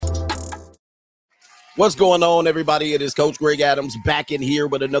What's going on, everybody? It is Coach Greg Adams back in here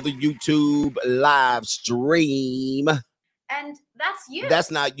with another YouTube live stream. And that's you.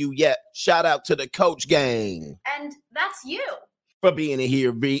 That's not you yet. Shout out to the Coach Gang. And that's you. For being in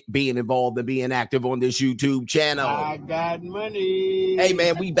here, being involved and being active on this YouTube channel. I got money. Hey,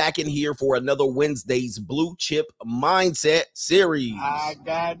 man, we back in here for another Wednesday's Blue Chip Mindset series. I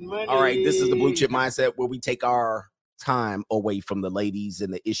got money. All right, this is the Blue Chip Mindset where we take our time away from the ladies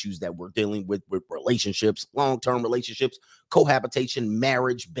and the issues that we're dealing with relationships, long-term relationships, cohabitation,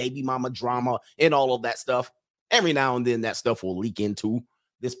 marriage, baby mama drama, and all of that stuff. Every now and then that stuff will leak into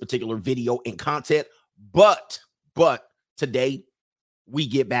this particular video and content. But today we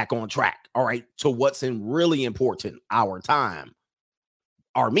get back on track, all right, to what's really important: our time,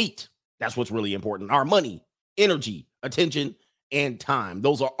 our meat. That's what's really important. Our money, energy, attention, and time.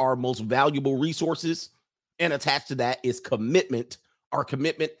 Those are our most valuable resources. And attached to that is commitment. Our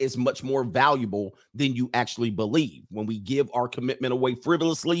commitment is much more valuable than you actually believe. When we give our commitment away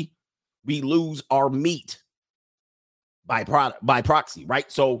frivolously, we lose our meat by proxy,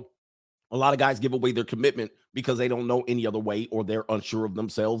 right? So a lot of guys give away their commitment because they don't know any other way, or they're unsure of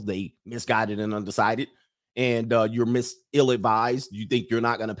themselves. They misguided and undecided, and you're ill-advised. You think you're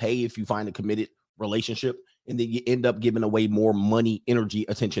not going to pay if you find a committed relationship, and then you end up giving away more money, energy,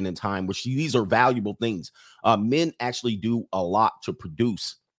 attention, and time, which these are valuable things. Men actually do a lot to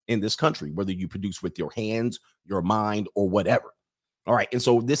produce in this country, whether you produce with your hands, your mind, or whatever. All right. And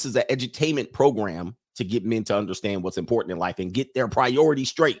so this is an edutainment program to get men to understand what's important in life and get their priorities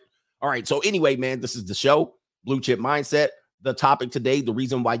straight. All right. So anyway, man, this is the show, Blue Chip Mindset. The topic today, the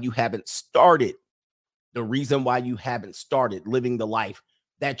reason why you haven't started living the life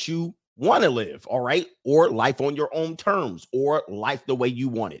that you want to live, all right, or life on your own terms, or life the way you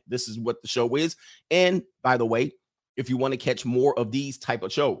want it. This is what the show is. And by the way, if you want to catch more of these type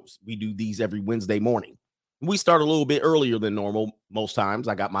of shows, we do these every Wednesday morning. We start a little bit earlier than normal most times.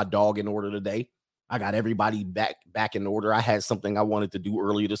 I got my dog in order today. I got everybody back in order. I had something I wanted to do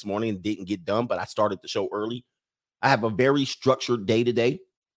earlier this morning and didn't get done, but I started the show early. I have a very structured day today.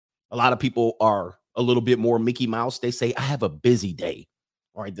 A lot of people are a little bit more Mickey Mouse. They say, I have a busy day.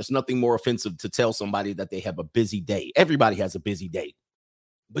 All right, there's nothing more offensive to tell somebody that they have a busy day. Everybody has a busy day.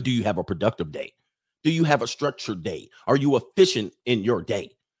 But do you have a productive day? Do you have a structured day? Are you efficient in your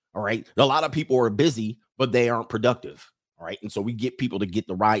day? All right. A lot of people are busy, but they aren't productive. All right. And so we get people to get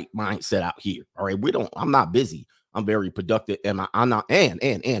the right mindset out here. All right. I'm not busy. I'm very productive, and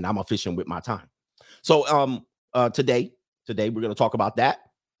I'm efficient with my time. So today we're going to talk about that.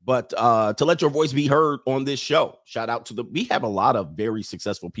 But to let your voice be heard on this show, shout out to we have a lot of very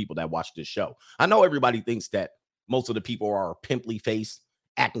successful people that watch this show. I know everybody thinks that most of the people are pimply face,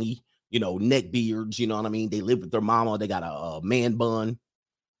 acne, neck beards, you know what I mean? They live with their mama. They got a man bun,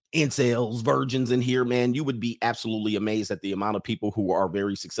 incels, virgins in here, man. You would be absolutely amazed at the amount of people who are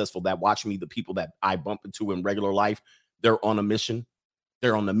very successful that watch me. The people that I bump into in regular life, they're on a mission.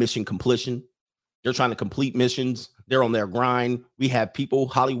 They're on the mission completion. They're trying to complete missions. They're on their grind. We have people,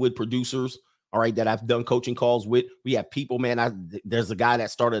 Hollywood producers, all right, that I've done coaching calls with. We have people, man. There's a guy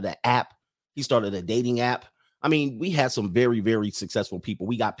that started an app. He started a dating app. I mean, we had some very, very successful people.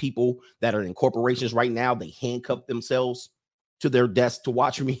 We got people that are in corporations right now. They handcuff themselves to their desk to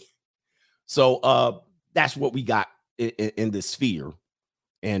watch me. So that's what we got in this sphere.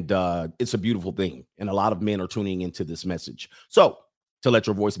 And it's a beautiful thing. And a lot of men are tuning into this message. So to let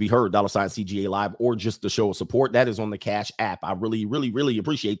your voice be heard, $CGA Live, or just the show of support, that is on the Cash app. I really, really, really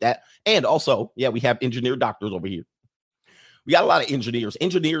appreciate that. And also, yeah, we have engineer doctors over here. We got a lot of engineers.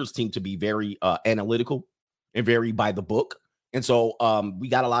 Engineers seem to be very analytical and very by the book. And so we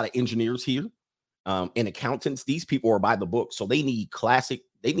got a lot of engineers here and accountants. These people are by the book. So they need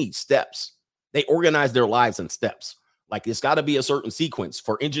steps. They organize their lives in steps. Like, it's got to be a certain sequence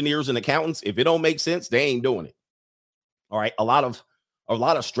for engineers and accountants. If it don't make sense, they ain't doing it. All right. A lot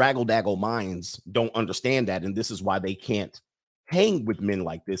of straggle-daggle minds don't understand that, and this is why they can't hang with men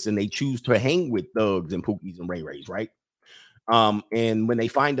like this, and they choose to hang with thugs and pookies and ray-rays, right? And when they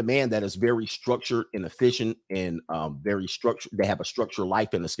find a man that is very structured and efficient and very structured, they have a structured life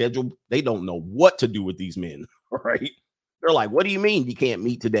and a schedule, they don't know what to do with these men, right? They're like, what do you mean you can't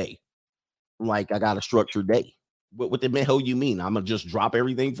meet today? I'm like, I got a structured day. What the hell you mean? I'm going to just drop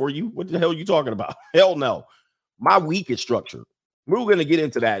everything for you? What the hell are you talking about? Hell no. My week is structured. We're going to get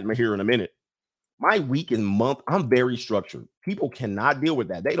into that here in a minute. My week and month, I'm very structured. People cannot deal with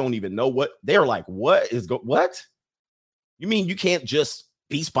that. They don't even know what. They're like, what? You mean you can't just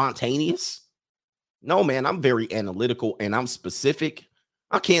be spontaneous? No, man, I'm very analytical and I'm specific.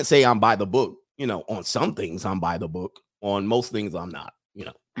 I can't say I'm by the book. On some things I'm by the book. On most things I'm not,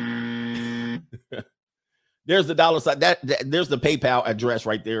 There's the dollar sign. There's the PayPal address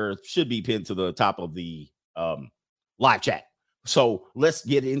right there. It should be pinned to the top of the live chat. So let's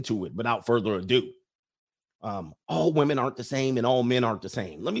get into it without further ado. All women aren't the same and all men aren't the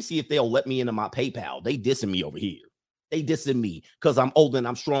same. Let me see if they'll let me into my PayPal. They dissing me over here. They dissing me because I'm old and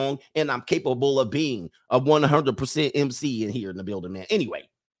I'm strong and I'm capable of being a 100% MC in here in the building, man. Anyway,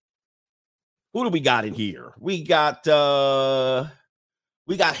 who do we got in here? We got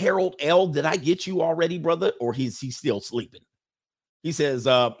Harold L. Did I get you already, brother? Or he's still sleeping? He says,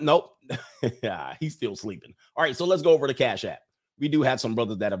 nope. Yeah, he's still sleeping. All right, so let's go over to Cash App. We do have some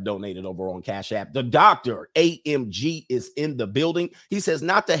brothers that have donated over on Cash App. The Dr. AMG is in the building. He says,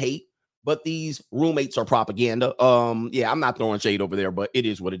 not to hate, but these roommates are propaganda. Yeah, I'm not throwing shade over there, but it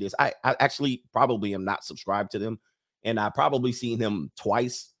is what it is. I actually probably am not subscribed to them, and I probably seen him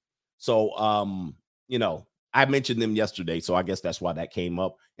twice. So, you know, I mentioned them yesterday, so I guess that's why that came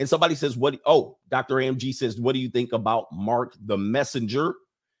up. And somebody says, what? Oh, Dr. AMG says, what do you think about Mark the Messenger?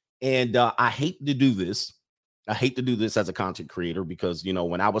 And I hate to do this. I hate to do this as a content creator because, you know,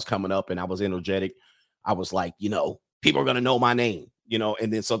 when I was coming up and I was energetic, I was like, you know, people are going to know my name, you know,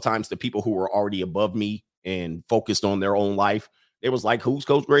 and then sometimes the people who were already above me and focused on their own life, it was like, who's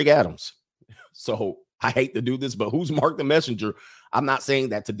Coach Greg Adams? So I hate to do this, but who's Mark the Messenger? I'm not saying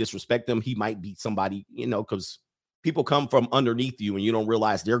that to disrespect them. He might be somebody, you know, because people come from underneath you and you don't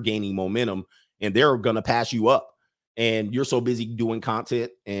realize they're gaining momentum and they're going to pass you up. And you're so busy doing content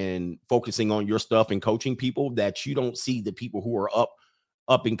and focusing on your stuff and coaching people that you don't see the people who are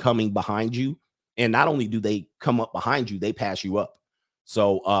up and coming behind you. And not only do they come up behind you, they pass you up.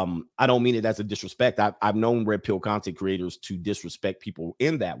 So I don't mean it as a disrespect. I've known Red Pill content creators to disrespect people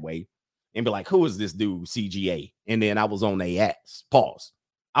in that way and be like, who is this dude, CGA? And then I was on their ass. Pause.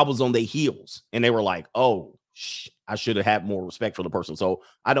 I was on their heels. And they were like, oh, I should have had more respect for the person. So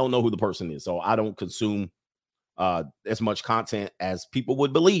I don't know who the person is. So I don't consume as much content as people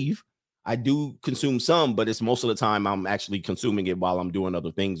would believe. I do consume some, but it's most of the time I'm actually consuming it while I'm doing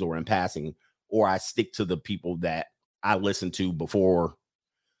other things or in passing, or I stick to the people that I listen to before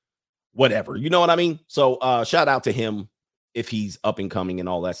whatever, you know what I mean? So shout out to him if he's up and coming and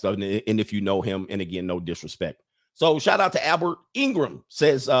all that stuff. And if you know him, and again, no disrespect. So shout out to Albert Ingram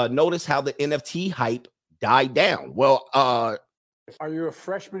says, notice how the NFT hype died down. Well, are you a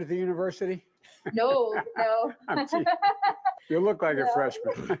freshman at the university? No. You look like a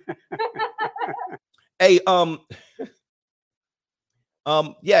freshman. Hey,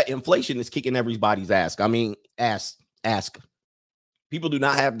 yeah, inflation is kicking everybody's ass. I mean, ask. People do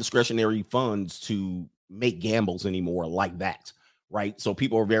not have discretionary funds to make gambles anymore like that, right? So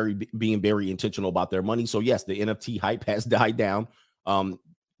people are being very intentional about their money. So yes, the NFT hype has died down.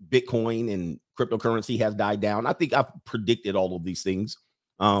 Bitcoin and cryptocurrency has died down. I think I've predicted all of these things.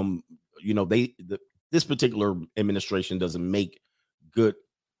 You know, this particular administration doesn't make good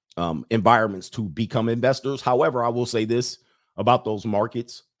environments to become investors. However, I will say this about those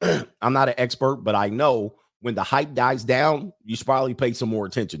markets. I'm not an expert, but I know when the hype dies down, you should probably pay some more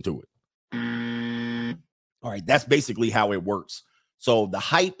attention to it. All right, that's basically how it works. So the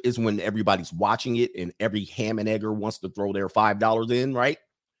hype is when everybody's watching it and every ham and egger wants to throw their $5 in, right?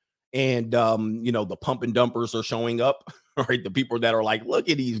 And, you know, the pump and dumpers are showing up, right? The people that are like, look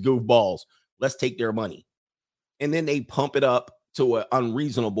at these goofballs, let's take their money. And then they pump it up to an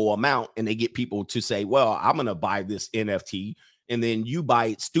unreasonable amount and they get people to say, well, I'm going to buy this NFT. And then you buy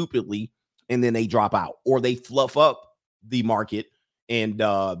it stupidly and then they drop out, or they fluff up the market and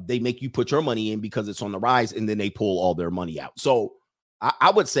they make you put your money in because it's on the rise and then they pull all their money out. So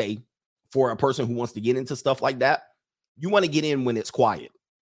I would say for a person who wants to get into stuff like that, you want to get in when it's quiet.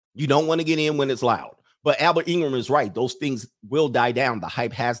 You don't want to get in when it's loud. But Albert Ingram is right. Those things will die down. The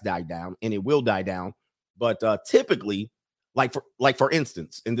hype has died down and it will die down. But typically, like for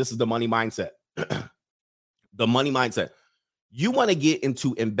instance, and this is the money mindset, the money mindset, you want to get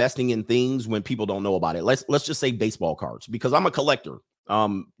into investing in things when people don't know about it. Let's just say baseball cards, because I'm a collector.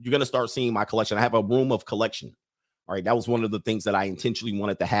 You're going to start seeing my collection. I have a room of collection. All right. That was one of the things that I intentionally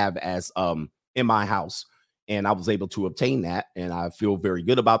wanted to have as in my house. And I was able to obtain that. And I feel very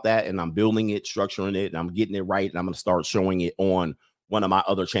good about that. And I'm building it, structuring it, and I'm getting it right. And I'm going to start showing it on one of my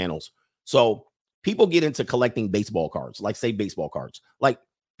other channels. So people get into collecting baseball cards, like say baseball cards, like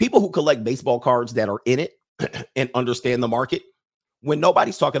people who collect baseball cards that are in it and understand the market. When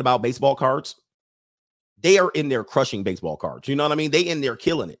nobody's talking about baseball cards, they are in there crushing baseball cards. You know what I mean? They in there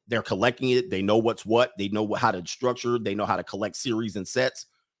killing it. They're collecting it. They know what's what. They know how to structure. They know how to collect series and sets.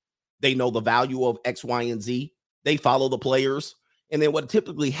 They know the value of X, Y, and Z. They follow the players. And then what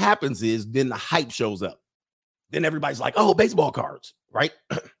typically happens is then the hype shows up. Then everybody's like, oh, baseball cards, right?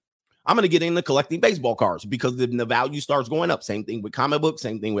 I'm going to get into collecting baseball cards because then the value starts going up. Same thing with comic books,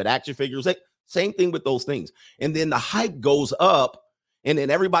 same thing with action figures, same thing with those things. And then the hype goes up, and then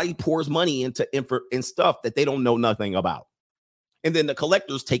everybody pours money into stuff that they don't know nothing about. And then the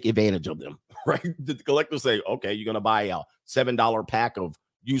collectors take advantage of them, right? The collectors say, okay, you're going to buy a $7 pack of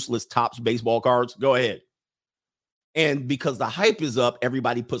useless Topps baseball cards. Go ahead. And because the hype is up,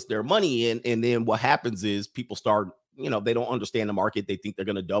 everybody puts their money in. And then what happens is people start, they don't understand the market. They think they're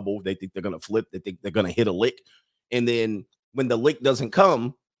going to double. They think they're going to flip. They think they're going to hit a lick. And then when the lick doesn't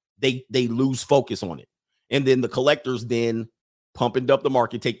come, they lose focus on it. And then the collectors then pumping up the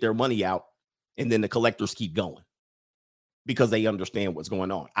market, take their money out. And then the collectors keep going because they understand what's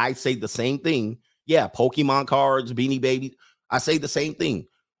going on. I say the same thing. Yeah, Pokemon cards, Beanie Babies. I say the same thing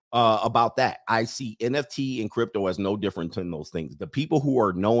about that. I see NFT and crypto as no different than those things. The people who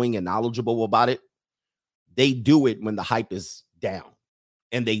are knowing and knowledgeable about it, they do it when the hype is down,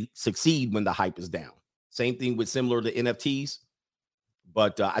 and they succeed when the hype is down. Same thing with similar to NFTs,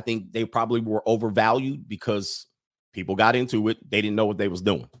 but I think they probably were overvalued because people got into it. They didn't know what they was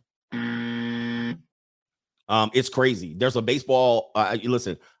doing. It's crazy. There's a baseball.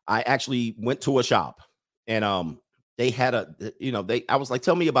 Listen, I actually went to a shop, and they had I was like,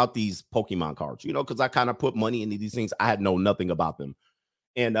 tell me about these Pokemon cards, because I kind of put money into these things. I had known nothing about them.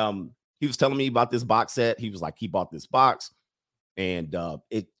 And he was telling me about this box set. He was like, he bought this box and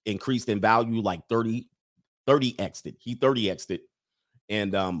it increased in value like 30x'd it. He 30x'd it.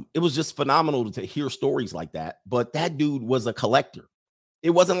 And it was just phenomenal to hear stories like that. But that dude was a collector. It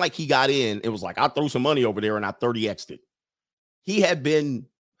wasn't like he got in. It was like, I throw some money over there and I 30x'd it. He had been,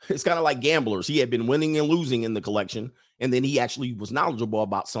 it's kind of like gamblers. He had been winning and losing in the collection. And then he actually was knowledgeable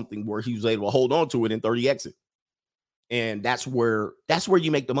about something where he was able to hold on to it and 30x it. And that's where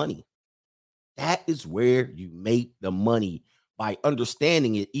you make the money. That is where you make the money, by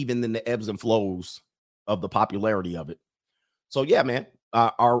understanding it, even in the ebbs and flows of the popularity of it. So yeah, man,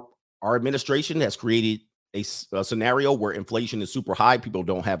 our administration has created a scenario where inflation is super high. People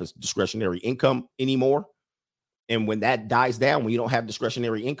don't have a discretionary income anymore. And when that dies down, when you don't have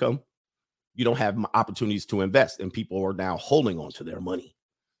discretionary income, you don't have opportunities to invest, and people are now holding on to their money.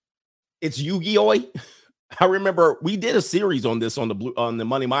 It's Yu-Gi-Oh! I remember we did a series on this on the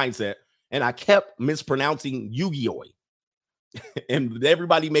Money Mindset, and I kept mispronouncing Yu-Gi-Oh! And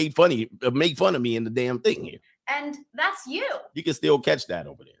everybody made fun of me in the damn thing here. And that's you. You can still catch that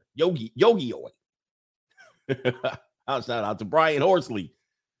over there. Yogi-Oh! I'll shout out to Brian Horsley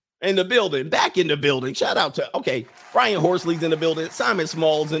in the building, back in the building. Shout out to, Brian Horsley's in the building. Simon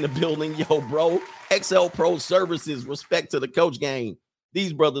Small's in the building. Yo, bro, XL Pro Services, respect to the Coach Gang.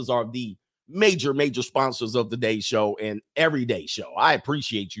 These brothers are the major sponsors of today's show and everyday show. I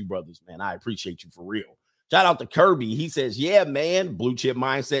appreciate you, brothers, man. I appreciate you for real. Shout out to Kirby. He says, yeah, man, Blue Chip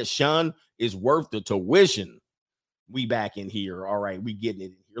Mindset, Sean is worth the tuition. We back in here. All right, we getting it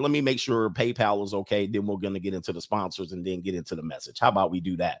in here. Let me make sure PayPal is okay. Then we're going to get into the sponsors and then get into the message. How about we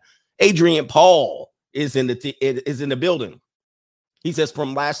do that? Adrian Paul is in the building. He says,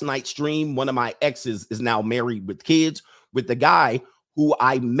 from last night's stream, one of my exes is now married with kids with the guy who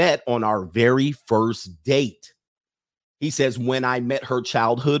I met on our very first date. He says, when I met her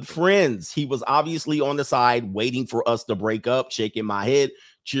childhood friends, he was obviously on the side waiting for us to break up, shaking my head.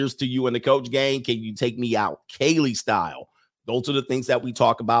 Cheers to you and the Coach Gang. Can you take me out? Kaylee style. Those are the things that we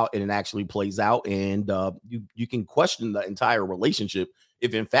talk about, and it actually plays out. And you can question the entire relationship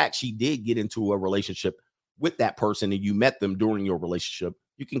if, in fact, she did get into a relationship with that person and you met them during your relationship.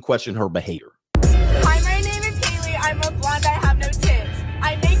 You can question her behavior. Hi, my name is Kaylee. I'm a blonde. I have no tits.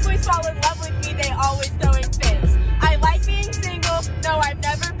 I make boys fall in love with me. They always throwing fits. I like being single. No, I've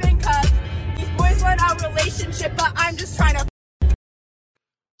never been cuffed. These boys want a relationship, but I'm just trying to.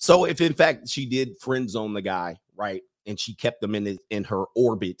 So if, in fact, she did friend zone the guy, right, and she kept them in her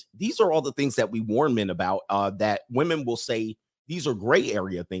orbit, these are all the things that we warn men about, that women will say these are gray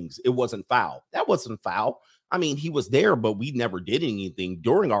area things. It wasn't foul. That wasn't foul. I mean, he was there, but we never did anything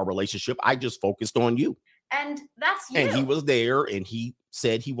during our relationship. I just focused on you. And that's you. And he was there, and he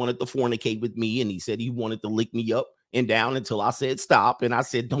said he wanted to fornicate with me, and he said he wanted to lick me up and down until I said stop. And I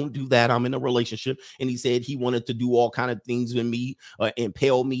said, don't do that. I'm in a relationship. And he said he wanted to do all kind of things with me,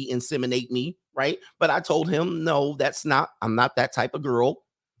 impale me, inseminate me, right? But I told him, no, I'm not that type of girl.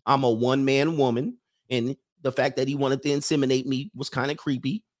 I'm a one-man woman. And the fact that he wanted to inseminate me was kind of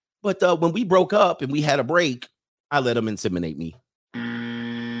creepy. But when we broke up and we had a break, I let him inseminate me.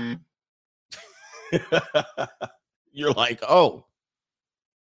 You're like, oh,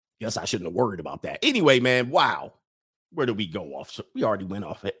 guess I shouldn't have worried about that. Anyway, man, wow. Where did we go off? We already went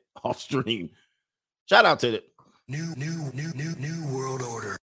off stream. Shout out to the new world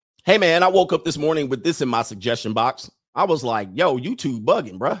order. Hey, man, I woke up this morning with this in my suggestion box. I was like, yo, YouTube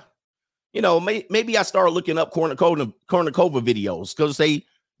bugging, bruh. You know, maybe I started looking up Kornikova videos because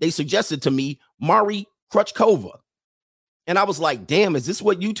they suggested to me Mari Krutchkova. And I was like, damn, is this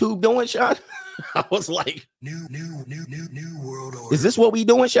what YouTube doing, Sean? I was like, new world order. Is this what we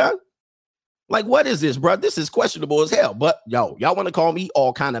doing, Sean? Like, what is this, bro? This is questionable as hell. But yo, y'all want to call me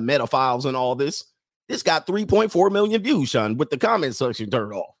all kind of metaphiles and all this? This got 3.4 million views, Sean, with the comment section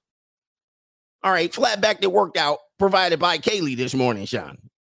turned off. All right, flat back that workout provided by Kaylee this morning, Sean.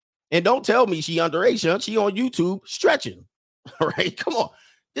 And don't tell me she underage, Sean. She on YouTube stretching. All right, come on.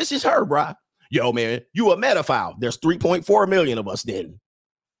 This is her, bro. Yo, man, you a metaphile. There's 3.4 million of us then.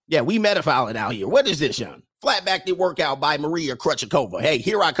 Yeah, we metaphiling out here. What is this, Sean? Flat back that workout by Maria Krutchkova. Hey,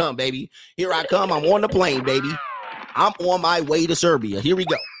 here I come, baby. Here I come. I'm on the plane, baby. I'm on my way to Serbia. Here we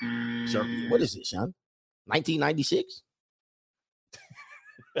go. Serbia. What is this, Sean? 1996?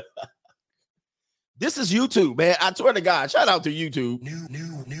 This is YouTube, man. I swear to God. Shout out to YouTube.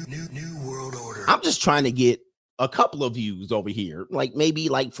 New world order. I'm just trying to get a couple of views over here. Like maybe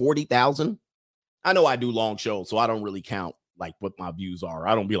like 40,000. I know I do long shows, so I don't really count like what my views are.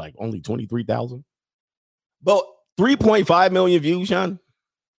 I don't be like only 23,000. But 3.5 million views, Sean.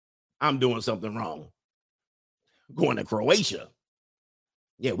 I'm doing something wrong. Going to Croatia.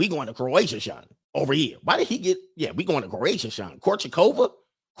 Yeah, we going to Croatia, Sean. Over here. Why did he get? Yeah, we going to Croatia, Sean.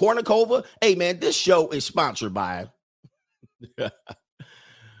 Kornikova. Hey, man, this show is sponsored by.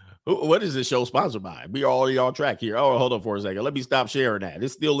 What is this show sponsored by? We already on track here. Oh, hold on for a second. Let me stop sharing that.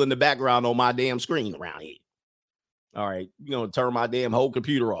 It's still in the background on my damn screen around here. All right. You're going to turn my damn whole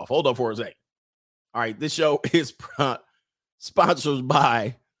computer off. Hold on for a second. All right. This show is sponsored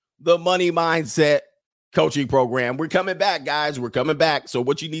by the Money Mindset Coaching Program. We're coming back, guys. We're coming back. So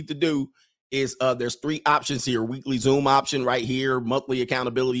what you need to do is there's 3 options here. Weekly Zoom option right here. Monthly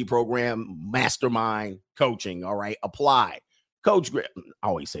accountability program. Mastermind coaching. All right. Apply. Coach Greg, I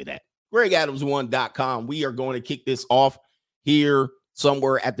always say that. GregAdams1.com. We are going to kick this off here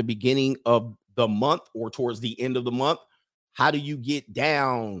somewhere at the beginning of the month or towards the end of the month. How do you get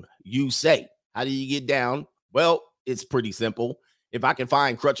down? You say. How do you get down? Well, it's pretty simple. If I can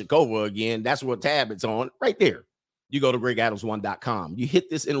find Krutchkova again, that's what tab it's on right there. You go to GregAdams1.com. You hit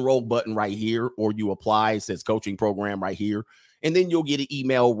this enroll button right here, or you apply. It says coaching program right here. And then you'll get an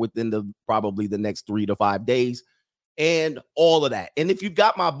email within probably the next 3 to 5 days. And all of that. And if you've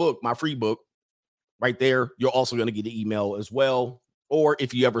got my book, my free book right there, you're also going to get an email as well. Or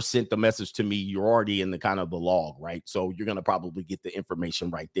if you ever sent the message to me, you're already in the kind of the log, right? So you're going to probably get the information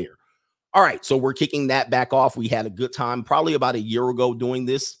right there. All right. So we're kicking that back off. We had a good time probably about a year ago doing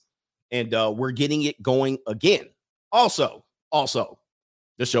this, and we're getting it going again. Also,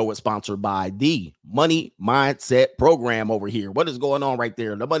 the show is sponsored by the Money Mindset Program over here. What is going on right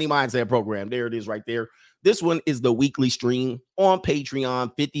there? The Money Mindset Program. There it is right there. This one is the weekly stream on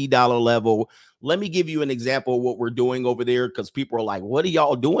Patreon, $50 level. Let me give you an example of what we're doing over there, because people are like, what are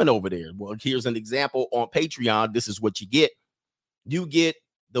y'all doing over there? Well, here's an example on Patreon. This is what you get. You get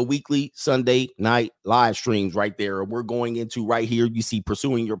the weekly Sunday night live streams right there. We're going into right here. You see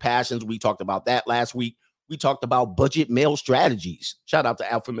Pursuing Your Passions. We talked about that last week. We talked about budget mail strategies. Shout out to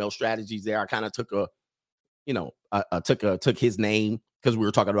Alpha Mail Strategies there. I kind of took took his name, because we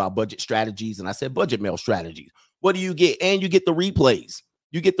were talking about budget strategies, and I said budget mail strategies. What do you get? And you get the replays.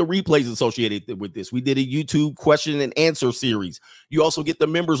 You get the replays associated with this. We did a YouTube question and answer series. You also get the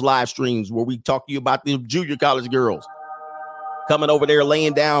members live streams where we talk to you about the junior college girls coming over there,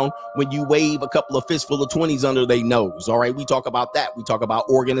 laying down when you wave a couple of fistful of 20s under their nose. All right, we talk about that. We talk about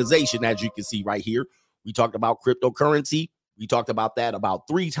organization, as you can see right here. We talked about cryptocurrency. We talked about that about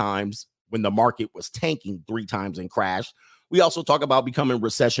 3 times when the market was tanking 3 times and crashed. We also talk about becoming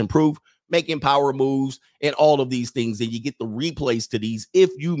recession proof, making power moves, and all of these things. And you get the replays to these if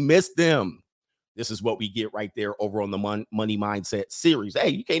you missed them. This is what we get right there over on the Money Mindset series. Hey,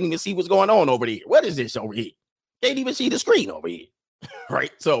 you can't even see what's going on over here. What is this over here? Can't even see the screen over here.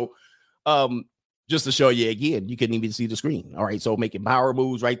 Right. So just to show you again, you couldn't even see the screen. All right. So making power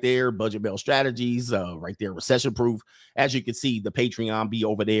moves right there, budget mail strategies right there, recession proof. As you can see, the Patreon be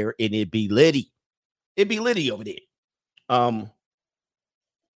over there, and it'd be litty. It'd be litty over there.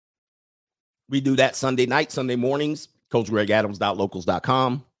 We do that Sunday night, Sunday mornings,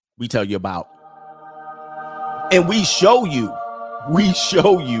 CoachGregAdams.locals.com. We tell you about, and we show you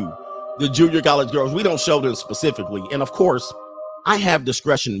the junior college girls. We don't show them specifically. And of course, I have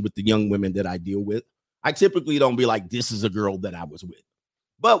discretion with the young women that I deal with. I typically don't be like, this is a girl that I was with,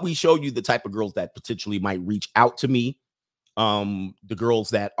 but we show you the type of girls that potentially might reach out to me. The girls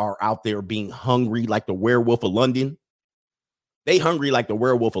that are out there being hungry, like the Werewolf of London. They hungry like the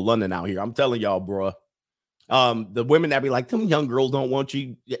werewolf of London out here. I'm telling y'all, bro. The women that be like, them young girls don't want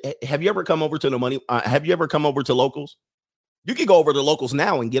you. Have you ever come over to the money? Have you ever come over to Locals? You can go over to Locals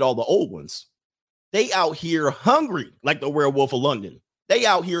now and get all the old ones. They out here hungry like the werewolf of London. They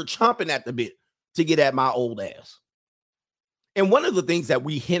out here chomping at the bit to get at my old ass. And one of the things that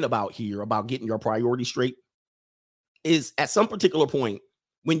we hint about here about getting your priorities straight is at some particular point,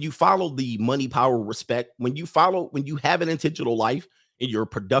 when you follow the money, power, respect, when you have an intentional life and you're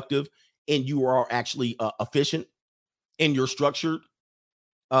productive and you are actually efficient and you're structured,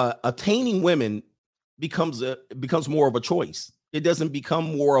 attaining women becomes more of a choice. It doesn't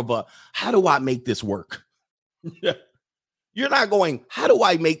become more of a, how do I make this work? You're not going, how do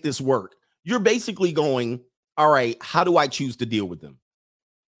I make this work? You're basically going, all right, how do I choose to deal with them?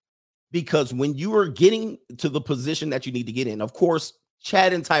 Because when you are getting to the position that you need to get in, of course,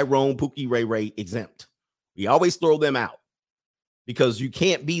 Chad and Tyrone, Pookie, Ray, exempt. We always throw them out because you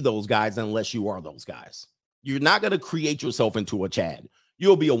can't be those guys unless you are those guys. You're not going to create yourself into a Chad.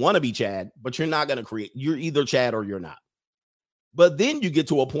 You'll be a wannabe Chad, but you're not going to you're either Chad or you're not. But then you get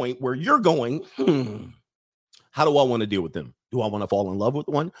to a point where you're going, how do I want to deal with them? Do I want to fall in love with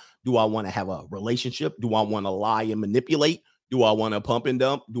one? Do I want to have a relationship? Do I want to lie and manipulate? Do I want to pump and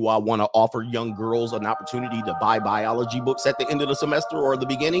dump? Do I want to offer young girls an opportunity to buy biology books at the end of the semester or the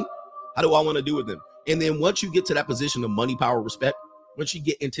beginning? How do I want to do with them? And then once you get to that position of money, power, respect, once you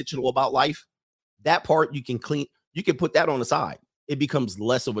get intentional about life, that part you can put that on the side. It becomes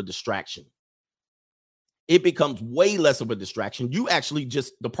less of a distraction. It becomes way less of a distraction. You actually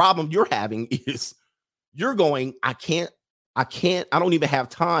the problem you're having is you're going, I don't even have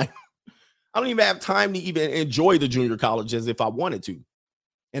time. I don't even have time to even enjoy the junior college as if I wanted to.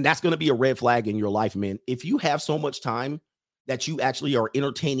 And that's going to be a red flag in your life, man. If you have so much time that you actually are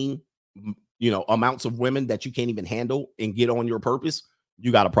entertaining, amounts of women that you can't even handle and get on your purpose,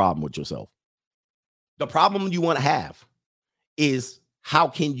 you got a problem with yourself. The problem you want to have is how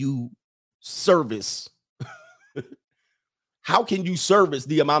can you service the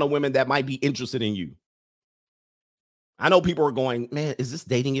amount of women that might be interested in you? I know people are going, man, is this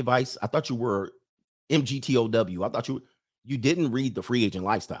dating advice? I thought you were MGTOW. I thought you didn't read The Free Agent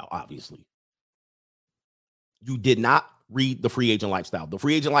Lifestyle, obviously. You did not read The Free Agent Lifestyle. The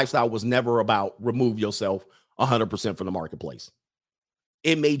Free Agent Lifestyle was never about remove yourself 100% from the marketplace.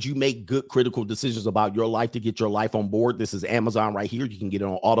 It made you make good critical decisions about your life to get your life on board. This is Amazon right here. You can get it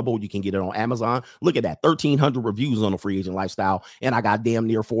on Audible. You can get it on Amazon. Look at that, 1,300 reviews on The Free Agent Lifestyle, and I got damn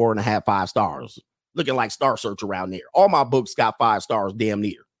near 4.5 5 stars. Looking like Star Search around there. All my books got 5 stars, damn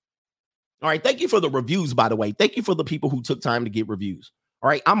near. All right, thank you for the reviews, by the way. Thank you for the people who took time to get reviews. All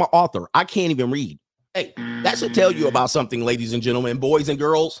right, I'm an author. I can't even read. Hey, that should tell you about something, ladies and gentlemen, boys and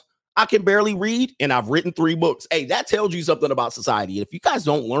girls. I can barely read, and I've written 3 books. Hey, that tells you something about society. If you guys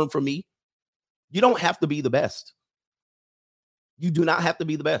don't learn from me, you don't have to be the best. You do not have to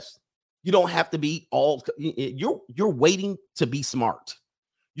be the best. You don't have to be all. You're waiting to be smart.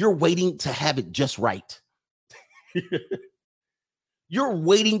 You're waiting to have it just right. You're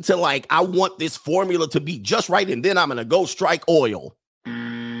waiting to I want this formula to be just right, and then I'm going to go strike oil.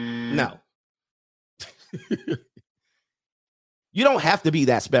 No. You don't have to be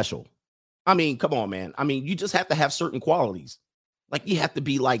that special. I mean, come on, man. I mean, you just have to have certain qualities. You have to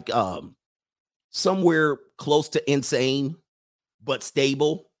be somewhere close to insane, but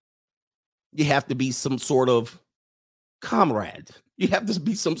stable. You have to be some sort of comrade. You have to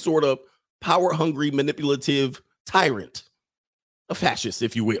be some sort of power-hungry, manipulative tyrant, a fascist,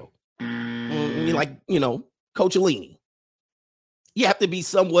 if you will. Coachellini. You have to be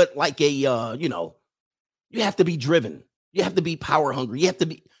somewhat like you have to be driven. You have to be power-hungry. You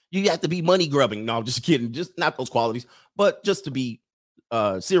have to be money-grubbing. No, just kidding. Just not those qualities, but just to be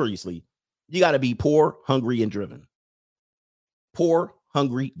seriously, you got to be poor, hungry, and driven. Poor,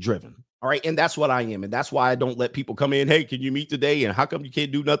 hungry, driven. All right. And that's what I am. And that's why I don't let people come in. Hey, can you meet today? And how come you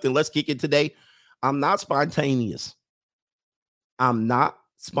can't do nothing? Let's kick it today. I'm not spontaneous. All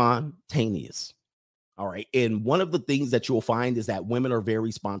right. And one of the things that you'll find is that women are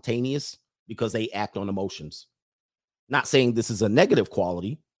very spontaneous because they act on emotions. Not saying this is a negative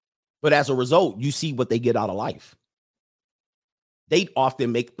quality, but as a result, you see what they get out of life. They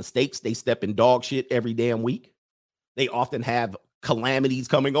often make mistakes. They step in dog shit every damn week. They often have calamities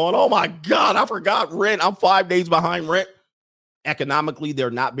coming on. Oh my God, I forgot rent. I'm 5 days behind rent. Economically, they're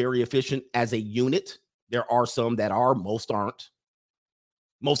not very efficient as a unit. There are some that are, most aren't.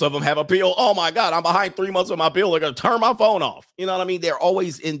 Most of them have a bill. Oh my God, I'm behind 3 months on my bill. They're going to turn my phone off. You know what I mean? They're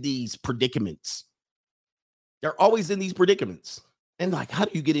always in these predicaments. And how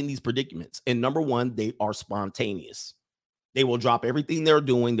do you get in these predicaments? And number one, they are spontaneous. They will drop everything they're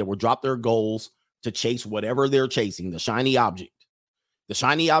doing. They will drop their goals to chase whatever they're chasing, the shiny object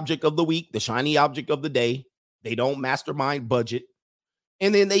of the week, the shiny object of the day. They don't mastermind budget.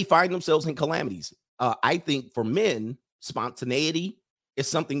 And then they find themselves in calamities. I think for men, spontaneity is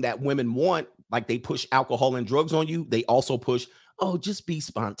something that women want. Like they push alcohol and drugs on you. They also push, oh, just be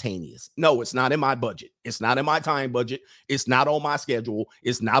spontaneous. No, it's not in my budget. It's not in my time budget. It's not on my schedule.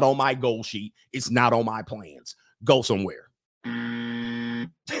 It's not on my goal sheet. It's not on my plans. Go somewhere.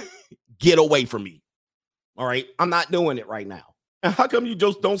 Get away from me. All right. I'm not doing it right now. And how come you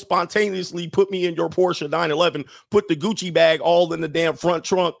just don't spontaneously put me in your Porsche 911, put the Gucci bag all in the damn front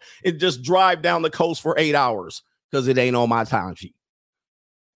trunk and just drive down the coast for 8 hours? Because it ain't on my time sheet.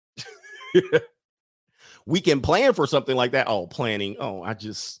 We can plan for something like that. Oh, planning. Oh,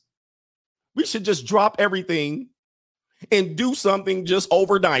 we should just drop everything and do something just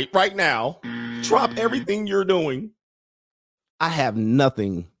overnight right now. Drop everything you're doing. I have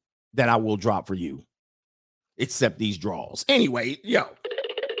nothing that I will drop for you except these draws. Anyway, yo.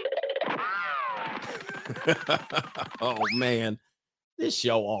 Oh, man. This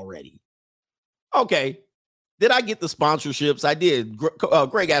show already. Okay. Did I get the sponsorships? I did.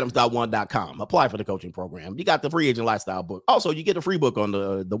 GregAdams.1.com. Apply for the coaching program. You got the free agent lifestyle book. Also, you get a free book on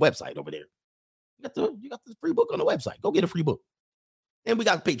the website over there. You got the free book on the website. Go get a free book. And we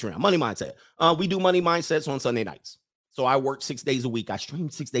got Patreon, Money Mindset. We do Money Mindsets on Sunday nights. So I work 6 days a week. I stream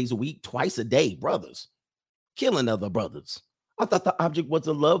 6 days a week, twice a day, brothers. Killing other brothers. I thought the object was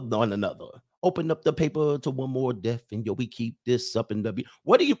to love one another. Open up the paper to one more death, and we keep this up in the.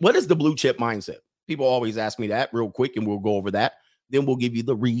 What is the blue chip mindset? People always ask me that real quick, and we'll go over that. Then we'll give you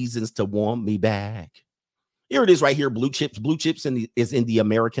the reasons to want me back. Here it is right here, blue chips. Blue chips is in the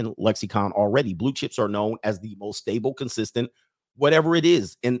American lexicon already. Blue chips are known as the most stable, consistent, whatever it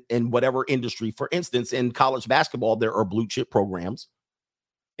is in whatever industry. For instance, in college basketball, there are blue chip programs.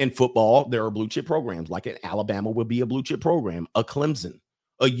 In football, there are blue chip programs. Like in Alabama would be a blue chip program. A Clemson,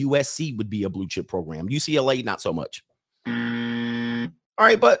 a USC would be a blue chip program. UCLA, not so much. All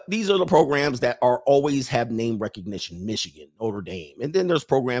right, but these are the programs that always have name recognition. Michigan, Notre Dame. And then there's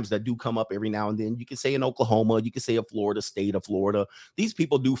programs that do come up every now and then. You can say in Oklahoma, you can say a Florida State of Florida. These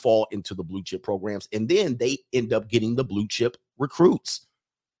people do fall into the blue chip programs, and then they end up getting the blue chip recruits.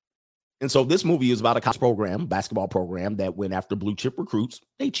 And so this movie is about a college program, basketball program that went after blue chip recruits.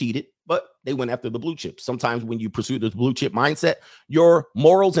 They cheated, but they went after the blue chips. Sometimes when you pursue the blue chip mindset, your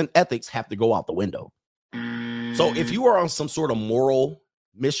morals and ethics have to go out the window. So if you are on some sort of moral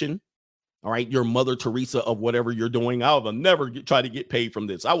mission, all right, you're Mother Teresa of whatever you're doing. I will never try to get paid from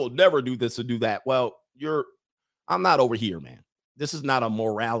this. I will never do this or do that. Well, I'm not over here, man. This is not a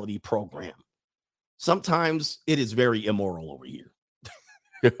morality program. Sometimes it is very immoral over here.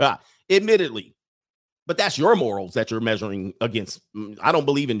 Admittedly, but that's your morals that you're measuring against. I don't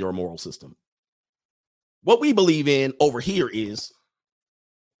believe in your moral system. What we believe in over here is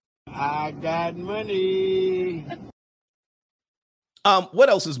I got money. What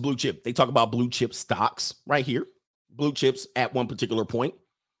else is blue chip? They talk about blue chip stocks right here. Blue chips at one particular point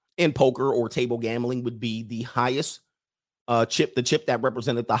in poker or table gambling would be the highest chip, the chip that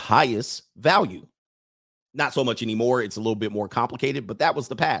represented the highest value. Not so much anymore. It's a little bit more complicated, but that was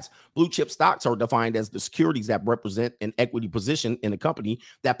the past. Blue chip stocks are defined as the securities that represent an equity position in a company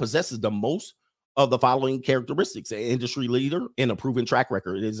that possesses the most of the following characteristics: an industry leader and a proven track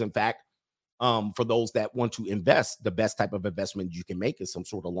record. It is, in fact, for those that want to invest, the best type of investment you can make is some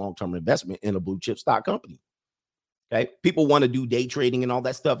sort of long-term investment in a blue chip stock company. Okay. People want to do day trading and all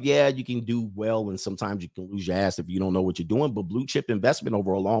that stuff. Yeah, you can do well, and sometimes you can lose your ass if you don't know what you're doing, but blue chip investment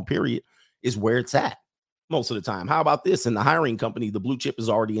over a long period is where it's at most of the time. How about this? In the hiring company, the blue chip is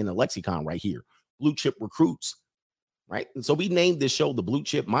already in the lexicon right here. Blue chip recruits, right? And so we named this show the Blue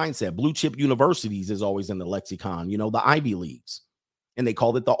Chip Mindset. Blue chip universities is always in the lexicon, the Ivy Leagues. And they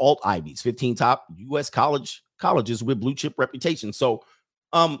called it the alt Ivies, 15 top U.S. colleges with blue chip reputation. So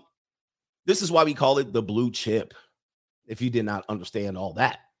this is why we call it the blue chip, if you did not understand all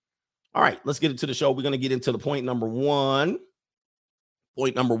that. All right, let's get into the show. We're going to get into the point number one.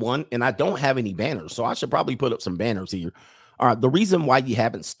 Point number one, and I don't have any banners, so I should probably put up some banners here. All right, the reason why you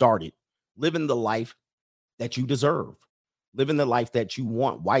haven't started living the life that you deserve, living the life that you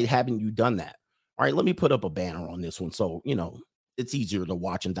want. Why haven't you done that? All right, let me put up a banner on this one so, it's easier to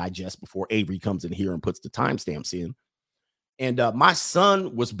watch and digest before Avery comes in here and puts the timestamps in. And my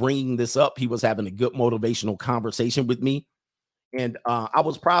son was bringing this up. He was having a good motivational conversation with me, and I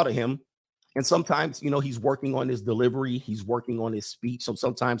was proud of him. And sometimes, he's working on his delivery. He's working on his speech. So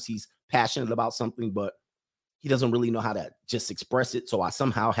sometimes he's passionate about something, but he doesn't really know how to just express it. So I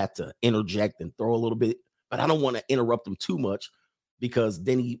somehow had to interject and throw a little bit but I don't want to interrupt him too much because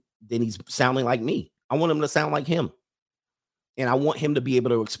then he's sounding like me. I want him to sound like him. And I want him to be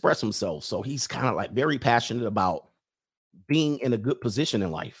able to express himself. So he's kind of like very passionate about being in a good position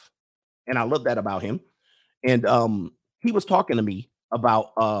in life. And I love that about him. And he was talking to me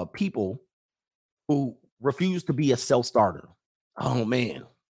about people who refuse to be a self-starter. Oh man.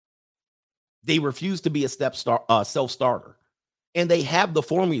 They refuse to be a self-starter. And they have the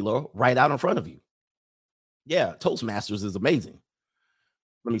formula right out in front of you. Yeah, Toastmasters is amazing.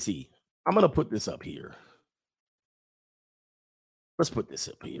 Let me see. I'm going to put this up here. Let's put this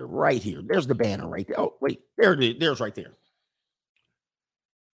up here, right here. There's the banner right there. Oh, wait, there it is. There's right there.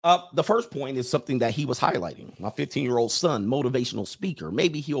 The first point is something that he was highlighting. My 15-year-old son, motivational speaker.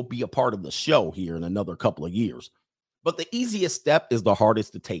 Maybe he'll be a part of the show here in another couple of years. But the easiest step is the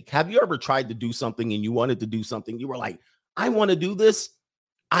hardest to take. Have you ever tried to do something and you wanted to do something? You were like, I want to do this.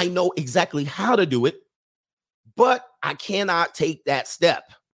 I know exactly how to do it, but I cannot take that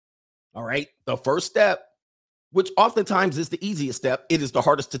step. All right. The first step, which oftentimes is the easiest step, it is the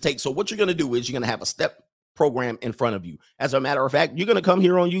hardest to take. So what you're going to do is you're going to have a step program in front of you. As a matter of fact, you're going to come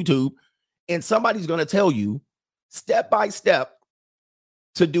here on YouTube and somebody's going to tell you step by step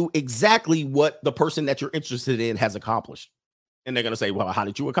to do exactly what the person that you're interested in has accomplished. And they're going to say, well, how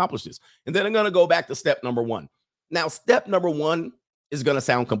did you accomplish this? And then I'm going to go back to step number one. Now, step number one is going to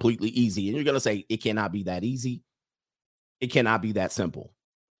sound completely easy. And you're going to say, it cannot be that easy. It cannot be that simple.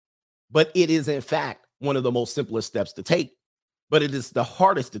 But it is, in fact, one of the most simplest steps to take. But it is the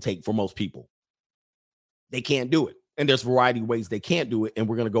hardest to take for most people. They can't do it. And there's a variety of ways they can't do it. And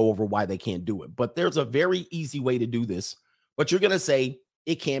we're going to go over why they can't do it. But there's a very easy way to do this. But you're going to say,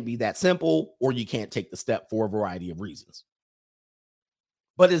 it can't be that simple, or you can't take the step for a variety of reasons.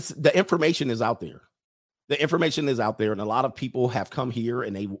 But the information is out there. The information is out there, and a lot of people have come here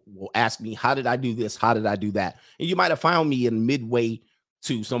and they will ask me, how did I do this? How did I do that? And you might have found me in midway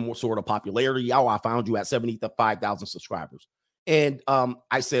to some sort of popularity. Oh, I found you at 75,000 subscribers. And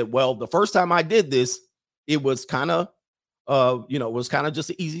I said, well, the first time I did this, it was kind of, it was kind of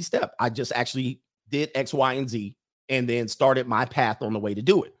just an easy step. I just actually did X, Y, and Z, and then started my path on the way to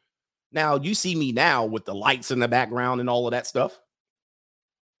do it. Now, you see me now with the lights in the background and all of that stuff.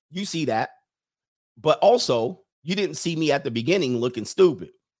 You see that. But also, you didn't see me at the beginning looking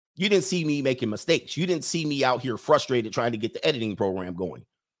stupid. You didn't see me making mistakes. You didn't see me out here frustrated trying to get the editing program going.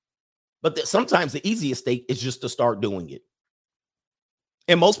 But sometimes the easiest state is just to start doing it.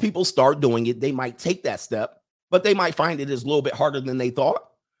 And most people start doing it. They might take that step, but they might find it is a little bit harder than they thought.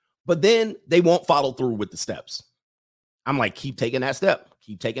 But then they won't follow through with the steps. I'm like, keep taking that step.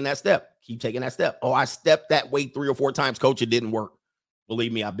 Keep taking that step. Keep taking that step. Oh, I stepped that way 3 or 4 times, coach. It didn't work.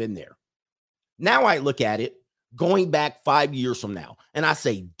 Believe me, I've been there. Now I look at it going back 5 years from now, and I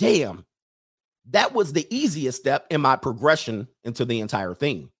say, damn, that was the easiest step in my progression into the entire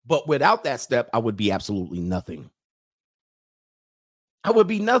thing. But without that step, I would be absolutely nothing. I would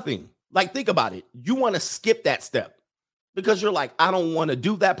be nothing. Like, think about it. You want to skip that step because you're like, I don't want to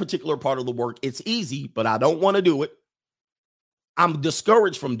do that particular part of the work. It's easy, but I don't want to do it. I'm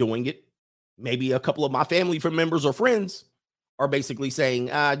discouraged from doing it. Maybe a couple of my family members or friends are basically saying,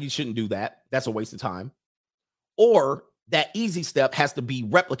 you shouldn't do that. That's a waste of time. Or that easy step has to be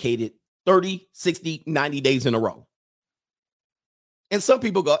replicated 30, 60, 90 days in a row. And some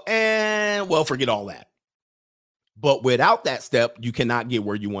people go, well, forget all that. But without that step, you cannot get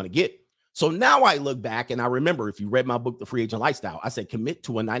where you want to get. So now I look back and I remember, if you read my book, The Free Agent Lifestyle, I said, commit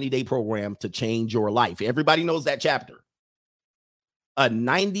to a 90-day program to change your life. Everybody knows that chapter. A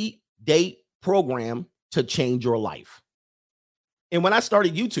 90-day program to change your life. And when I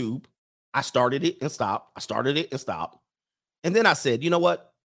started YouTube, I started it and stopped. I started it and stopped. And then I said, you know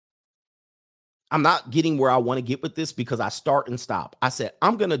what? I'm not getting where I want to get with this because I start and stop. I said,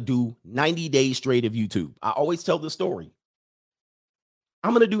 I'm going to do 90 days straight of YouTube. I always tell this story.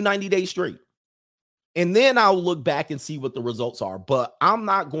 I'm going to do 90 days straight. And then I'll look back and see what the results are. But I'm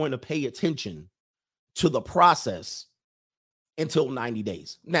not going to pay attention to the process until 90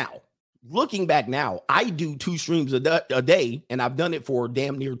 days. Now, looking back now, I do 2 streams a day, and I've done it for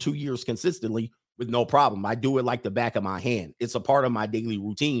damn near 2 years consistently with no problem. I do it like the back of my hand. It's a part of my daily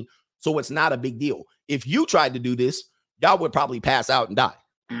routine, so it's not a big deal. If you tried to do this, y'all would probably pass out and die.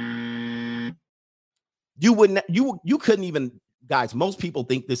 You wouldn't. You couldn't even, guys. Most people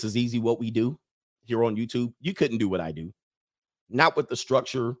think this is easy. What we do here on YouTube, you couldn't do what I do. Not with the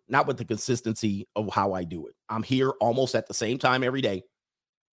structure, not with the consistency of how I do it. I'm here almost at the same time every day.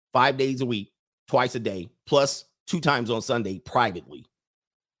 5 days a week, twice a day, plus 2 times on Sunday privately.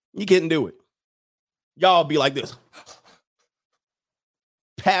 You couldn't do it. Y'all be like this.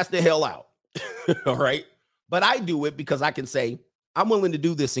 Pass the hell out. All right. But I do it because I can say, I'm willing to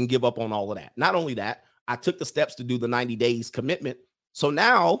do this and give up on all of that. Not only that, I took the steps to do the 90 days commitment. So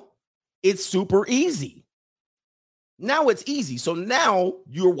now it's super easy. Now it's easy. So now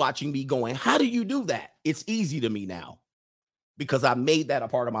you're watching me going, how do you do that? It's easy to me now because I made that a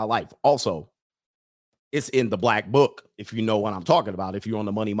part of my life. Also, it's in the black book, if you know what I'm talking about, if you're on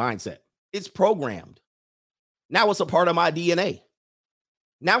the money mindset. It's programmed. Now it's a part of my DNA.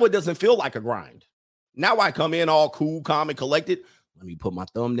 Now it doesn't feel like a grind. Now I come in all cool, calm, and collected. Let me put my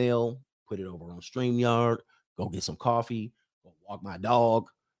thumbnail, put it over on StreamYard, go get some coffee, go walk my dog,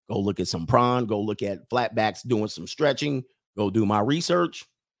 go look at some prawn, go look at flatbacks doing some stretching, go do my research,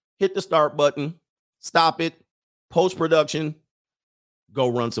 hit the start button, stop it, post-production, go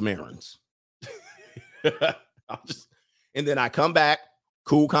run some errands. And then I come back,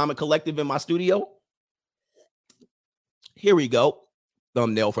 cool, calm, and collective in my studio. Here we go.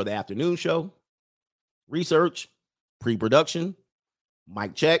 Thumbnail for the afternoon show. Research, pre-production,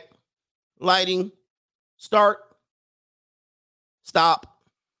 mic check, lighting, start, stop,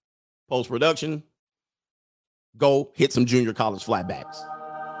 post-production, go hit some junior college flatbacks.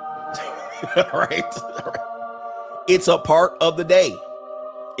 All right. It's a part of the day.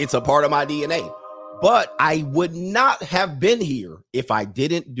 It's a part of my DNA. But I would not have been here if I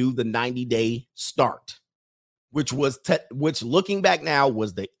didn't do the 90-day start, which looking back now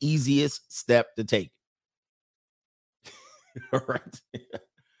was the easiest step to take. All right.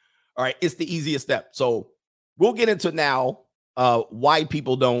 All right. It's the easiest step. So we'll get into now why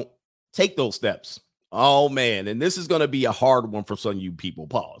people don't take those steps. Oh, man. And this is going to be a hard one for some of you people.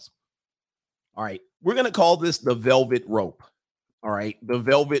 Pause. All right. We're going to call this the velvet rope. All right. The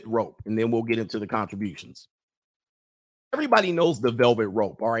velvet rope. And then we'll get into the contributions. Everybody knows the velvet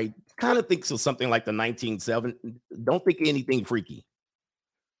rope. All right. Kind of thinks of something like the 1970s. Don't think anything freaky.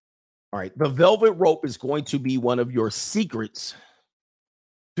 All right. The velvet rope is going to be one of your secrets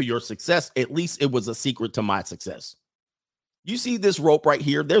to your success. At least it was a secret to my success. You see this rope right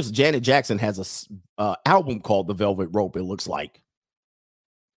here? There's Janet Jackson has a album called The Velvet Rope, it looks like.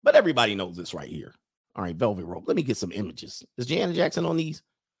 But everybody knows this right here. All right, velvet rope. Let me get some images. Is Janet Jackson on these?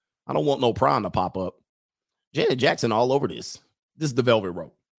 I don't want no prawn to pop up. Janet Jackson all over this. This is the velvet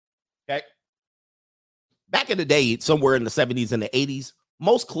rope. Okay. Back in the day, somewhere in the 70s and the 80s,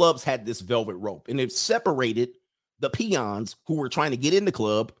 most clubs had this velvet rope, and it separated the peons who were trying to get in the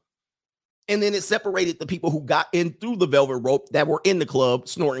club. And then it separated the people who got in through the velvet rope that were in the club,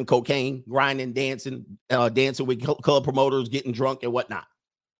 snorting cocaine, grinding, dancing with club promoters, getting drunk and whatnot.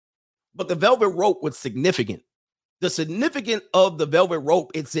 But the velvet rope was significant. The significance of the velvet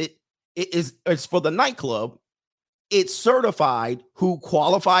rope, it's for the nightclub. It's certified who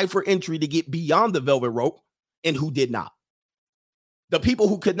qualified for entry to get beyond the velvet rope and who did not. The people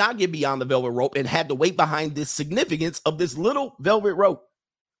who could not get beyond the velvet rope and had to wait behind this significance of this little velvet rope.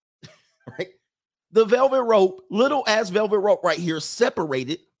 Right? The velvet rope, little as velvet rope right here,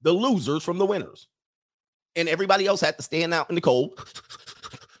 separated the losers from the winners. And everybody else had to stand out in the cold.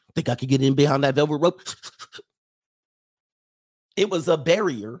 Think I could get in behind that velvet rope? It was a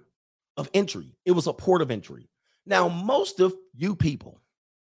barrier of entry. It was a port of entry. Now, most of you people,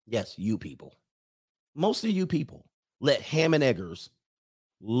 yes, you people, most of you people let ham and eggers,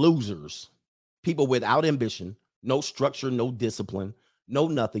 losers, people without ambition, no structure, no discipline, no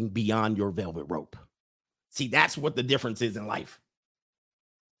nothing beyond your velvet rope. See, that's what the difference is in life.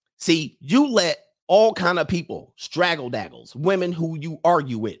 See, you let all kind of people, straggle daggles, women who you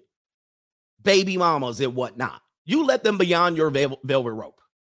argue with, baby mamas and whatnot. You let them beyond your velvet rope.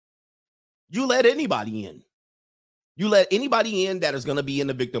 You let anybody in. You let anybody in that is going to be in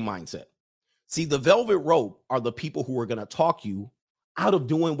the victim mindset. See, the velvet rope are the people who are going to talk you out of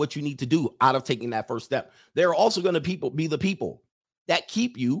doing what you need to do, out of taking that first step. They're also going to be the people that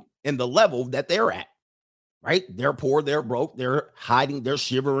keep you in the level that they're at, right? They're poor, they're broke, they're hiding, they're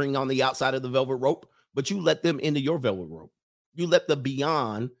shivering on the outside of the velvet rope, but you let them into your velvet rope. You let them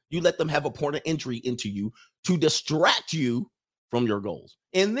beyond, you let them have a point of entry into you to distract you from your goals.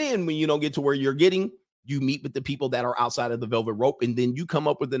 And then when you don't get to where you're getting, you meet with the people that are outside of the velvet rope, and then you come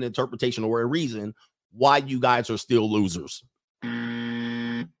up with an interpretation or a reason why you guys are still losers.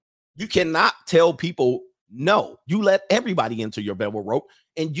 You cannot tell people no. You let everybody into your velvet rope,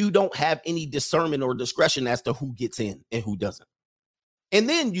 and you don't have any discernment or discretion as to who gets in and who doesn't. And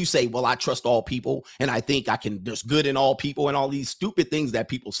then you say, well, I trust all people, and I think there's good in all people, and all these stupid things that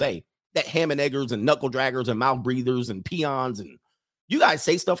people say, that ham and eggers and knuckle draggers and mouth breathers and peons, and you guys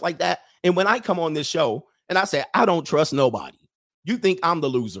say stuff like that. And when I come on this show and I say, I don't trust nobody, you think I'm the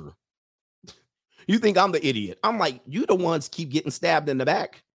loser. You think I'm the idiot. I'm like, you the ones keep getting stabbed in the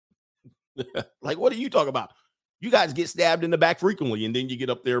back. Like, what are you talking about? You guys get stabbed in the back frequently, and then you get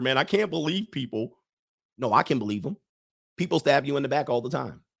up there, man. I can't believe people. No, I can believe them. People stab you in the back all the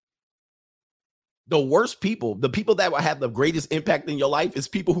time. The worst people, the people that will have the greatest impact in your life is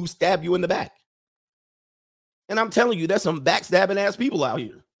people who stab you in the back. And I'm telling you, there's some backstabbing ass people out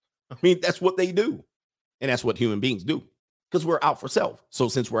here. I mean, that's what they do. And that's what human beings do, because we're out for self. So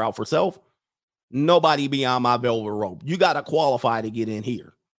since we're out for self, nobody beyond my velvet rope. You got to qualify to get in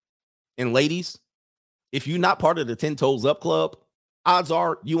here. And ladies, if you're not part of the 10 Toes Up Club, odds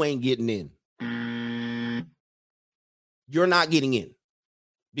are you ain't getting in. You're not getting in,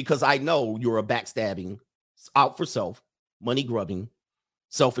 because I know you're a backstabbing, out for self, money grubbing,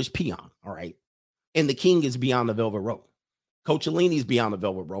 selfish peon. All right. And the king is beyond the velvet rope. Coach Alini's beyond the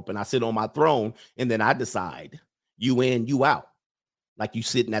velvet rope. And I sit on my throne, and then I decide you in, you out. Like you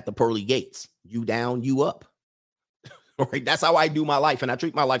sitting at the pearly gates, you down, you up. All right. That's how I do my life. And I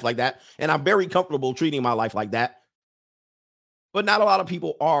treat my life like that. And I'm very comfortable treating my life like that. But not a lot of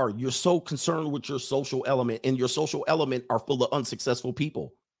people are. You're so concerned with your social element, and your social element are full of unsuccessful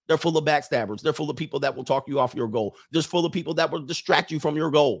people. They're full of backstabbers. They're full of people that will talk you off your goal. They're full of people that will distract you from your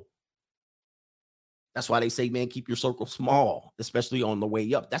goal. That's why they say, man, keep your circle small, especially on the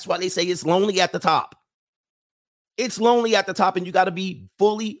way up. That's why they say it's lonely at the top. It's lonely at the top, and you got to be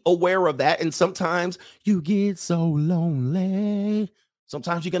fully aware of that. And sometimes you get so lonely.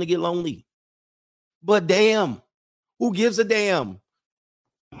 Sometimes you're going to get lonely. But damn, who gives a damn?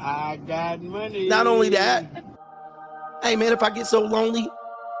 I got money. Not only that, hey, man, if I get so lonely,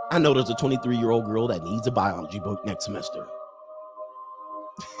 I know there's a 23-year-old girl that needs a biology book next semester.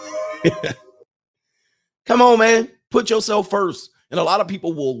 Come on, man. Put yourself first. And a lot of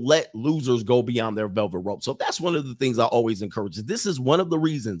people will let losers go beyond their velvet rope. So that's one of the things I always encourage. This is one of the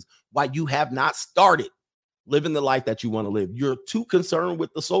reasons why you have not started living the life that you want to live. You're too concerned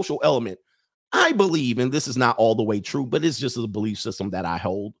with the social element. I believe, and this is not all the way true, but it's just a belief system that I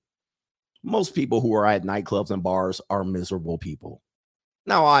hold. Most people who are at nightclubs and bars are miserable people.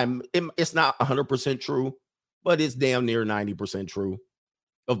 Now, it's not 100% true, but it's damn near 90% true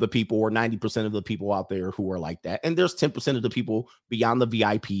of the people, or 90% of the people out there who are like that. And there's 10% of the people beyond the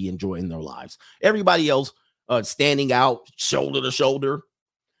VIP enjoying their lives. Everybody else standing out shoulder to shoulder.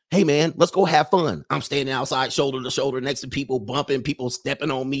 Hey, man, let's go have fun. I'm standing outside shoulder to shoulder next to people, bumping, people stepping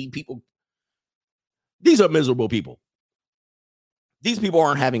on me, people. These are miserable people. These people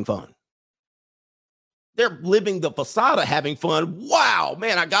aren't having fun. They're living the facade of having fun. Wow,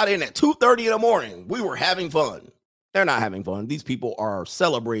 man, I got in at 2:30 in the morning. We were having fun. They're not having fun. These people are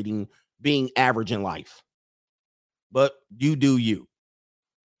celebrating being average in life. But you do you.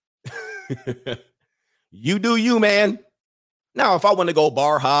 You do you, man. Now, if I want to go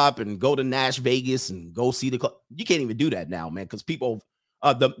bar hop and go to Nash Vegas and go see the club, you can't even do that now, man, because people,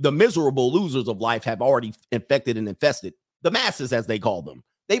 the miserable losers of life have already infected and infested the masses, as they call them.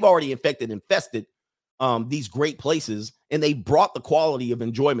 They've already infected and infested these great places, and they brought the quality of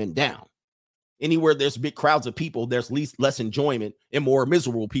enjoyment down. Anywhere there's big crowds of people, there's less enjoyment and more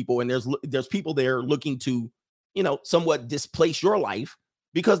miserable people. And there's people there looking to, somewhat displace your life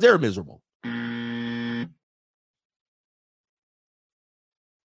because they're miserable.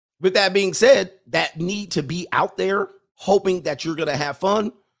 With that being said, that need to be out there hoping that you're going to have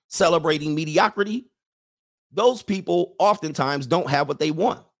fun, celebrating mediocrity, those people oftentimes don't have what they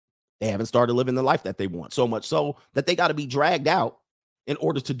want. They haven't started living the life that they want, so much so that they got to be dragged out in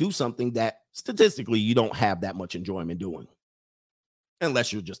order to do something that statistically you don't have that much enjoyment doing,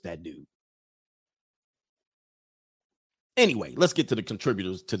 unless you're just that dude. Anyway, let's get to the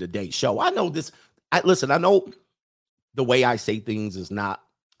contributors to today's show. I know I know the way I say things is not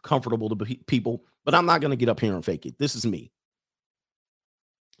comfortable to people, but I'm not going to get up here and fake it. This is me.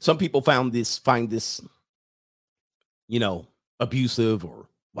 Some people find this, abusive, or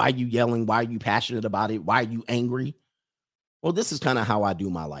why are you yelling? Why are you passionate about it? Why are you angry? Well, this is kind of how I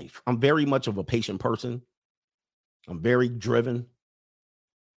do my life. I'm very much of a patient person. I'm very driven.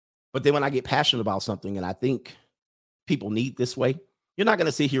 But then when I get passionate about something and I think people need this way, you're not going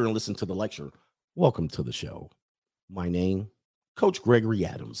to sit here and listen to the lecture. Welcome to the show. My name, Coach Gregory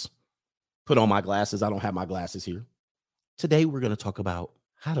Adams. Put on my glasses. I don't have my glasses here. Today, we're going to talk about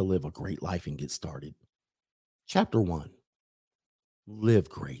how to live a great life and get started. Chapter 1, live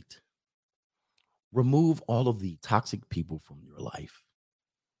great. Remove all of the toxic people from your life.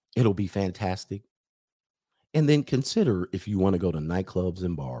 It'll be fantastic. And then consider if you want to go to nightclubs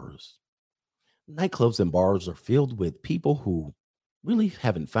and bars. Nightclubs and bars are filled with people who really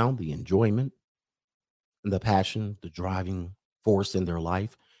haven't found the enjoyment and the passion, the driving force in their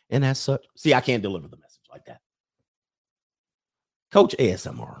life. And as such, see, I can't deliver the message like that. Coach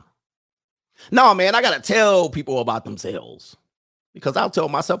ASMR. No, man, I gotta tell people about themselves because I'll tell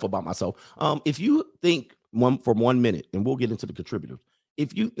myself about myself. If you think for 1 minute, and we'll get into the contributors.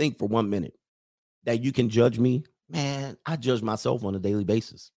 If you think for 1 minute that you can judge me, man, I judge myself on a daily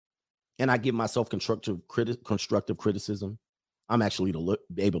basis, and I give myself constructive criticism. I'm actually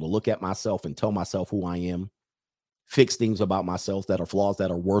able to look at myself and tell myself who I am, fix things about myself that are flaws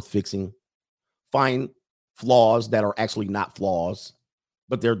that are worth fixing, find flaws that are actually not flaws,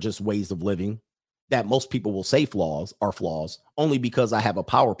 but they're just ways of living that most people will say flaws are flaws only because I have a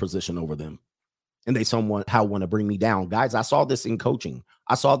power position over them. And they somehow want to bring me down. Guys, I saw this in coaching.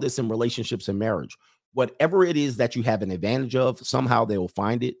 I saw this in relationships and marriage. Whatever it is that you have an advantage of, somehow they will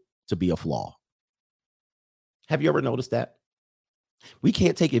find it to be a flaw. Have you ever noticed that? We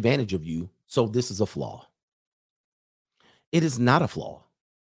can't take advantage of you, so this is a flaw. It is not a flaw.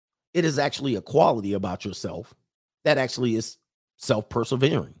 It is actually a quality about yourself that actually is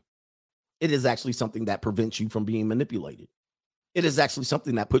self-persevering. It is actually something that prevents you from being manipulated. It is actually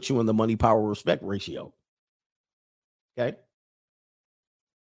something that puts you in the money, power, respect ratio. Okay?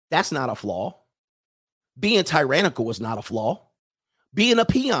 That's not a flaw. Being tyrannical is not a flaw. Being a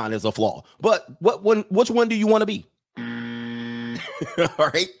peon is a flaw. But which one do you want to be? All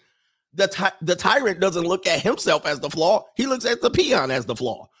right? The tyrant doesn't look at himself as the flaw. He looks at the peon as the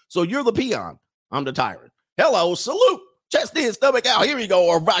flaw. So you're the peon. I'm the tyrant. Hello, salute. Chest in, stomach out. Here we go,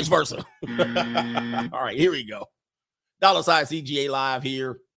 or vice versa. All right, here we go. $ CGA Live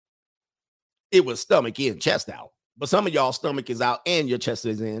here. It was stomach in, chest out. But some of y'all stomach is out and your chest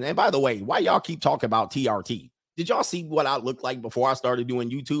is in. And by the way, why y'all keep talking about TRT? Did y'all see what I looked like before I started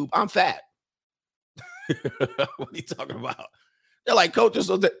doing YouTube? I'm fat. What are you talking about? They're like, coaches,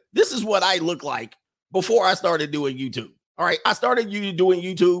 so this is what I look like before I started doing YouTube. All right, I started doing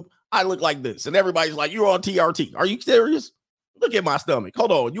YouTube. I look like this. And everybody's like, you're on TRT. Are you serious? Look at my stomach.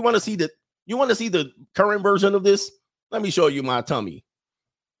 Hold on. You want to see the current version of this? Let me show you my tummy.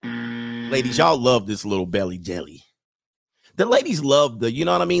 Ladies, y'all love this little belly jelly. The ladies love you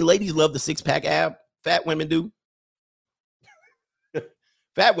know what I mean? Ladies love the six-pack ab. Fat women do.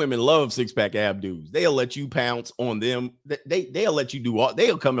 Fat women love six-pack ab dudes. They'll let you pounce on them. They'll let you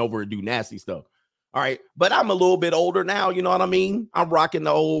they'll come over and do nasty stuff. All right. But I'm a little bit older now. You know what I mean? I'm rocking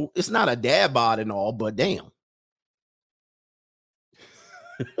the old, it's not a dad bod and all, but damn.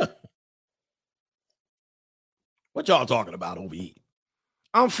 What y'all talking about over here?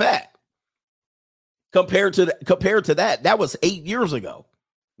 I'm fat. Compared to that was 8 years ago,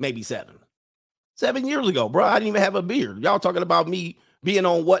 maybe 7. 7 years ago, bro. I didn't even have a beard. Y'all talking about me being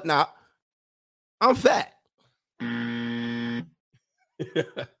on whatnot. I'm fat.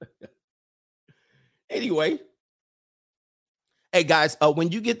 Anyway, hey guys,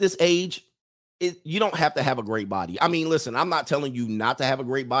 when you get this age, you don't have to have a great body. I mean, listen, I'm not telling you not to have a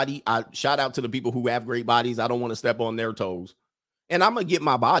great body. I shout out to the people who have great bodies. I don't want to step on their toes. And I'm going to get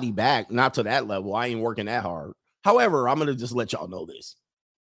my body back, not to that level. I ain't working that hard. However, I'm going to just let y'all know this.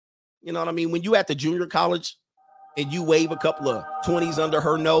 You know what I mean? When you at the junior college and you wave a couple of 20s under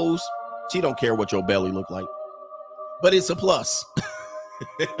her nose, she don't care what your belly look like. But it's a plus.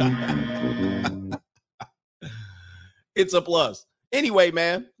 It's a plus. Anyway,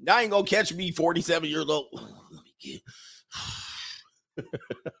 man, I ain't going to catch me 47 years old. Let me get.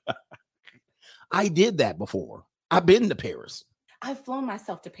 I did that before. I've been to Paris. I've flown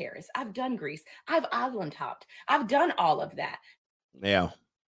myself to Paris. I've done Greece. I've island hopped. I've done all of that. Yeah.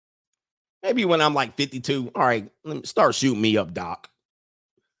 Maybe when I'm like 52. All right, let me start shooting me up, Doc.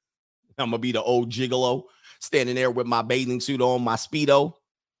 I'm going to be the old gigolo standing there with my bathing suit on, my Speedo,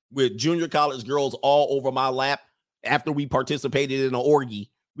 with junior college girls all over my lap. After we participated in an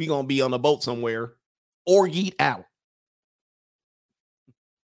orgy, we going to be on a boat somewhere, orgied out.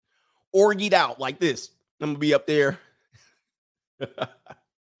 Orgied out like this. I'm going to be up there.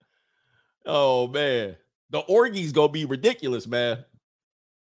 Oh man, the orgy's gonna be ridiculous, man.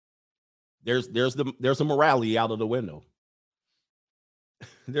 There's a morality out of the window.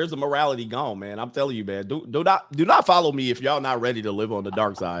 There's a morality gone, man. I'm telling you, man. Do not follow me if y'all not ready to live on the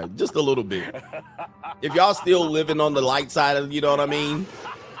dark side, just a little bit. If y'all still living on the light side of, you know what I mean,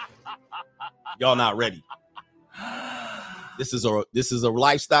 y'all not ready. This is a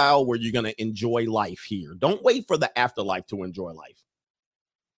lifestyle where you're going to enjoy life here. Don't wait for the afterlife to enjoy life.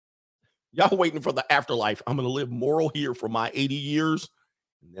 Y'all waiting for the afterlife. I'm going to live moral here for my 80 years.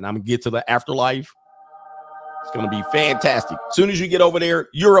 And then I'm going to get to the afterlife. It's going to be fantastic. As soon as you get over there,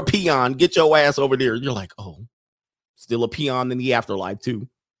 you're a peon. Get your ass over there. You're like, oh, still a peon in the afterlife too.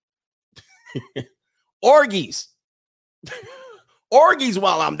 Orgies. Orgies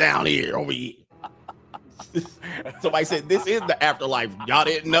while I'm down here over here. Somebody said this is the afterlife. Y'all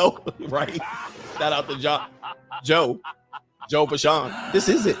didn't know, right? Shout out to Joe Fashawn. This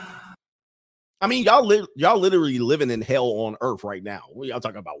is it. I mean, y'all literally living in hell on earth right now. What y'all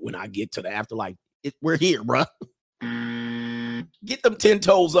talking about? When I get to the afterlife, we're here, bro. Get them 10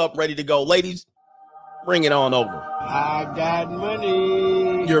 toes up, ready to go, ladies. Bring it on over. I got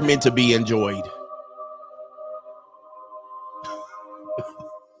money. You're meant to be enjoyed.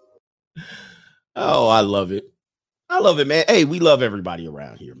 Oh, I love it. I love it, man. Hey, we love everybody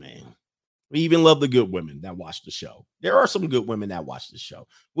around here, man. We even love the good women that watch the show. There are some good women that watch the show.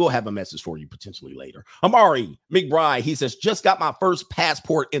 We'll have a message for you potentially later. Amari McBride, he says, just got my first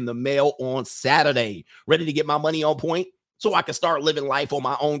passport in the mail on Saturday. Ready to get my money on point so I can start living life on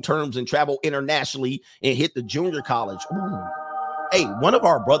my own terms and travel internationally and hit the junior college. Ooh. Hey, one of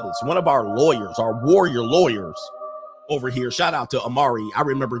our brothers, one of our lawyers, our warrior lawyers over here, shout out to Amari. I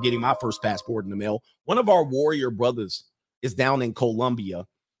remember getting my first passport in the mail. One of our warrior brothers is down in Colombia.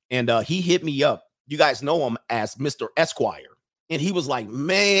 And he hit me up. You guys know him as Mr. Esquire. And he was like,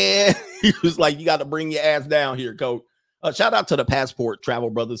 man, he was like, you got to bring your ass down here, coach. Shout out to the passport travel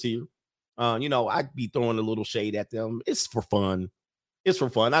brothers here. I'd be throwing a little shade at them. It's for fun. It's for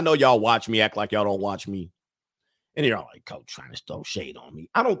fun. I know y'all watch me, act like y'all don't watch me. And you're all like, coach, trying to throw shade on me.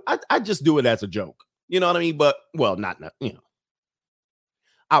 I just do it as a joke. You know what I mean? But, well, not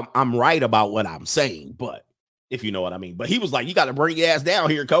I'm right about what I'm saying, but if you know what I mean. But he was like, you got to bring your ass down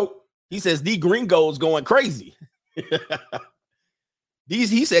here, coach. He says, these gringos going crazy.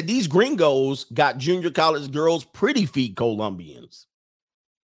 He said, these gringos got junior college girls pretty feet Colombians.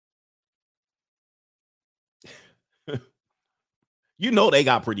 You know they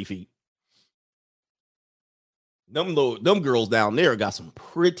got pretty feet. Them girls down there got some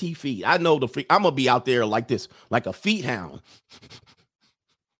pretty feet. I know I'm going to be out there like this, like a feet hound.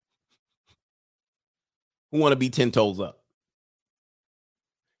 Who want to be 10 toes up?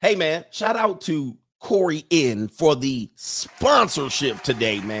 Hey, man, shout out to Corey N for the sponsorship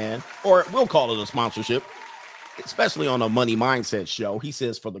today, man. Or we'll call it a sponsorship, especially on a Money Mindset show. He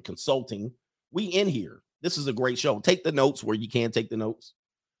says for the consulting, we in here. This is a great show. Take the notes where you can take the notes.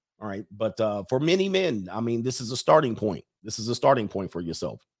 All right. But for many men, I mean, this is a starting point. This is a starting point for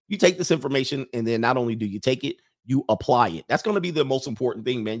yourself. You take this information, and then not only do you take it, you apply it. That's going to be the most important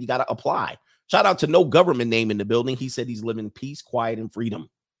thing, man. You got to apply. Shout out to no government name in the building. He said he's living in peace, quiet, and freedom.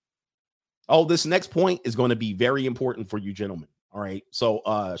 Oh, this next point is going to be very important for you gentlemen. All right. So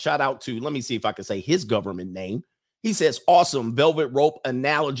shout out to, let me see if I can say his government name. He says, awesome velvet rope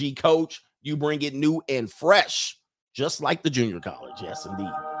analogy, coach. You bring it new and fresh, just like the junior college. Yes, indeed.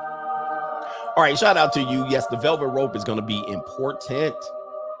 All right. Shout out to you. Yes, the velvet rope is going to be important.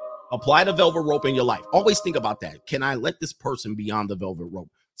 Apply the velvet rope in your life. Always think about that. Can I let this person be on the velvet rope?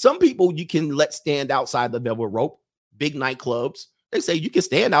 Some people you can let stand outside the velvet rope, big nightclubs. They say you can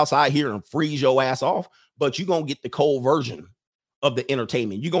stand outside here and freeze your ass off, but you're going to get the cold version of the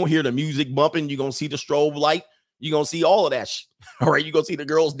entertainment. You're going to hear the music bumping. You're going to see the strobe light. You're going to see all of that shit. All right. You're going to see the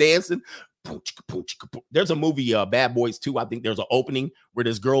girls dancing. There's a movie, Bad Boys 2. I think there's an opening where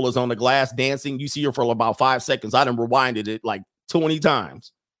this girl is on the glass dancing. You see her for about 5 seconds. I done rewinded it like 20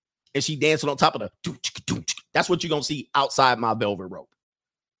 times. And she dancing on top of the. That's what you're going to see outside my velvet rope.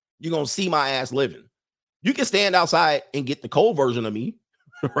 You're going to see my ass living. You can stand outside and get the cold version of me,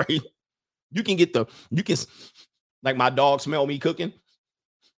 right? You can like my dog smell me cooking.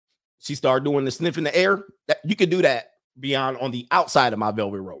 She started doing the sniff in the air. You can do that beyond on the outside of my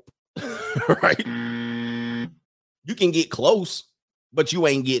velvet rope, right? You can get close, but you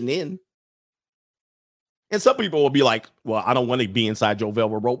ain't getting in. And some people will be like, well, I don't want to be inside your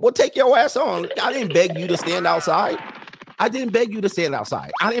velvet rope. Well, take your ass on. I didn't beg you to stand outside. I didn't beg you to stand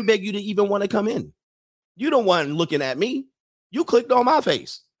outside. I didn't beg you to even want to come in. You the one looking at me. You clicked on my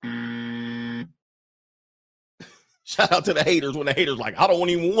face. Shout out to the haters when the haters like, I don't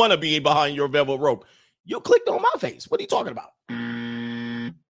even want to be behind your velvet rope. You clicked on my face. What are you talking about?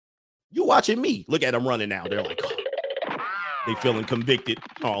 You watching me. Look at them running now. They're like, oh, they feeling convicted.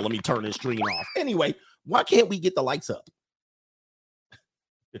 Oh, let me turn this stream off. Anyway, why can't we get the lights up?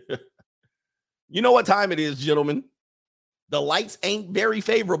 You know what time it is, gentlemen? The lights ain't very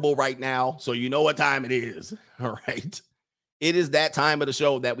favorable right now, so you know what time it is. All right. It is that time of the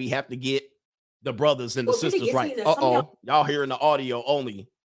show that we have to get the brothers and the sisters right. Uh-oh. Y'all hearing the audio only.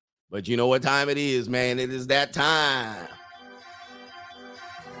 But you know what time it is, man. It is that time.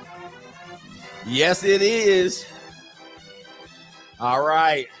 Yes, it is. All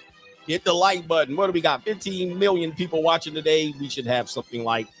right. Hit the like button. What do we got? 15 million people watching today. We should have something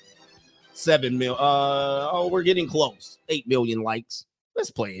like 7 million. We're getting close. 8 million likes.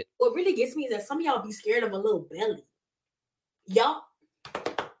 Let's play it. What really gets me is that some of y'all be scared of a little belly. Y'all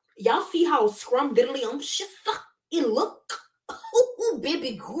see how scrum-diddly it look? Ooh,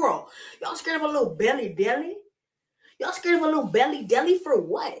 baby girl. Y'all scared of a little belly deli? Y'all scared of a little belly deli for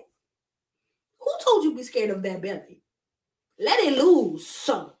what? Who told you be scared of that belly? Let it loose.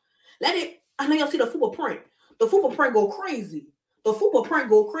 Let it. I know y'all see the fupa print. The fupa print go crazy. The fupa print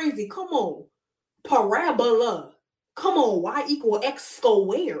go crazy. Come on. Parabola. Come on. Y equal X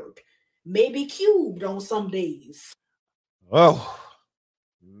squared. Maybe cubed on some days. Oh,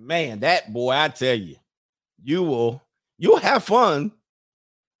 man, that boy, I tell you, you'll have fun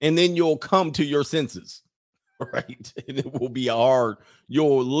and then you'll come to your senses, right? And it will be hard.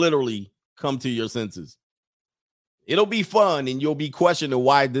 You'll literally come to your senses. It'll be fun and you'll be questioning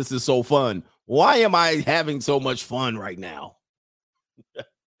why this is so fun. Why am I having so much fun right now?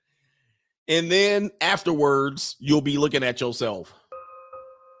 And then afterwards, you'll be looking at yourself.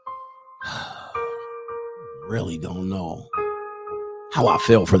 Really don't know how I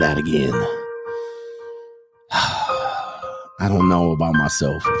fell for that again. I don't know about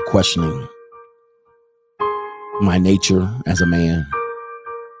myself. I'm questioning my nature as a man,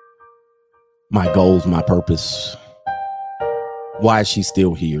 my goals, my purpose. Why is she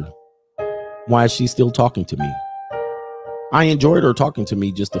still here? Why is she still talking to me? I enjoyed her talking to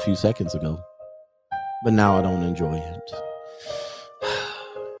me just a few seconds ago, but now I don't enjoy it.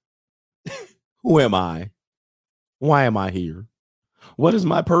 Who am I? Why am I here? What is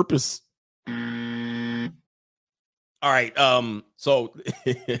my purpose? All right. So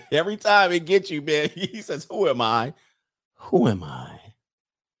every time it gets you, man, he says, who am I? Who am I?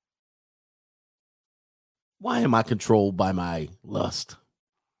 Why am I controlled by my lust?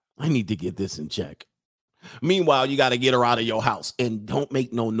 I need to get this in check. Meanwhile, you got to get her out of your house and don't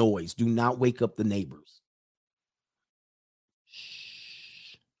make no noise. Do not wake up the neighbors.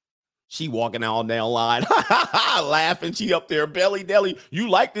 Shh. She walking out down the line, laughing. She up there, belly deli. You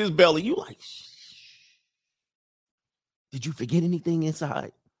like this belly? You like, shh. Did you forget anything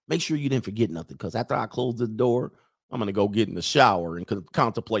inside? Make sure you didn't forget nothing, because after I close the door, I'm going to go get in the shower and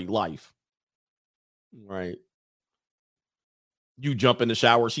contemplate life. Right. You jump in the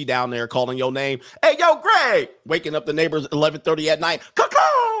shower. She down there calling your name. Hey, yo, Greg. Waking up the neighbors at 11:30 at night.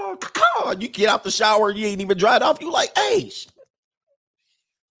 Caw-caw, caw-caw. You get out the shower. You ain't even dried off. You like, hey.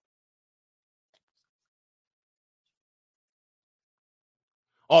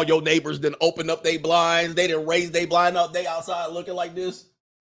 All your neighbors then open up their blinds. They didn't raise their blind up. They outside looking like this.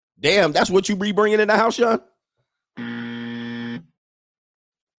 Damn, that's what you be bringing in the house, Sean?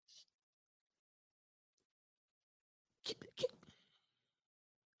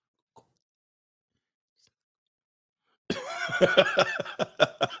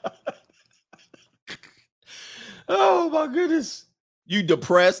 Oh, my goodness. You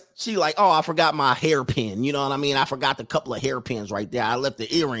depressed? She like, oh, I forgot my hairpin. You know what I mean? I forgot the couple of hairpins right there. I left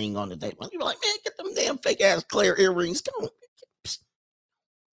the earring on the table. You're like, man, get them damn fake ass clear earrings. Come on.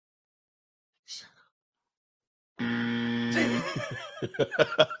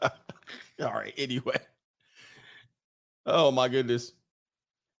 All right. Anyway. Oh, my goodness.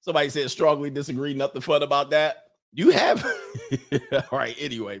 Somebody said strongly disagree. Nothing fun about that. You have. All right.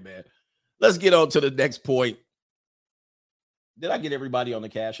 Anyway, man, let's get on to the next point. Did I get everybody on the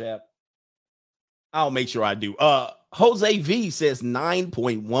Cash App? I'll make sure I do. Jose V says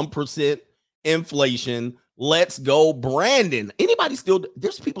 9.1% inflation. Let's go, Brandon. Anybody still?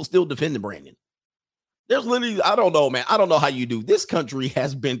 There's people still defending Brandon. There's literally, I don't know, man. I don't know how you do. This country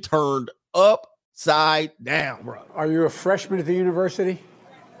has been turned upside down, bro. Are you a freshman at the university?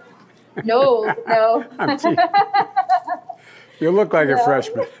 No. I'm teasing. You look like a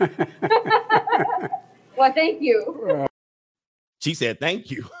freshman. Well, thank you. She said,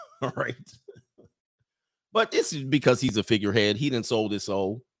 thank you. All right. But this is because he's a figurehead. He done sold his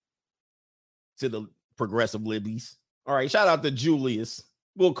soul to the progressive libbies. All right. Shout out to Julius.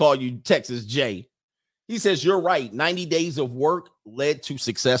 We'll call you Texas J. He says, you're right. 90 days of work led to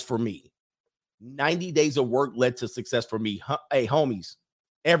success for me. 90 days of work led to success for me. Hey, homies,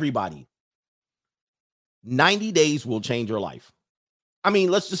 everybody. 90 days will change your life. I mean,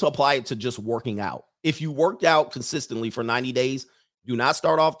 let's just apply it to just working out. If you worked out consistently for 90 days, do not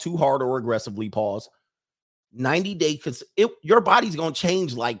start off too hard or aggressively. Pause. 90 days, because your body's going to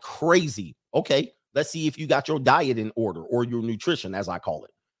change like crazy. Okay, let's see if you got your diet in order, or your nutrition, as I call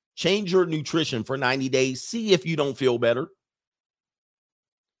it. Change your nutrition for 90 days. See if you don't feel better.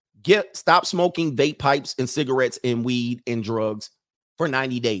 Stop smoking vape pipes and cigarettes and weed and drugs for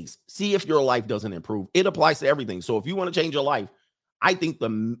 90 days. See if your life doesn't improve. It applies to everything. So if you want to change your life, I think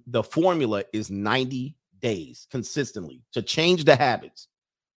the formula is 90 days consistently to change the habits,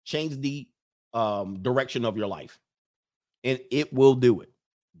 change the direction of your life, and it will do it.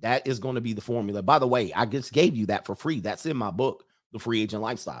 That is going to be the formula. By the way, I just gave you that for free. That's in my book, The Free Agent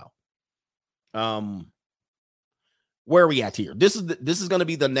Lifestyle. Where are we at here? This is going to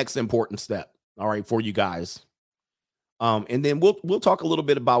be the next important step, all right, for you guys. And then we'll talk a little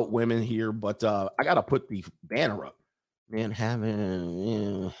bit about women here, but I gotta put the banner up. Man,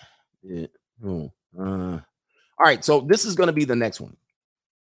 all right, so this is going to be the next one.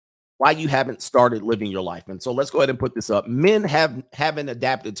 Why you haven't started living your life. And so let's go ahead and put this up. Men haven't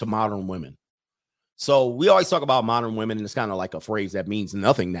adapted to modern women. So we always talk about modern women, and it's kind of like a phrase that means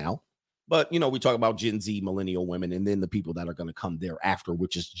nothing now. But, you know, we talk about Gen Z, millennial women, and then the people that are going to come thereafter,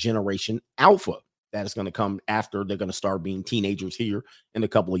 which is Generation Alpha. That is going to come after. They're going to start being teenagers here in a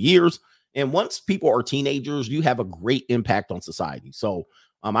couple of years. And once people are teenagers, you have a great impact on society. So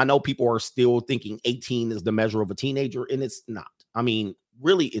I know people are still thinking 18 is the measure of a teenager, and it's not. I mean,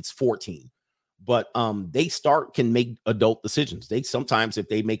 really, it's 14. But they can make adult decisions. They sometimes, if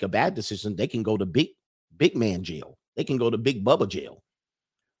they make a bad decision, they can go to big man jail. They can go to Big Bubba jail,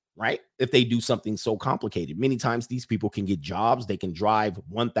 right? If they do something so complicated. Many times these people can get jobs. They can drive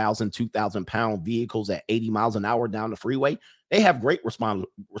 1,000, 2,000 pound vehicles at 80 miles an hour down the freeway. They have great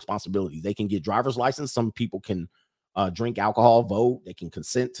responsibility. They can get driver's license. Some people can drink alcohol, vote. They can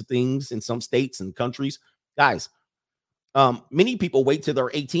consent to things in some states and countries. Guys, many people wait till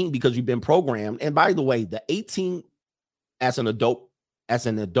they're 18 because you've been programmed. And by the way, the 18 as an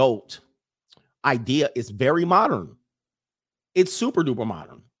adult idea is very modern. It's super duper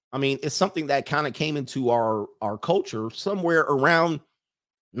modern. I mean, it's something that kind of came into our culture somewhere around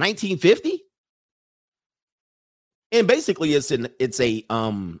 1950. And basically it's a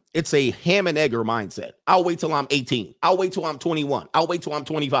ham and egger mindset. I'll wait till I'm 18. I'll wait till I'm 21. I'll wait till I'm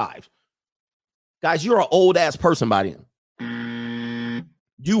 25. Guys, you're an old ass person by then.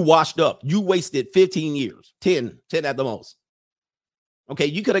 You washed up. You wasted 15 years, 10 at the most. Okay,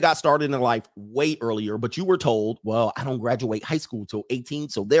 you could have got started in life way earlier, but you were told, well, I don't graduate high school till 18,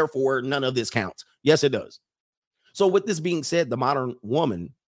 so therefore none of this counts. Yes, it does. So with this being said, the modern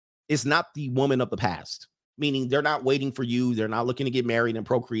woman is not the woman of the past, meaning they're not waiting for you. They're not looking to get married and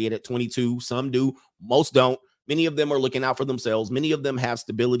procreate at 22. Some do, most don't. Many of them are looking out for themselves. Many of them have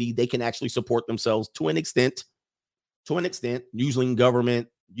stability. They can actually support themselves to an extent, using government,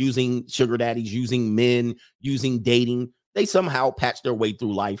 using sugar daddies, using men, using dating. They somehow patch their way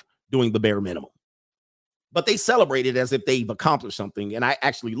through life doing the bare minimum. But they celebrate it as if they've accomplished something. And I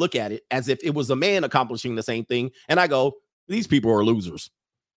actually look at it as if it was a man accomplishing the same thing. And I go, these people are losers.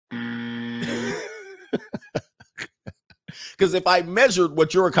 Because if I measured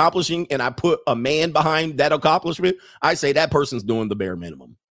what you're accomplishing and I put a man behind that accomplishment, I say that person's doing the bare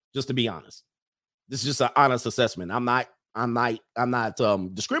minimum. Just to be honest, this is just an honest assessment. I'm not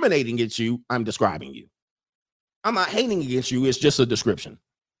discriminating against you. I'm describing you. I'm not hating against you. It's just a description.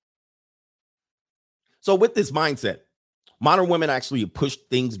 So with this mindset, modern women actually push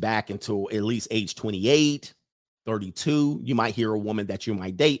things back until at least age 28, 32. You might hear a woman that you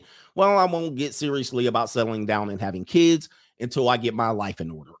might date. Well, I won't get seriously about settling down and having kids until I get my life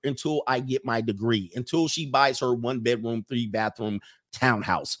in order, until I get my degree, until she buys her 1-bedroom, 3-bathroom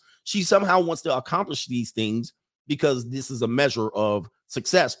townhouse. She somehow wants to accomplish these things because this is a measure of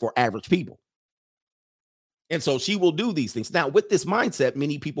success for average people. And so she will do these things. Now, with this mindset,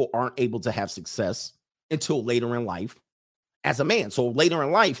 many people aren't able to have success until later in life as a man. So later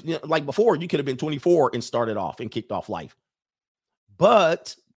in life, you know, like before, you could have been 24 and started off and kicked off life.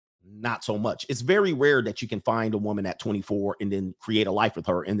 But not so much. It's very rare that you can find a woman at 24 and then create a life with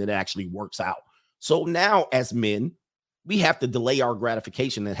her and then it actually works out. So now as men, we have to delay our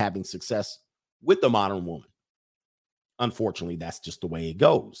gratification in having success with the modern woman. Unfortunately, that's just the way it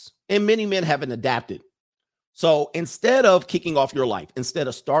goes. And many men haven't adapted. So instead of kicking off your life, instead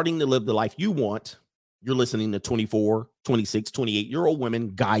of starting to live the life you want, you're listening to 24, 26, 28-year-old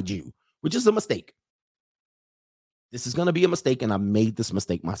women guide you, which is a mistake. This is going to be a mistake, and I made this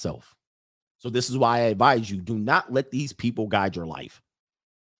mistake myself. So this is why I advise you, do not let these people guide your life.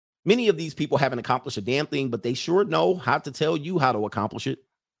 Many of these people haven't accomplished a damn thing, but they sure know how to tell you how to accomplish it.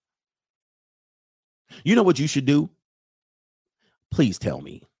 You know what you should do? Please tell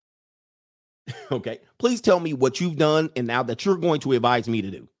me. Okay, please tell me what you've done and now that you're going to advise me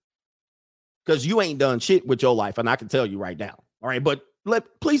to do. Because you ain't done shit with your life, and I can tell you right now. All right, but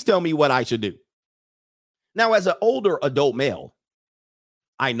please tell me what I should do. Now, as an older adult male,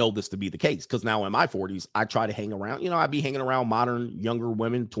 I know this to be the case because now in my 40s, I try to hang around. You know, I'd be hanging around modern, younger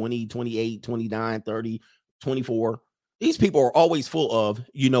women, 20, 28, 29, 30, 24. These people are always full of,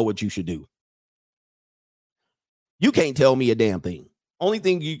 you know what you should do. You can't tell me a damn thing. Only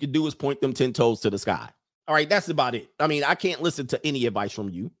thing you can do is point them 10 toes to the sky. All right, that's about it. I mean, I can't listen to any advice from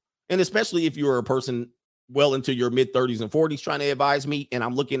you. And especially if you're a person well into your mid 30s and 40s trying to advise me, and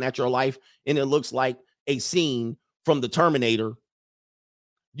I'm looking at your life and it looks like a scene from the Terminator,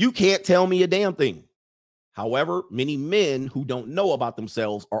 you can't tell me a damn thing. However, many men who don't know about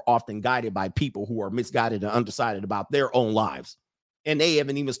themselves are often guided by people who are misguided and undecided about their own lives. And they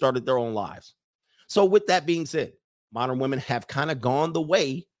haven't even started their own lives. So with that being said, modern women have kind of gone the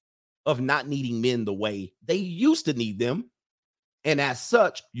way of not needing men the way they used to need them. And as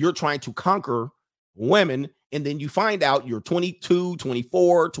such, you're trying to conquer women. And then you find out you're 22,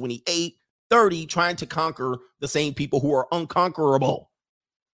 24, 28, 30, trying to conquer the same people who are unconquerable.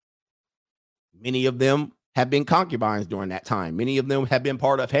 Many of them have been concubines during that time. Many of them have been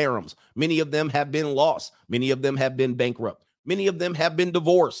part of harems. Many of them have been lost. Many of them have been bankrupt. Many of them have been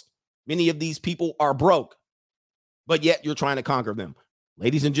divorced. Many of these people are broke, but yet you're trying to conquer them.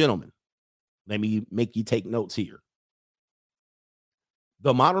 Ladies and gentlemen, let me make you take notes here.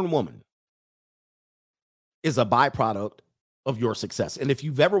 The modern woman is a byproduct of your success. And if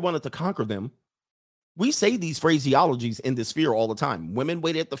you've ever wanted to conquer them, we say these phraseologies in this sphere all the time. Women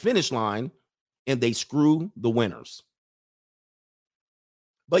wait at the finish line and they screw the winners.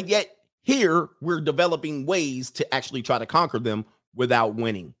 But yet here we're developing ways to actually try to conquer them without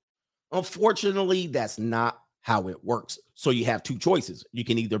winning. Unfortunately, that's not how it works. So you have two choices. You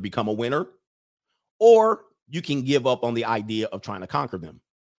can either become a winner or you can give up on the idea of trying to conquer them,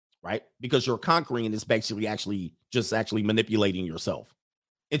 right? Because you're conquering is basically actually manipulating yourself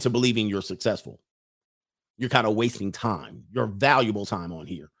into believing you're successful. You're kind of wasting time, your valuable time on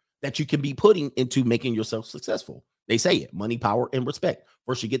here that you can be putting into making yourself successful. They say it, money, power, and respect.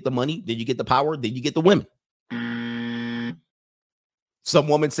 First you get the money, then you get the power, then you get the women. Some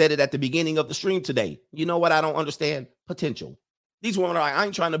woman said it at the beginning of the stream today. You know what I don't understand? Potential. These women are like, I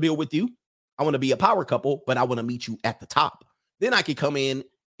ain't trying to build with you. I want to be a power couple, but I want to meet you at the top. Then I can come in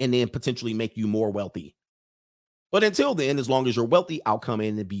and then potentially make you more wealthy. But until then, as long as you're wealthy, I'll come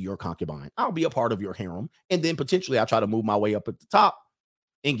in and be your concubine. I'll be a part of your harem. And then potentially I'll try to move my way up at the top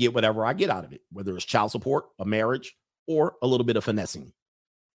and get whatever I get out of it, whether it's child support, a marriage, or a little bit of finessing.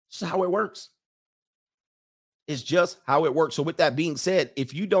 It's how it works. It's just how it works. So with that being said,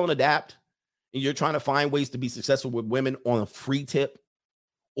 if you don't adapt and you're trying to find ways to be successful with women on a free tip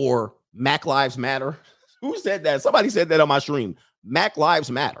or Mac Lives Matter, who said that? Somebody said that on my stream. Mac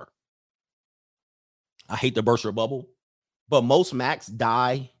Lives Matter. I hate to burst your bubble, but most Macs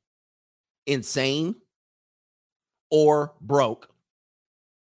die insane or broke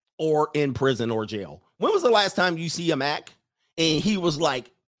or in prison or jail. When was the last time you see a Mac and he was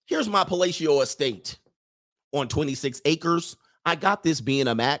like, here's my palatial estate on 26 acres. I got this being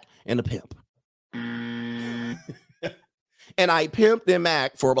a Mac and a pimp. And I pimped the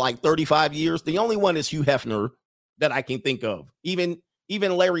Mac for like 35 years. The only one is Hugh Hefner that I can think of. Even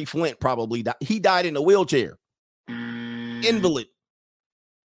Larry Flint probably died. He died in a wheelchair. Invalid.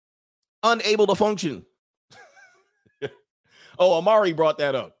 Unable to function. Oh, Amari brought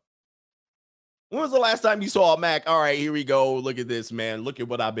that up. When was the last time you saw a Mac? All right, here we go. Look at this, man. Look at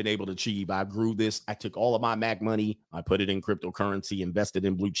what I've been able to achieve. I grew this. I took all of my Mac money. I put it in cryptocurrency, invested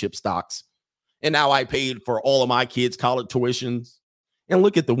in blue chip stocks. And now I paid for all of my kids' college tuitions. And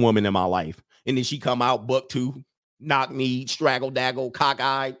look at the woman in my life. And then she come out buck-toothed, knock-kneed, straggle-daggle,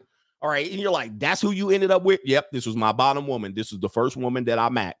 cockeyed. All right, and you're like, that's who you ended up with? Yep, this was my bottom woman. This was the first woman that I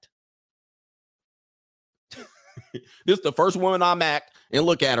Mac'd. This is the first woman I Mac'd, and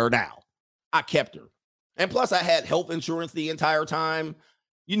look at her now. I kept her. And plus, I had health insurance the entire time.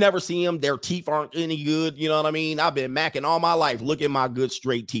 You never see them. Their teeth aren't any good. You know what I mean? I've been Mac'ing all my life. Look at my good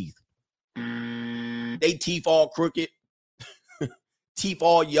straight teeth. They teeth all crooked. Teeth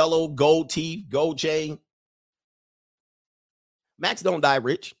all yellow, gold teeth, gold chain. Macs don't die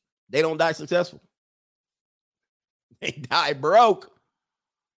rich. They don't die successful. They die broke.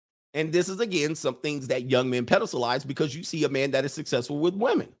 And this is, again, some things that young men pedestalize because you see a man that is successful with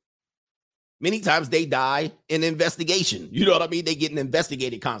women. Many times they die in investigation. You know what I mean? They getting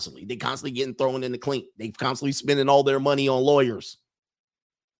investigated constantly. They constantly getting thrown in the clink. They constantly spending all their money on lawyers.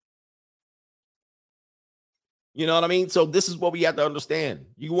 You know what I mean? So this is what we have to understand.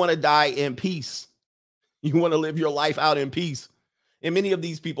 You want to die in peace. You want to live your life out in peace. And many of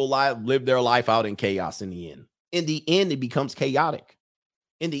these people live their life out in chaos in the end. In the end, it becomes chaotic.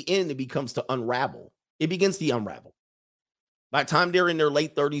 In the end, it becomes to unravel. It begins to unravel. By the time they're in their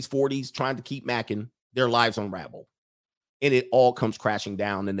late 30s, 40s, trying to keep macking, their lives unravel. And it all comes crashing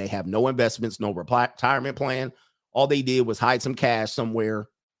down, and they have no investments, no retirement plan. All they did was hide some cash somewhere,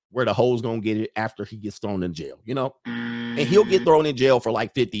 where the hoe's gonna get it after he gets thrown in jail, you know? And he'll get thrown in jail for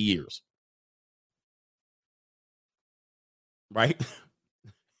like 50 years. Right?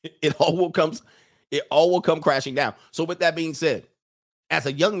 It all will come crashing down. So with that being said, as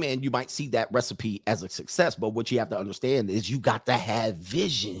a young man, you might see that recipe as a success, but what you have to understand is you got to have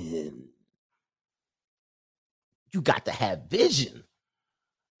vision. You got to have vision.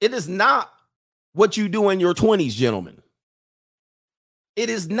 It is not what you do in your 20s, gentlemen. It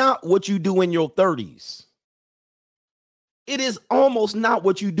is not what you do in your 30s. It is almost not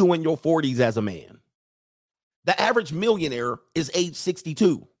what you do in your 40s as a man. The average millionaire is age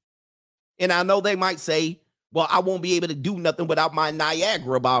 62. And I know they might say, well, I won't be able to do nothing without my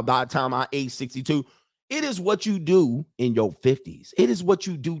Niagara by the time I'm age 62. It is what you do in your 50s. It is what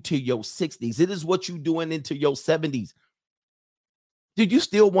you do to your 60s. It is what you doing into your 70s. Do you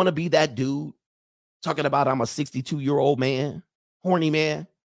still want to be that dude talking about I'm a 62-year-old man, horny man,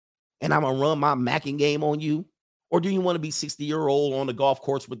 and I'm going to run my macking game on you? Or do you want to be 60-year-old on the golf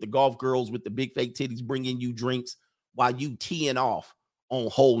course with the golf girls with the big fake titties bringing you drinks while you teeing off on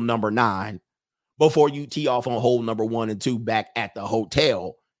hole number 9 before you tee off on hole number 1 and 2 back at the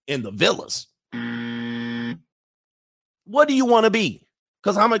hotel in the villas? What do you want to be?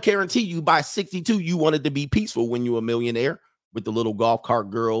 Because I'm going to guarantee you by 62, you wanted to be peaceful when you were a millionaire with the little golf cart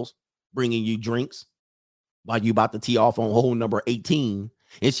girls bringing you drinks while you about to tee off on hole number 18.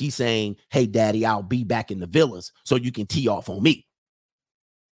 And she's saying, hey, daddy, I'll be back in the villas so you can tee off on me.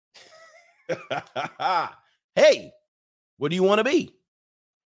 Hey, what do you want to be?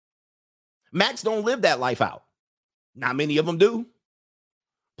 Max don't live that life out. Not many of them do.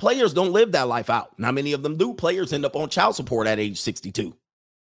 Players don't live that life out. Not many of them do. Players end up on child support at age 62.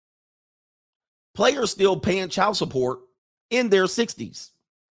 Players still paying child support in their 60s.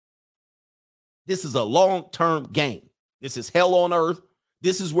 This is a long-term game. This is hell on earth.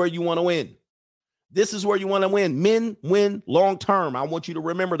 This is where you want to win. This is where you want to win. Men win long-term. I want you to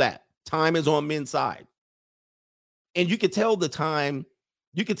remember that. Time is on men's side. And you could tell the time,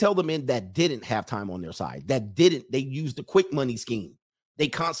 you could tell the men that didn't have time on their side, they used the quick money scheme. They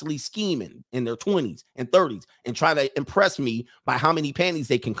constantly scheming in their 20s and 30s and try to impress me by how many panties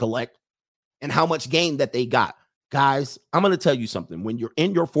they can collect and how much game that they got. Guys, I'm going to tell you something. When you're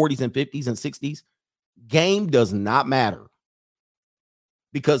in your 40s and 50s and 60s, game does not matter.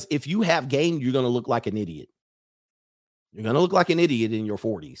 Because if you have game, you're going to look like an idiot. You're going to look like an idiot in your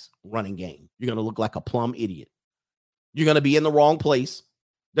 40s running game. You're going to look like a plumb idiot. You're going to be in the wrong place.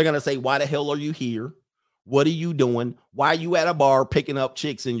 They're going to say, why the hell are you here? What are you doing? Why are you at a bar picking up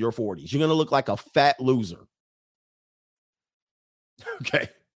chicks in your 40s? You're going to look like a fat loser. Okay.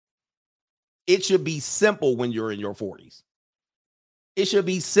 It should be simple when you're in your 40s. It should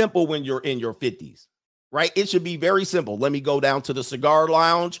be simple when you're in your 50s. Right? It should be very simple. Let me go down to the cigar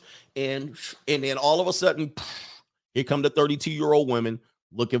lounge and then all of a sudden, here come the 32-year-old women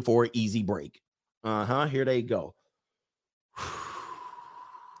looking for an easy break. Here they go.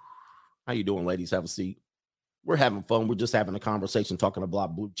 How you doing, ladies? Have a seat. We're having fun. We're just having a conversation talking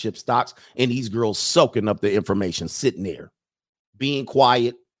about blue chip stocks and these girls soaking up the information, sitting there, being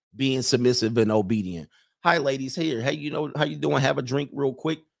quiet, being submissive and obedient. Hi, ladies. Here. Hey, you know how you doing? Have a drink real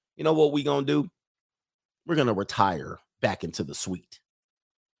quick. You know what we gonna do? We're going to retire back into the suite.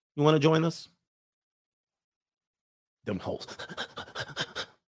 You want to join us? Them hoes.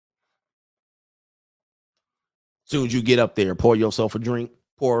 Soon as you get up there, pour yourself a drink.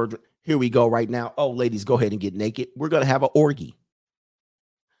 Here we go right now. Oh, ladies, go ahead and get naked. We're going to have an orgy.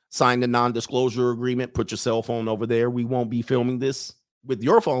 Sign the non-disclosure agreement. Put your cell phone over there. We won't be filming this with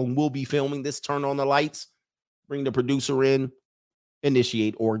your phone. We'll be filming this. Turn on the lights. Bring the producer in.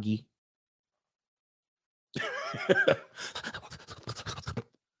 Initiate orgy.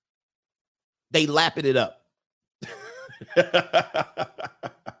 They lapping it up.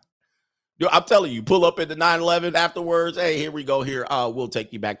 I'm telling you, pull up at the 911 afterwards. Hey, here we go. Here, we'll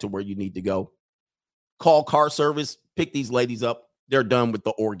take you back to where you need to go. Call car service. Pick these ladies up. They're done with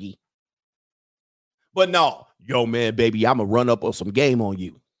the orgy. But no, yo, man, baby, I'm gonna run up on some game on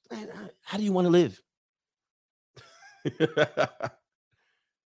you. How do you want to live?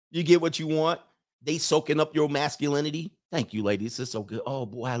 You get what you want. They soaking up your masculinity. Thank you, ladies. It's so good. Oh,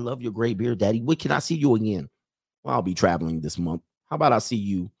 boy, I love your gray beard, daddy. When can I see you again? Well, I'll be traveling this month. How about I see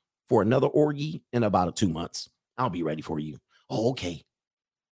you for another orgy in about 2 months? I'll be ready for you. Oh, okay.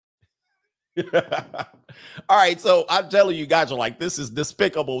 All right, so I'm telling you guys are like, this is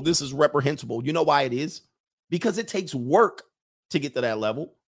despicable. This is reprehensible. You know why it is? Because it takes work to get to that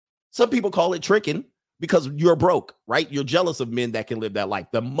level. Some people call it tricking. Because you're broke, right? You're jealous of men that can live that life.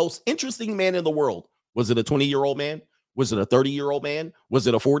 The most interesting man in the world, was it a 20-year-old man? Was it a 30-year-old man? Was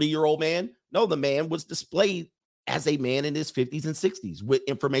it a 40-year-old man? No, the man was displayed as a man in his 50s and 60s with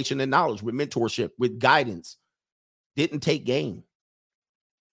information and knowledge, with mentorship, with guidance. Didn't take game.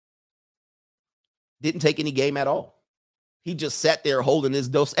 Didn't take any game at all. He just sat there holding his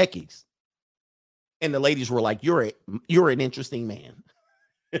Dos Equis. And the ladies were like, you're an interesting man.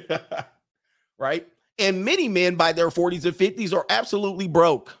 Right? And many men by their 40s and 50s are absolutely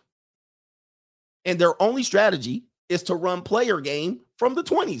broke. And their only strategy is to run player game from the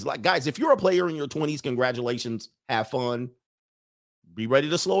 20s. Like, guys, if you're a player in your 20s, congratulations. Have fun. Be ready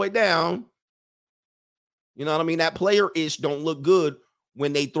to slow it down. You know what I mean? That player-ish don't look good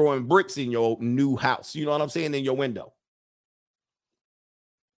when they throwing bricks in your new house. You know what I'm saying? In your window.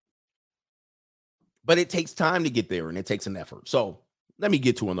 But it takes time to get there, and it takes an effort. So let me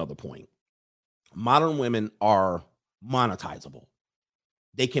get to another point. Modern women are monetizable.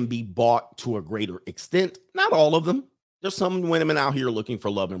 They can be bought to a greater extent. Not all of them. There's some women out here looking for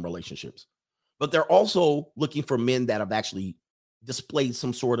love and relationships. But they're also looking for men that have actually displayed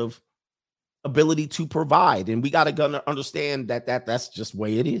some sort of ability to provide. And we got to understand that's just the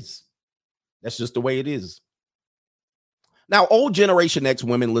way it is. That's just the way it is. Now, old Generation X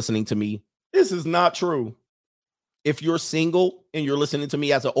women listening to me, this is not true. If you're single and you're listening to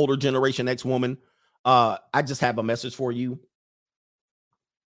me as an older Generation X woman, I just have a message for you.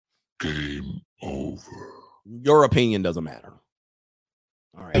 Game over. Your opinion doesn't matter.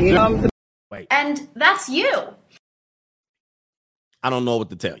 All right. Wait. And that's you. I don't know what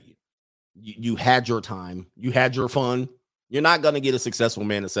to tell you. You had your time. You had your fun. You're not going to get a successful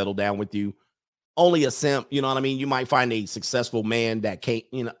man to settle down with you. Only a simp, you know what I mean? You might find a successful man that can't,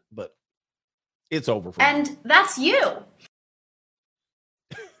 but it's over for And you. That's you.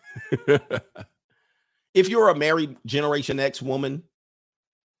 If you're a married Generation X woman,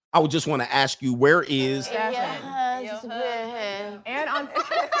 I would just want to ask you, where is...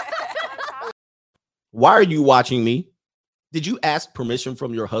 Why are you watching me? Did you ask permission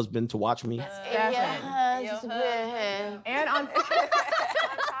from your husband to watch me?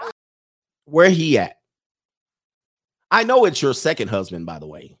 Where he at? I know it's your second husband, by the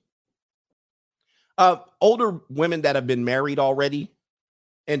way. Older women that have been married already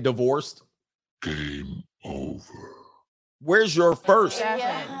and divorced. Game over. Where's your first? All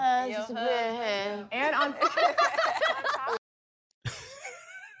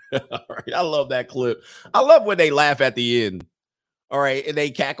right, I love that clip. I love when they laugh at the end. All right, and they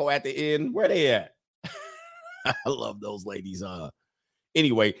cackle at the end. Where they at? I love those ladies.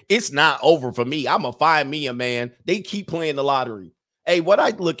 Anyway, it's not over for me. I'm gonna find me a man. They keep playing the lottery. Hey, what I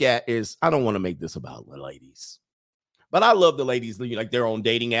look at is, I don't want to make this about the ladies, but I love the ladies, like their own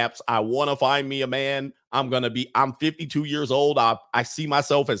dating apps. I want to find me a man. I'm 52 years old. I see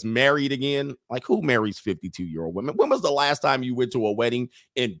myself as married again. Like, who marries 52-year-old women? When was the last time you went to a wedding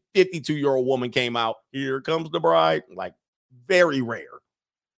and 52-year-old woman came out? Here comes the bride. Like, very rare.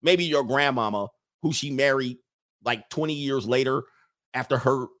 Maybe your grandmama, who she married like 20 years later after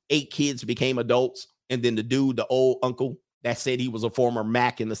her 8 kids became adults. And then the dude, the old uncle that said he was a former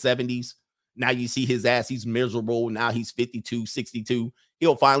Mac in the 70s. Now you see his ass. He's miserable. Now he's 52, 62.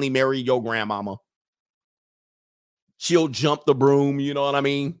 He'll finally marry your grandmama. She'll jump the broom. You know what I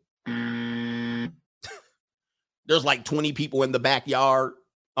mean? There's like 20 people in the backyard.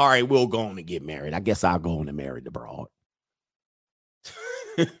 All right, we'll go on and get married. I guess I'll go on and marry the broad.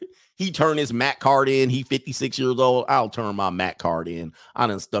 He turned his Mac card in. He 56 years old. I'll turn my Mac card in. I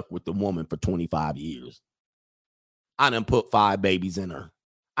done stuck with the woman for 25 years. I done put 5 babies in her.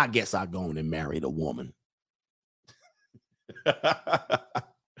 I guess I'll go on and marry the woman.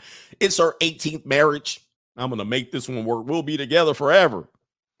 It's her 18th marriage. I'm going to make this one work. We'll be together forever.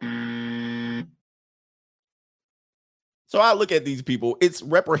 So I look at these people. It's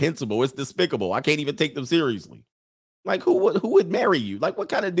reprehensible. It's despicable. I can't even take them seriously. Like, who would marry you? Like, what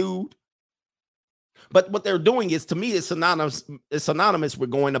kind of dude? But what they're doing is, to me, it's synonymous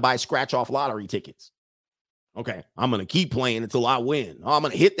with going to buy scratch-off lottery tickets. Okay, I'm going to keep playing until I win. Oh, I'm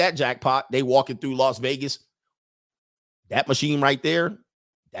going to hit that jackpot. They walking through Las Vegas. That machine right there,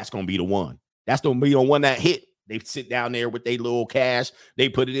 that's going to be the one. That's going to be the one that hit. They sit down there with their little cash. They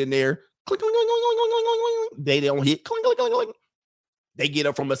put it in there. Click, click, click, click, click, click, click. They don't hit. Click, click, click, click. They get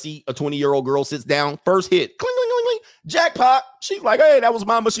up from a seat. A 20-year-old girl sits down. First hit. Cling, cling, cling, cling. Jackpot. She's like, hey, that was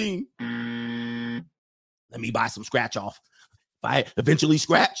my machine. Let me buy some scratch off. If I eventually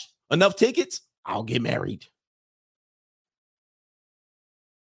scratch enough tickets, I'll get married.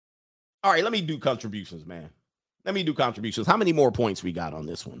 All right, let me do contributions, man. Let me do contributions. How many more points we got on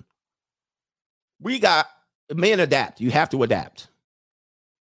this one? We got men adapt. You have to adapt.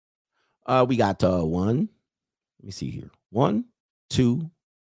 We got 1, Let me see here. 1, 2,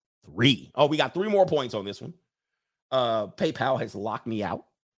 3. Oh, we got 3 more points on this one. PayPal has locked me out.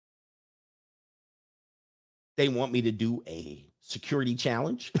 They want me to do a security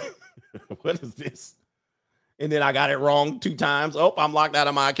challenge. What is this? And then I got it wrong 2 times. Oh, I'm locked out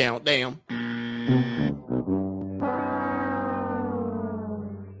of my account. Damn.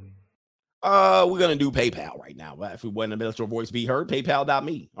 We're going to do PayPal right now. If we want to let your voice be heard,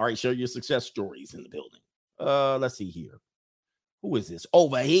 paypal.me. All right, share your success stories in the building. Let's see here. Who is this?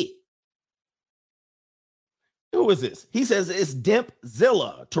 Over here. Who is this? He says it's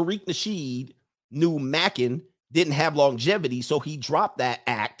Dempzilla. Tariq Nasheed knew Mackin didn't have longevity, so he dropped that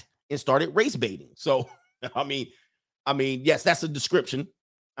act and started race baiting. So, I mean, yes, that's a description.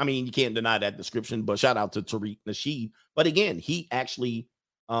 I mean, you can't deny that description, but shout out to Tariq Nasheed. But again, he actually,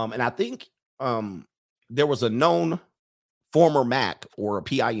 and I think there was a known former Mac or a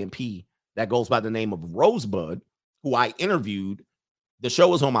PIMP that goes by the name of Rosebud, who I interviewed. The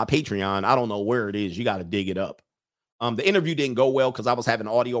show is on my Patreon. I don't know where it is. You got to dig it up. The interview didn't go well because I was having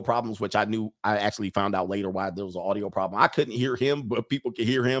audio problems, which I actually found out later why there was an audio problem. I couldn't hear him, but people could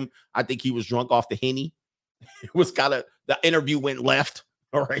hear him. I think he was drunk off the Henny. It was kind of, the interview went left.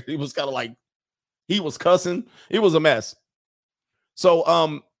 All right. It was kind of like he was cussing. It was a mess.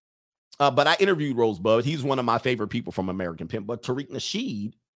 So, but I interviewed Rosebud. He's one of my favorite people from American Pimp. But Tariq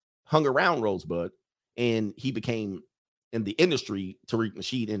Nasheed hung around Rosebud, and he became in the industry, Tariq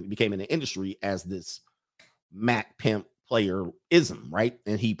Nasheed, and became in the industry as this Mac Pimp player-ism, right?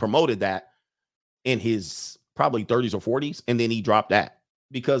 And he promoted that in his probably 30s or 40s, and then he dropped that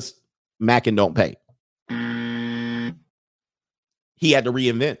because Mackin don't pay. He had to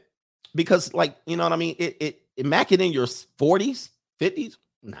reinvent because, like, you know what I mean? It Mackin in your 40s, 50s?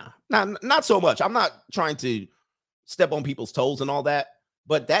 Nah, not so much. I'm not trying to step on people's toes and all that,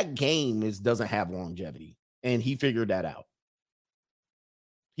 but that game doesn't have longevity, and he figured that out.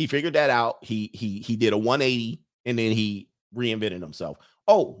 He figured that out. He did a 180, and then he reinvented himself.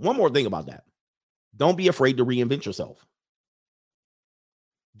 Oh, one more thing about that. Don't be afraid to reinvent yourself.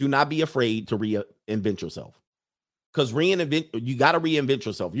 Do not be afraid to reinvent yourself. Because you got to reinvent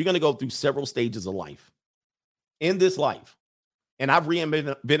yourself. You're going to go through several stages of life. In this life. And I've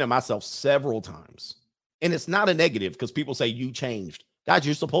reinvented myself several times. And it's not a negative because people say you changed. Guys,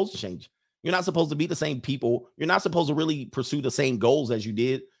 you're supposed to change. You're not supposed to be the same people. You're not supposed to really pursue the same goals as you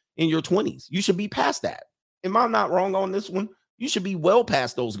did in your 20s. You should be past that. Am I not wrong on this one? You should be well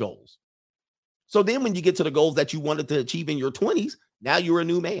past those goals. So then when you get to the goals that you wanted to achieve in your 20s, now you're a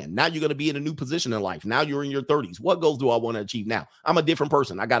new man. Now you're going to be in a new position in life. Now you're in your 30s. What goals do I want to achieve now? I'm a different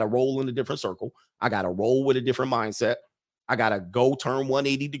person. I got to roll in a different circle. I got to roll with a different mindset. I got to go turn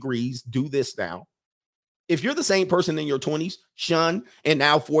 180 degrees, do this now. If you're the same person in your 20s, Sean, and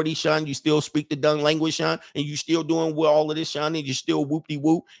now 40, Sean, you still speak the dung language, Sean, and you still doing well, all of this, Sean, and you still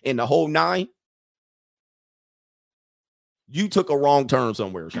whoop-de-whoop and the whole 9, you took a wrong turn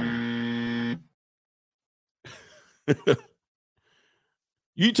somewhere, Sean.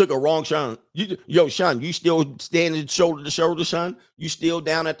 You took a wrong Sean. Sean, you still standing shoulder to shoulder, Sean? You still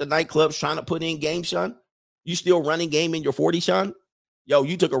down at the nightclubs trying to put in game, Sean? You still running game in your 40s, Sean? Yo,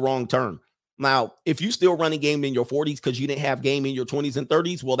 you took a wrong turn. Now, if you still running game in your 40s because you didn't have game in your 20s and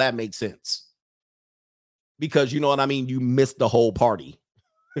 30s, well, that makes sense. Because you know what I mean? You missed the whole party.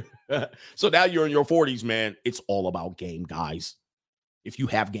 So now you're in your 40s, man. It's all about game, guys. If you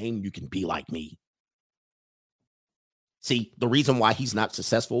have game, you can be like me. See, the reason why he's not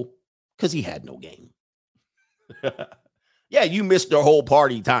successful, because he had no game. Yeah, you missed the whole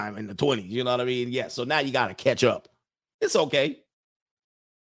party time in the 20s. You know what I mean? Yeah, so now you got to catch up. It's okay.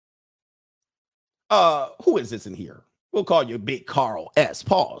 Who is this in here? We'll call you Big Carl S.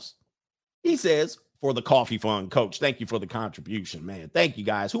 Pause. He says, for the coffee fund, coach, thank you for the contribution, man. Thank you,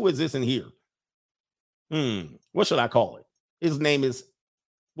 guys. Who is this in here? What should I call it? His name is,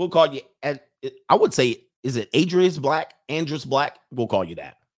 we'll call you, I would say, is it Andrews Black? We'll call you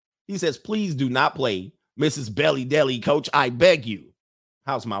that. He says, please do not play Mrs. Belly Deli, coach. I beg you.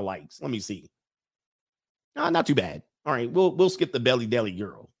 How's my likes? Let me see. Not too bad. All right, we'll skip the Belly Deli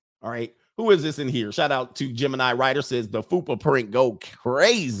girl. All right. Who is this in here? Shout out to Gemini Writer, says the Fupa print go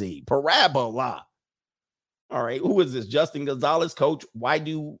crazy. Parabola. All right. Who is this? Justin Gonzalez, coach. Why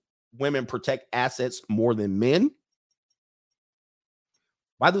do women protect assets more than men?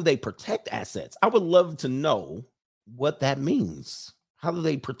 Why do they protect assets? I would love to know what that means. How do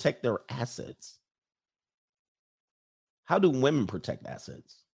they protect their assets? How do women protect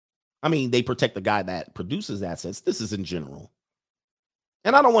assets? I mean, they protect the guy that produces assets. This is in general.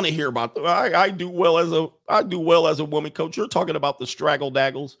 And I don't want to hear about I do well as a woman, coach. You're talking about the straggle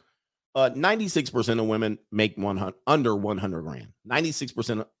daggles. 96% of women make under 100 grand.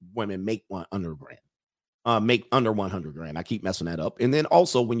 96% of women make under grand. Make under 100 grand. I keep messing that up. And then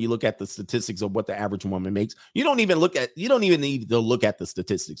also, when you look at the statistics of what the average woman makes, you don't even need to look at the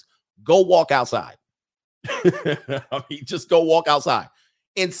statistics. Go walk outside. I mean, just go walk outside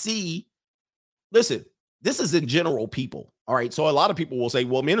and see. Listen, this is in general people. All right. So a lot of people will say,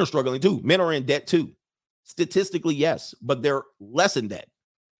 well, men are struggling too. Men are in debt too. Statistically, yes, but they're less in debt.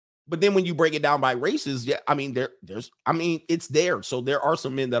 But then when you break it down by races, yeah, I mean, it's there. So there are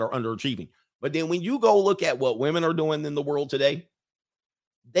some men that are underachieving. But then when you go look at what women are doing in the world today,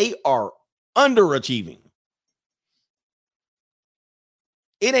 they are underachieving.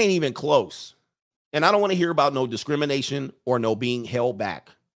 It ain't even close. And I don't want to hear about no discrimination or no being held back.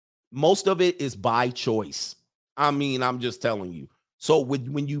 Most of it is by choice. I mean, I'm just telling you. So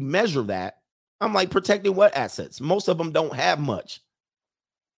when you measure that, I'm like, protecting what assets? Most of them don't have much.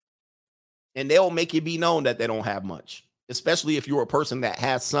 And they'll make it be known that they don't have much, especially if you're a person that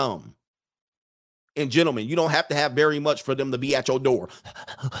has some. And gentlemen, you don't have to have very much for them to be at your door.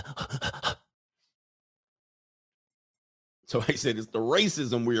 So I said, it's the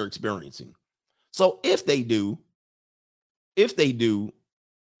racism we're experiencing. So if they do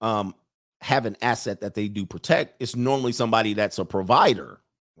have an asset that they do protect, it's normally somebody that's a provider,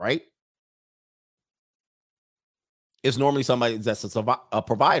 right? It's normally somebody that's a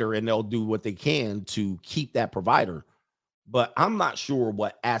provider, and they'll do what they can to keep that provider. But I'm not sure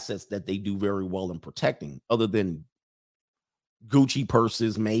what assets that they do very well in protecting, other than Gucci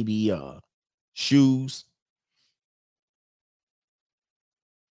purses, maybe shoes.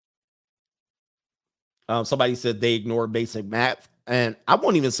 Somebody said they ignore basic math, and I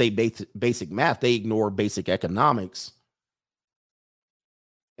won't even say basic math. They ignore basic economics.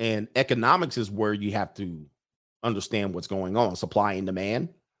 And economics is where you have to understand what's going on. Supply and demand.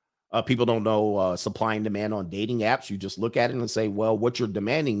 People don't know supply and demand on dating apps. You just look at it and say, well, what you're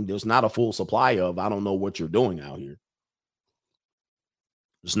demanding, there's not a full supply of. I don't know what you're doing out here.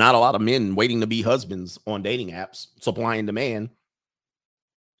 There's not a lot of men waiting to be husbands on dating apps. Supply and demand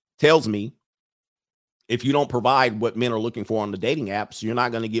tells me if you don't provide what men are looking for on the dating apps, you're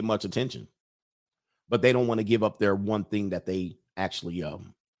not going to get much attention. But they don't want to give up their one thing that they actually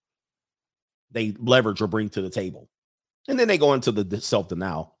they leverage or bring to the table. And then they go into the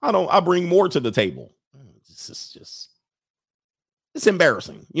self-denial. I bring more to the table. It's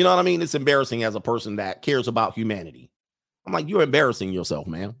embarrassing. You know what I mean? It's embarrassing as a person that cares about humanity. I'm like, you're embarrassing yourself,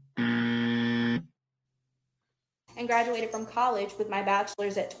 man. And graduated from college with my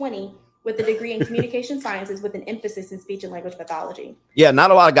bachelor's at 20 with a degree in communication sciences with an emphasis in speech and language pathology. Yeah,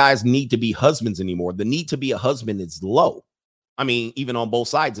 not a lot of guys need to be husbands anymore. The need to be a husband is low. I mean, even on both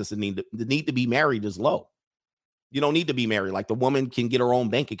sides, the need to be married is low. You don't need to be married. Like, the woman can get her own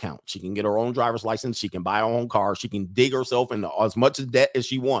bank account. She can get her own driver's license. She can buy her own car. She can dig herself into as much debt as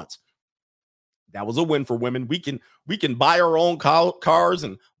she wants. That was a win for women. We can buy our own cars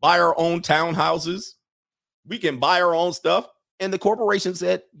and buy our own townhouses. We can buy our own stuff. And the corporation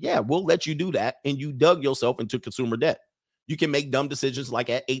said, yeah, we'll let you do that. And you dug yourself into consumer debt. You can make dumb decisions like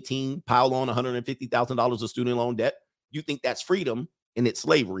at 18, pile on $150,000 of student loan debt. You think that's freedom and it's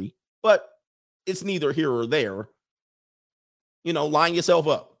slavery, but it's neither here or there. You know, line yourself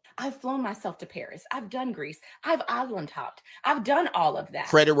up. I've flown myself to Paris. I've done Greece. I've island hopped. I've done all of that.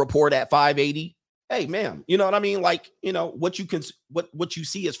 Credit report at 580. Hey, ma'am, you know what I mean? Like, you know, what you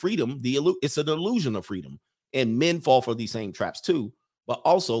see as freedom, it's an illusion of freedom. And men fall for these same traps too. But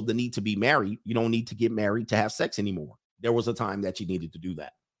also the need to be married. You don't need to get married to have sex anymore. There was a time that you needed to do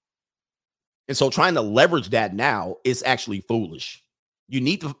that. And so trying to leverage that now is actually foolish. You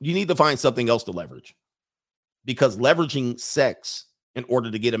need to find something else to leverage, because leveraging sex in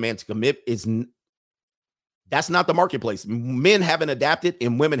order to get a man to commit that's not the marketplace. Men haven't adapted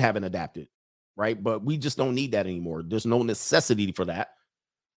and women haven't adapted, right? But we just don't need that anymore. There's no necessity for that.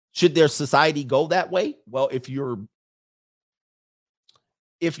 Should their society go that way? Well, if you're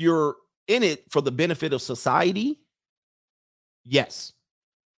in it for the benefit of society, yes,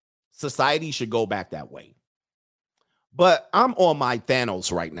 society should go back that way. But I'm on my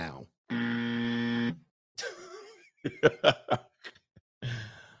Thanos right now.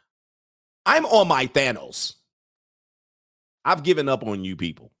 I'm on my Thanos. I've given up on you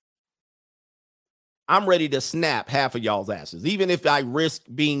people. I'm ready to snap half of y'all's asses, even if I risk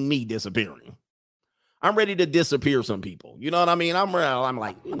being me disappearing. I'm ready to disappear some people. You know what I mean? I'm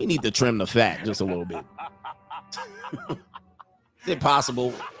like, we need to trim the fat just a little bit. Is it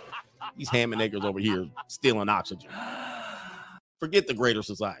possible? These ham and eggers over here stealing oxygen. Forget the greater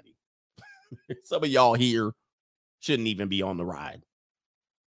society. Some of y'all here shouldn't even be on the ride.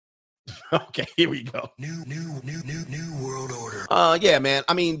 Okay, here we go. New world order. Yeah, man.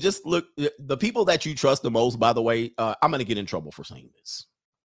 I mean, just look, the people that you trust the most, by the way, I'm gonna get in trouble for saying this.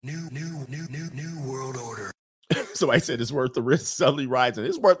 New world order. So I said it's worth the risk, suddenly rising.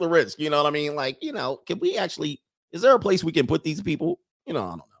 It's worth the risk. You know what I mean? Like, can we actually, is there a place we can put these people? I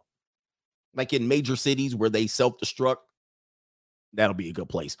don't know. Like in major cities where they self-destruct, that'll be a good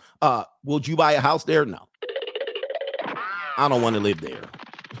place. Would you buy a house there? No. I don't want to live there.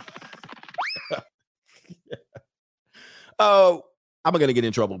 Oh, I'm going to get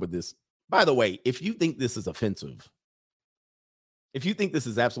in trouble with this. By the way, if you think this is offensive, if you think this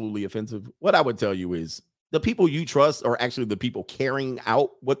is absolutely offensive, what I would tell you is the people you trust are actually the people carrying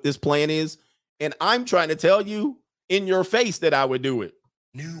out what this plan is. And I'm trying to tell you in your face that I would do it.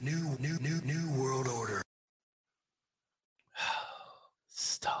 New world order.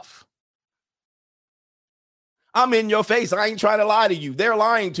 Stuff. I'm in your face. I ain't trying to lie to you. They're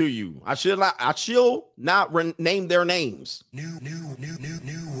lying to you. I should not name their names. New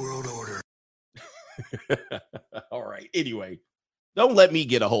world order. All right. Anyway, don't let me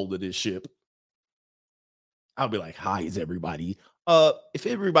get a hold of this ship. I'll be like, hi, is everybody? If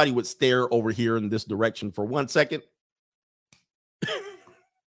everybody would stare over here in this direction for 1 second.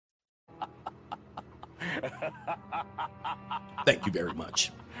 Thank you very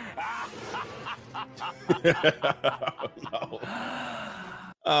much. No.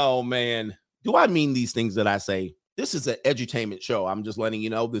 Oh, man. Do I mean these things that I say? This is an edutainment show. I'm just letting you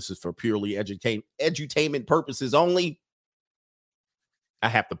know this is for purely edutainment purposes only. I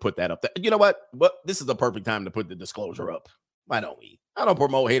have to put that up there. You know what? But this is the perfect time to put the disclosure up. Why don't we? I don't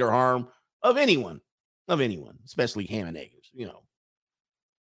promote hate or harm of anyone, especially ham and eggs.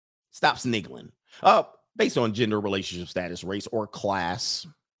 Stop sniggling. Based on gender, relationship status, race, or class.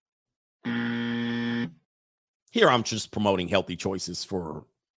 Here I'm just promoting healthy choices for,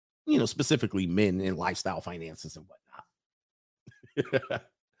 specifically men in lifestyle, finances, and whatnot.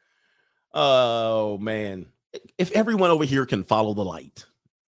 Oh, man. If everyone over here can follow the light,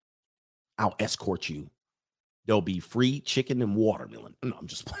 I'll escort you. There'll be free chicken and watermelon. No, I'm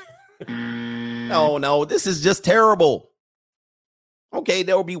just playing. No, this is just terrible. Okay,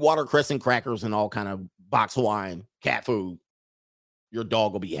 there will be watercress and crackers and all kind of box wine, cat food. Your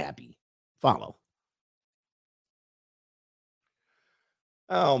dog will be happy. Follow.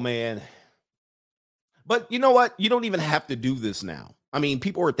 Oh, man. But you know what? You don't even have to do this now. I mean,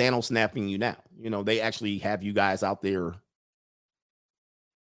 people are Thanos snapping you now. They actually have you guys out there.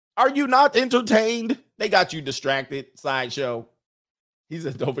 Are you not entertained? They got you distracted. Sideshow. He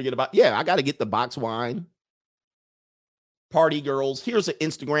said, don't forget about, I got to get the box wine. Party girls. Here's an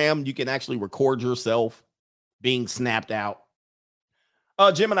Instagram. You can actually record yourself being snapped out.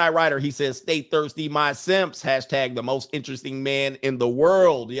 Gemini Writer, he says, stay thirsty, my simps. Hashtag the most interesting man in the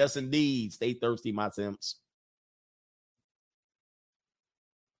world. Yes, indeed. Stay thirsty, my simps.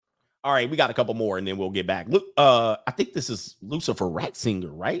 All right, we got a couple more and then we'll get back. Look, I think this is Lucifer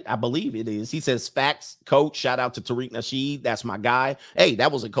Ratzinger, right? I believe it is. He says, facts, coach. Shout out to Tariq Nasheed. That's my guy. Hey,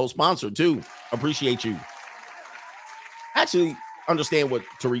 that was a co-sponsor too. Appreciate you. Actually, understand what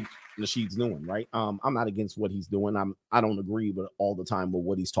Tariq Nasheed's doing, right? I'm not against what he's doing. I don't agree with all the time with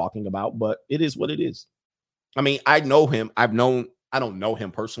what he's talking about, but it is what it is. I mean, I know him. I don't know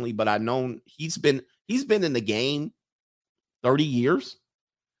him personally, but I've known he's been in the game 30 years,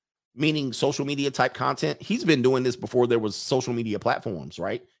 meaning social media type content. He's been doing this before there was social media platforms,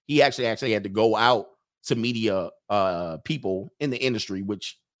 right? He actually had to go out to media people in the industry,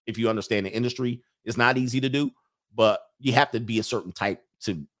 which if you understand the industry, is not easy to do, but you have to be a certain type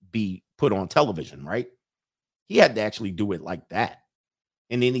to be put on television, right? He had to actually do it like that.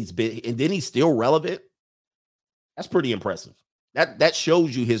 And then he's still relevant. That's pretty impressive. That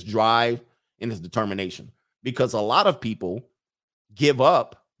shows you his drive and his determination, because a lot of people give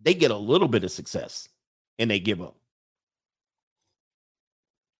up. They get a little bit of success and they give up.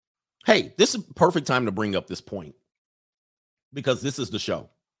 Hey, this is a perfect time to bring up this point, because this is the show.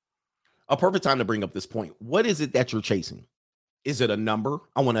 A perfect time to bring up this point. What is it that you're chasing? Is it a number?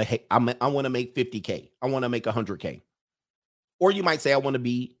 I want to make 50K. I want to make 100K. Or you might say, I want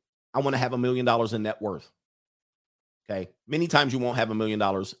to have $1 million in net worth. Okay. Many times you won't have $1 million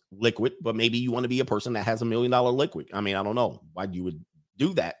liquid, but maybe you want to be a person that has $1 million liquid. I mean, I don't know why you would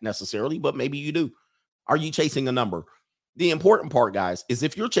do that necessarily, but maybe you do. Are you chasing a number? The important part, guys, is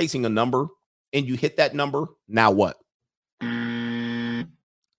if you're chasing a number and you hit that number, now what?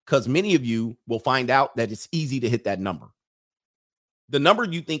 Because many of you will find out that it's easy to hit that number. The number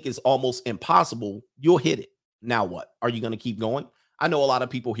you think is almost impossible, you'll hit it. Now what? Are you going to keep going? I know a lot of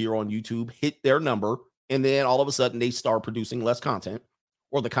people here on YouTube hit their number and then all of a sudden they start producing less content,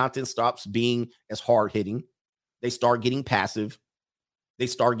 or the content stops being as hard hitting. They start getting passive. They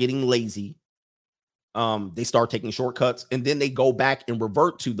start getting lazy. They start taking shortcuts, and then they go back and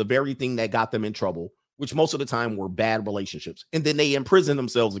revert to the very thing that got them in trouble, which most of the time were bad relationships. And then they imprison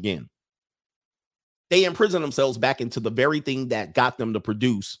themselves again. They imprison themselves back into the very thing that got them to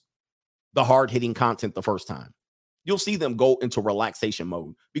produce the hard-hitting content the first time. You'll see them go into relaxation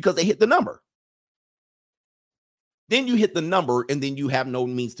mode because they hit the number. Then you hit the number, and then you have no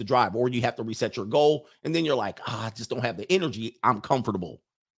means to drive, or you have to reset your goal, and then you're like, I just don't have the energy. I'm comfortable.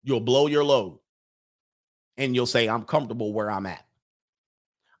 You'll blow your load, and you'll say, I'm comfortable where I'm at.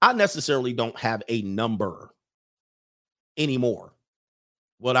 I necessarily don't have a number anymore.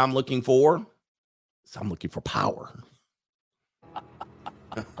 What I'm looking for is I'm looking for power.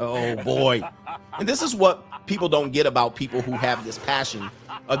 Oh, boy. And this is what people don't get about people who have this passion.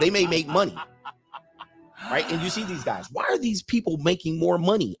 They may make money. Right? And you see these guys. Why are these people making more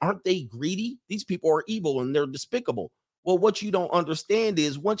money? Aren't they greedy? These people are evil and they're despicable. Well, what you don't understand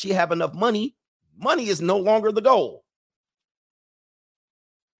is once you have enough money, money is no longer the goal.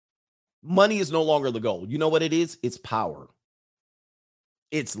 Money is no longer the goal. You know what it is? It's power.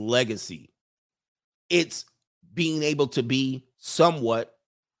 It's legacy. It's being able to be somewhat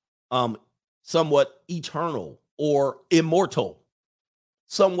eternal or immortal.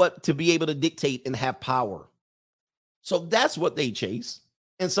 Somewhat to be able to dictate and have power. So that's what they chase.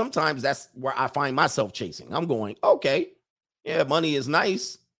 And sometimes that's where I find myself chasing. I'm going, okay, yeah, money is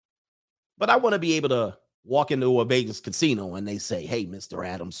nice, but I want to be able to walk into a Vegas casino and they say, hey, Mr.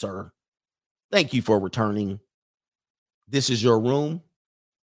 Adams, sir, thank you for returning. This is your room.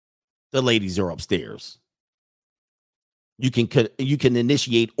 The ladies are upstairs. You can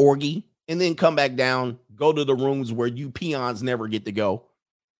initiate orgy and then come back down, go to the rooms where you peons never get to go.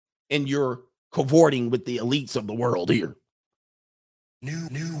 And you're cavorting with the elites of the world here. New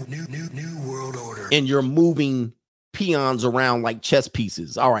world order. And you're moving peons around like chess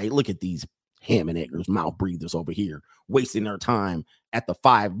pieces. All right, look at these ham and eggers, mouth breathers over here, wasting their time at the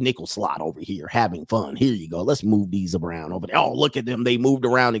 5 nickel slot over here, having fun. Here you go. Let's move these around over there. Oh, look at them. They moved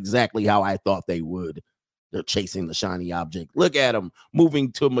around exactly how I thought they would. They're chasing the shiny object. Look at them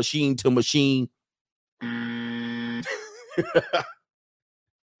moving to machine to machine.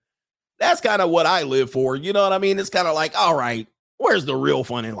 That's kind of what I live for. You know what I mean? It's kind of like, all right, where's the real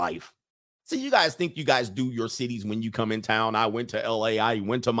fun in life? So you guys think you guys do your cities when you come in town. I went to LA, I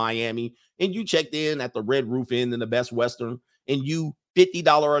went to Miami, and you checked in at the Red Roof Inn and the Best Western, and you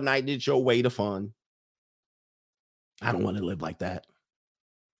 $50 a night did your way to fun. I don't want to live like that.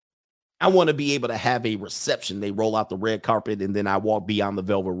 I want to be able to have a reception. They roll out the red carpet, and then I walk beyond the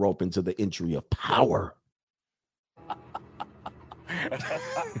velvet rope into the entry of power.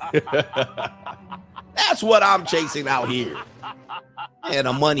 That's what I'm chasing out here. And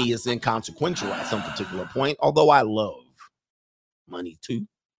the money is inconsequential at some particular point, although I love money too.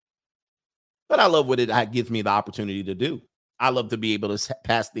 But I love what it gives me the opportunity to do. I love to be able to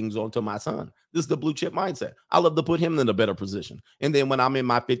pass things on to my son. This is the blue chip mindset. I love to put him in a better position. And then when I'm in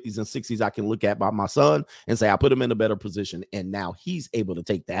my 50s and 60s, I can look at my son and say, I put him in a better position. And now he's able to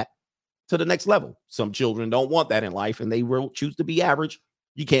take that to the next level. Some children don't want that in life and they will choose to be average.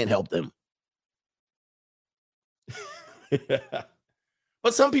 You can't help them.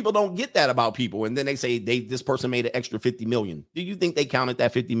 But some people don't get that about people. And then they say this person made an extra 50 million. Do you think they counted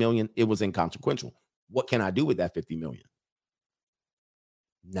that 50 million? It was inconsequential. What can I do with that 50 million?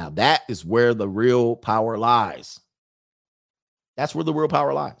 Now that is where the real power lies. That's where the real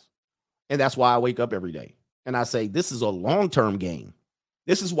power lies. And that's why I wake up every day and I say, this is a long-term game.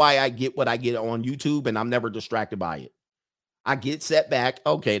 This is why I get what I get on YouTube and I'm never distracted by it. I get set back.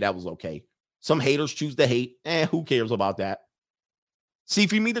 Okay, that was okay. Some haters choose to hate. Who cares about that? See,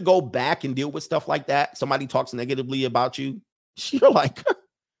 for me to go back and deal with stuff like that, somebody talks negatively about you, you're like,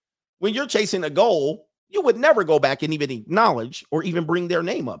 when you're chasing a goal, you would never go back and even acknowledge or even bring their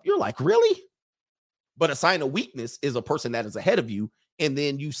name up. You're like, really? But a sign of weakness is a person that is ahead of you. And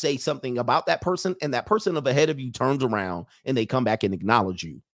then you say something about that person and that person of ahead of you turns around and they come back and acknowledge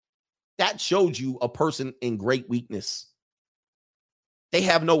you. That shows you a person in great weakness. They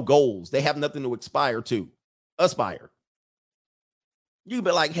have no goals. They have nothing to aspire. You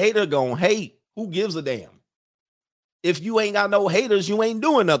be like, hater gonna hate. Who gives a damn? If you ain't got no haters, you ain't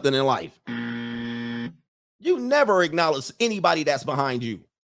doing nothing in life. You never acknowledge anybody that's behind you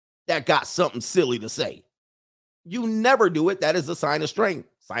that got something silly to say. You never do it. That is a sign of strength.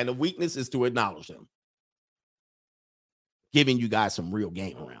 Sign of weakness is to acknowledge them. Giving you guys some real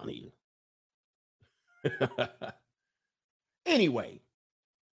game around here. Anyway,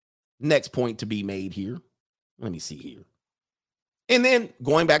 next point to be made here. Let me see here. And then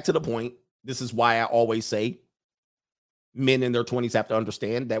going back to the point, this is why I always say men in their 20s have to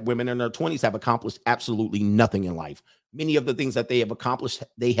understand that women in their 20s have accomplished absolutely nothing in life. Many of the things that they have accomplished,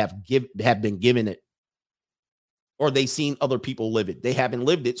 they have been given it, or they've seen other people live it. They haven't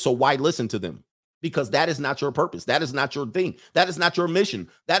lived it, so why listen to them? Because that is not your purpose. That is not your thing. That is not your mission.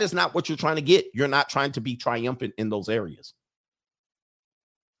 That is not what you're trying to get. You're not trying to be triumphant in those areas.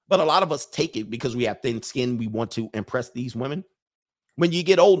 But a lot of us take it because we have thin skin. We want to impress these women. When you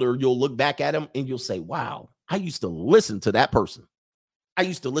get older, you'll look back at them and you'll say, wow, I used to listen to that person. I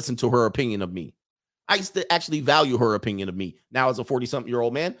used to listen to her opinion of me. I used to actually value her opinion of me. Now, as a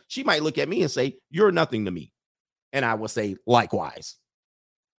 40-something-year-old man, she might look at me and say, you're nothing to me. And I will say, likewise.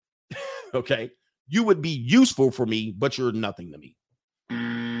 Okay. You would be useful for me, but you're nothing to me.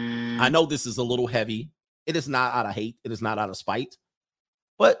 I know this is a little heavy. It is not out of hate. It is not out of spite,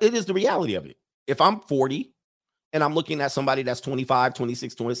 but it is the reality of it. If I'm 40 and I'm looking at somebody that's 25,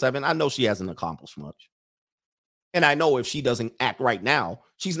 26, 27, I know she hasn't accomplished much. And I know if she doesn't act right now,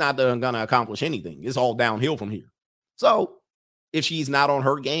 she's not going to accomplish anything. It's all downhill from here. So if she's not on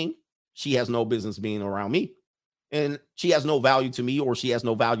her game, she has no business being around me. And she has no value to me, or she has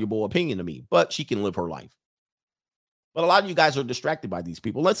no valuable opinion to me, but she can live her life. But a lot of you guys are distracted by these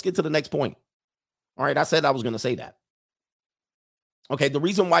people. Let's get to the next point. All right, I said I was going to say that. Okay, the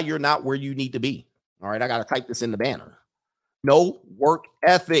reason why you're not where you need to be. All right, I got to type this in the banner. No work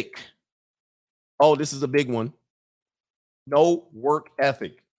ethic. Oh, this is a big one. No work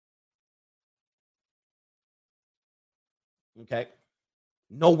ethic. Okay.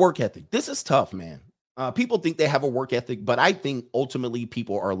 No work ethic. This is tough, man. People think they have a work ethic, but I think ultimately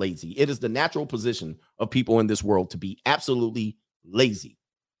people are lazy. It is the natural position of people in this world to be absolutely lazy.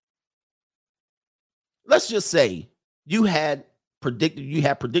 Let's just say you had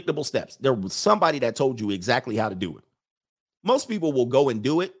predictable steps. There was somebody that told you exactly how to do it. Most people will go and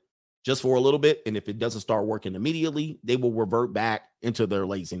do it just for a little bit, and if it doesn't start working immediately, they will revert back into their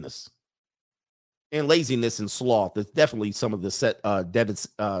laziness. And laziness and sloth is definitely some of the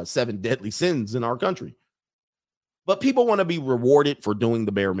 7 deadly sins in our country. But people want to be rewarded for doing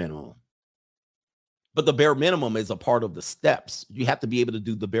the bare minimum. But the bare minimum is a part of the steps. You have to be able to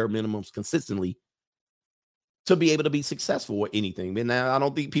do the bare minimums consistently to be able to be successful at anything. And I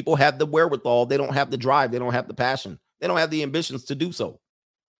don't think people have the wherewithal. They don't have the drive. They don't have the passion. They don't have the ambitions to do so.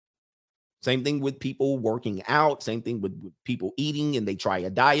 Same thing with people working out. Same thing with people eating and they try a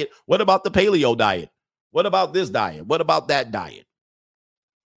diet. What about the paleo diet? What about this diet? What about that diet?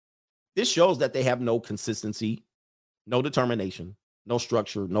 This shows that they have no consistency, no determination, no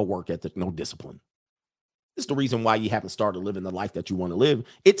structure, no work ethic, no discipline. This is the reason why you haven't started living the life that you want to live.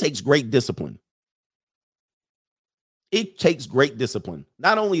 It takes great discipline. It takes great discipline.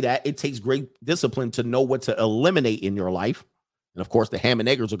 Not only that, it takes great discipline to know what to eliminate in your life. And of course, the ham and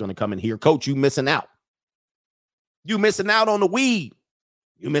eggers are going to come in here. Coach, you missing out. You missing out on the weed.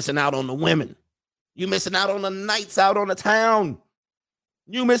 You missing out on the women. You missing out on the nights out on the town.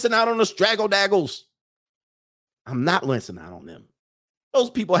 You missing out on the straggle daggles. I'm not missing out on them. Those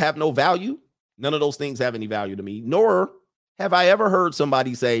people have no value. None of those things have any value to me. Nor have I ever heard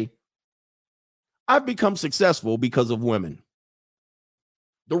somebody say, I've become successful because of women.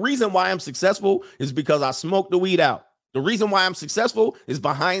 The reason why I'm successful is because I smoked the weed out. The reason why I'm successful is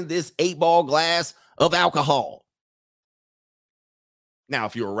behind this 8-ball glass of alcohol. Now,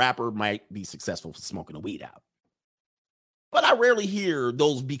 if you're a rapper, might be successful for smoking the weed out. But I rarely hear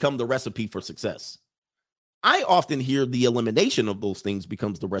those become the recipe for success. I often hear the elimination of those things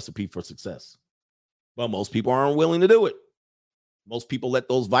becomes the recipe for success. But most people aren't willing to do it. Most people let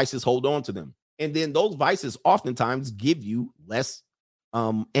those vices hold on to them. And then those vices oftentimes give you less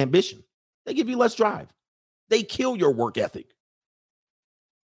ambition. They give you less drive. They kill your work ethic.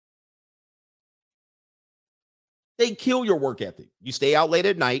 They kill your work ethic. You stay out late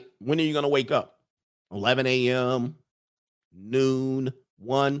at night. When are you going to wake up? 11 a.m., noon,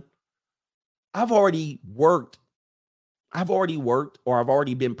 1. I've already worked, or I've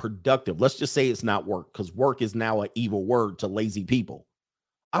already been productive. Let's just say it's not work, because work is now an evil word to lazy people.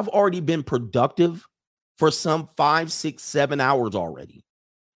 I've already been productive for some 5, 6, 7 hours already.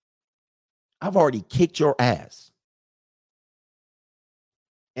 I've already kicked your ass.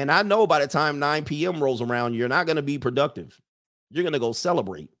 And I know by the time 9 p.m. rolls around, you're not going to be productive. You're going to go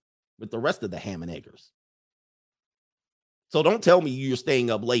celebrate with the rest of the ham and eggers. So don't tell me you're staying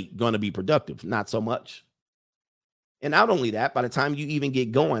up late going to be productive. Not so much. And not only that, by the time you even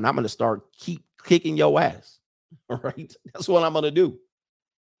get going, I'm going to start keep kicking your ass. All right. That's what I'm going to do.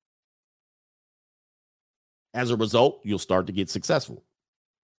 As a result, you'll start to get successful.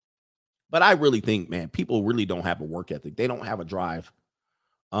 But I really think, man, people really don't have a work ethic. They don't have a drive.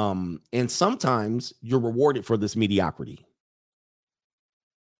 And sometimes you're rewarded for this mediocrity.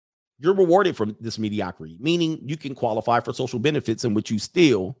 You're rewarded for this mediocrity, meaning you can qualify for social benefits in which you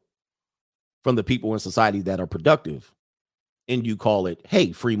steal from the people in society that are productive. And you call it,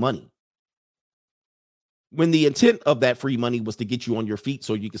 hey, free money. When the intent of that free money was to get you on your feet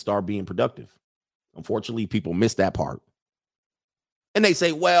so you can start being productive. Unfortunately, people miss that part. And they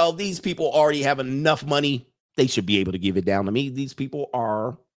say, well, these people already have enough money. They should be able to give it down to me. These people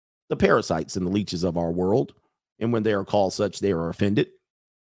are the parasites and the leeches of our world. And when they are called such, they are offended.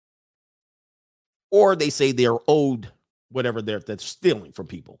 Or they say they're owed whatever they're stealing from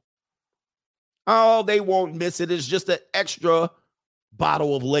people. Oh, they won't miss it. It's just an extra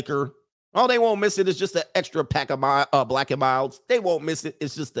bottle of liquor. Oh, they won't miss it. It's just an extra pack of Black and Milds. They won't miss it.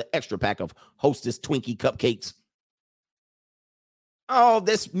 It's just the extra pack of Hostess Twinkie cupcakes. Oh,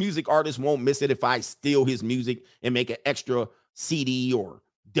 this music artist won't miss it if I steal his music and make an extra CD or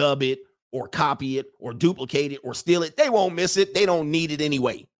dub it or copy it or duplicate it or steal it. They won't miss it. They don't need it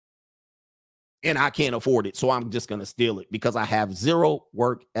anyway. And I can't afford it. So I'm just going to steal it because I have zero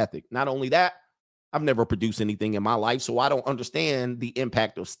work ethic. Not only that, I've never produced anything in my life, so I don't understand the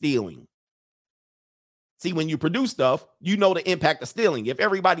impact of stealing. See, when you produce stuff, you know the impact of stealing. If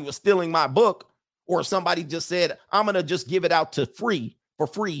everybody was stealing my book, or somebody just said, I'm going to just give it out for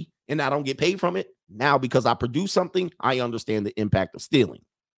free, and I don't get paid from it, now because I produce something, I understand the impact of stealing.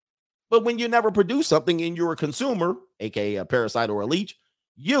 But when you never produce something and you're a consumer, aka a parasite or a leech,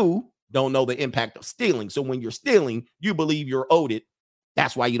 you don't know the impact of stealing. So when you're stealing, you believe you're owed it.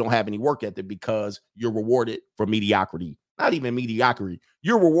 That's why you don't have any work ethic, because you're rewarded for mediocrity. Not even mediocrity.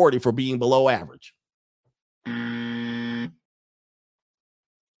 You're rewarded for being below average.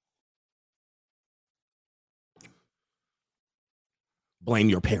 Blame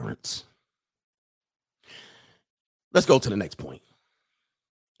your parents. Let's go to the next point.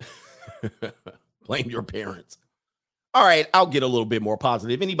 Blame your parents. All right, I'll get a little bit more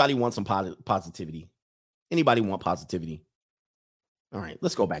positive. Anybody want some positivity? Anybody want positivity? All right,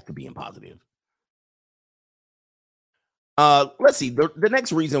 let's go back to being positive. Let's see. The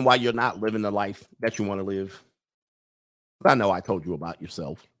next reason why you're not living the life that you want to live. I know I told you about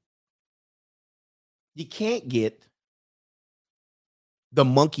yourself. You can't get the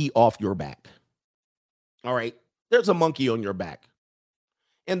monkey off your back. All right, there's a monkey on your back.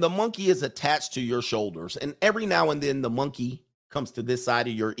 And the monkey is attached to your shoulders. And every now and then the monkey comes to this side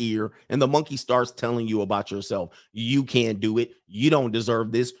of your ear and the monkey starts telling you about yourself. You can't do it. You don't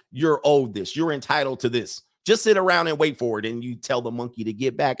deserve this. You're owed this. You're entitled to this. Just sit around and wait for it. And you tell the monkey to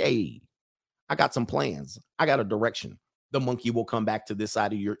get back. Hey, I got some plans. I got a direction. The monkey will come back to this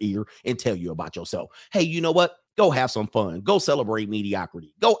side of your ear and tell you about yourself. Hey, you know what? Go have some fun. Go celebrate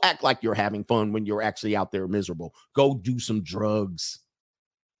mediocrity. Go act like you're having fun when you're actually out there miserable. Go do some drugs.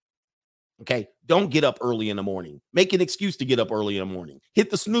 Okay, don't get up early in the morning. Make an excuse to get up early in the morning.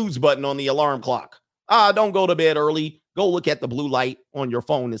 Hit the snooze button on the alarm clock. Don't go to bed early. Go look at the blue light on your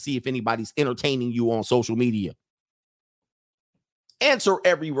phone and see if anybody's entertaining you on social media. Answer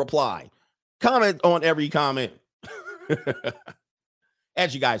every reply. Comment on every comment.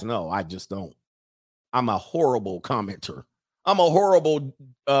 As you guys know, I just don't. I'm a horrible commenter. I'm a horrible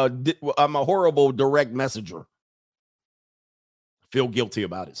direct messenger. Feel guilty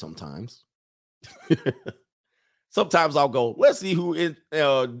about it sometimes. Sometimes I'll go, let's see who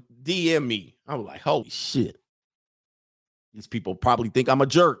DM me. I'm like, holy shit. These people probably think I'm a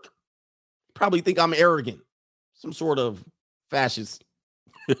jerk. Probably think I'm arrogant. Some sort of fascist.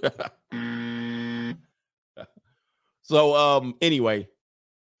 So anyway,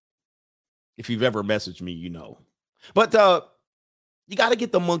 if you've ever messaged me, you know. But you got to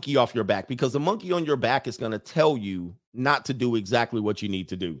get the monkey off your back, because the monkey on your back is going to tell you not to do exactly what you need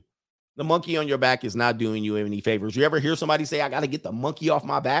to do. The monkey on your back is not doing you any favors. You ever hear somebody say, I got to get the monkey off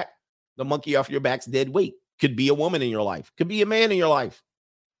my back? The monkey off your back's dead weight. Could be a woman in your life. Could be a man in your life.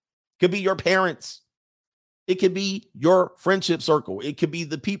 Could be your parents. It could be your friendship circle. It could be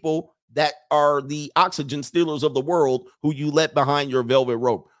the people that are the oxygen stealers of the world who you let behind your velvet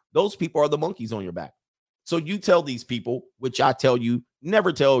rope. Those people are the monkeys on your back. So you tell these people, which I tell you,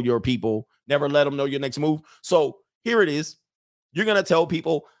 never tell your people, never let them know your next move. So here it is. You're going to tell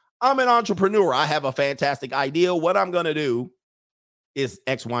people, I'm an entrepreneur. I have a fantastic idea. What I'm going to do is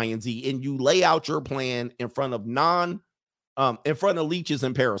X, Y, and Z. And you lay out your plan in front of leeches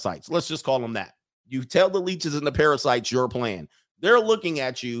and parasites. Let's just call them that. You tell the leeches and the parasites your plan. They're looking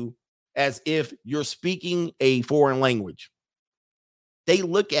at you as if you're speaking a foreign language. They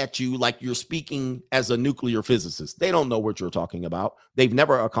look at you like you're speaking as a nuclear physicist. They don't know what you're talking about. They've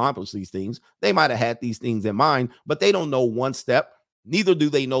never accomplished these things. They might have had these things in mind, but they don't know one step. Neither do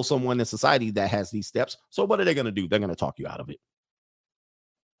they know someone in society that has these steps. So what are they going to do? They're going to talk you out of it.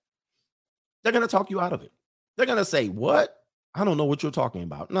 They're going to talk you out of it. They're going to say, what? I don't know what you're talking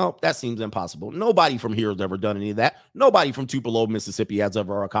about. No, that seems impossible. Nobody from here has ever done any of that. Nobody from Tupelo, Mississippi has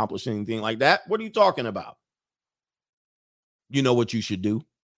ever accomplished anything like that. What are you talking about? You know what you should do?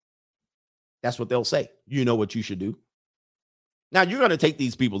 That's what they'll say. You know what you should do. Now, you're going to take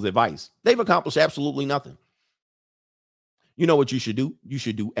these people's advice. They've accomplished absolutely nothing. You know what you should do? You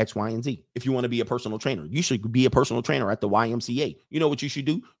should do X, Y, and Z. If you want to be a personal trainer, you should be a personal trainer at the YMCA. You know what you should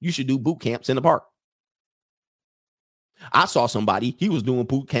do? You should do boot camps in the park. I saw somebody, he was doing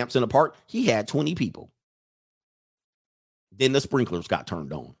boot camps in the park. He had 20 people. Then the sprinklers got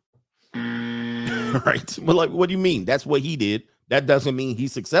turned on. Right? Well, like, what do you mean? That's what he did. That doesn't mean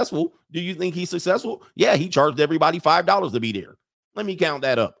he's successful. Do you think he's successful? Yeah, he charged everybody $5 to be there. Let me count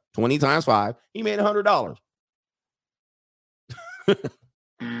that up. 20 times 5. He made $100.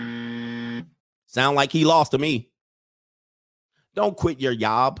 Sound like he lost to me. Don't quit your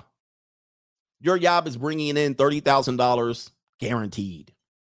job. Your job is bringing in $30,000 guaranteed.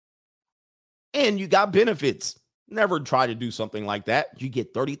 And you got benefits. Never try to do something like that. You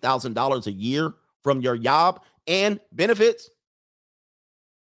get $30,000 a year from your job and benefits.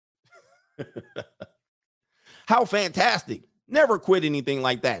 How fantastic. Never quit anything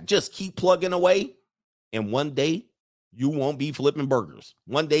like that. Just keep plugging away. And one day you won't be flipping burgers.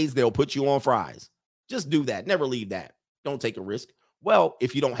 One day they'll put you on fries. Just do that. Never leave that. Don't take a risk. Well,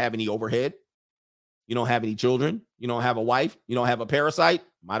 if you don't have any overhead, you don't have any children, you don't have a wife, you don't have a parasite,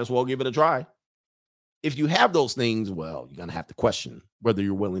 might as well give it a try. If you have those things, well, you're going to have to question whether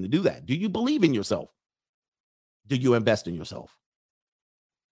you're willing to do that. Do you believe in yourself? Do you invest in yourself?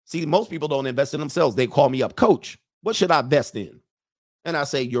 See, most people don't invest in themselves. They call me up, coach, what should I invest in? And I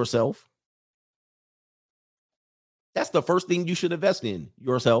say, yourself. That's the first thing you should invest in,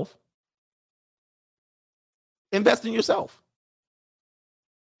 yourself. Invest in yourself.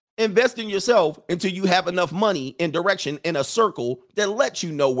 Invest in yourself until you have enough money and direction in a circle that lets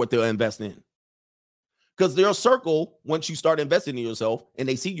you know what to invest in. Because their circle, once you start investing in yourself and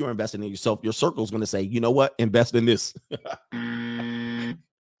they see you're investing in yourself, your circle is going to say, you know what? Invest in this.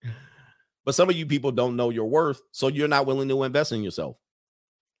 But some of you people don't know your worth, so you're not willing to invest in yourself.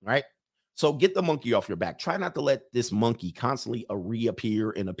 Right? So get the monkey off your back. Try not to let this monkey constantly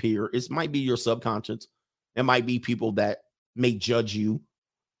reappear and appear. It might be your subconscious. It might be people that may judge you.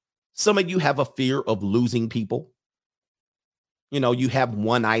 Some of you have a fear of losing people. You know, you have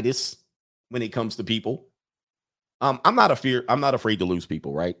one-itis when it comes to people. I'm not afraid to lose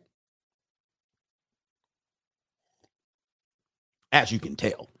people, right? As you can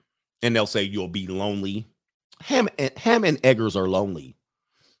tell. And they'll say you'll be lonely. Ham and Eggers are lonely.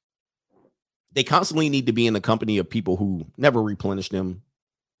 They constantly need to be in the company of people who never replenish them,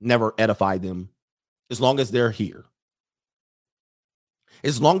 never edify them, as long as they're here.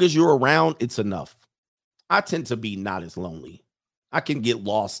 As long as you're around, it's enough. I tend to be not as lonely. I can get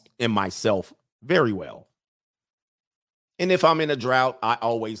lost in myself very well. And if I'm in a drought, I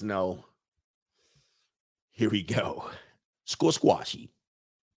always know, here we go, squashy.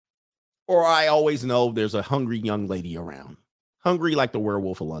 Or I always know there's a hungry young lady around, hungry like the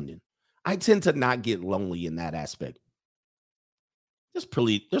Werewolf of London. I tend to not get lonely in that aspect. There's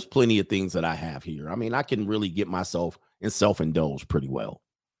plenty of things that I have here. I mean, I can really get myself and self-indulge pretty well.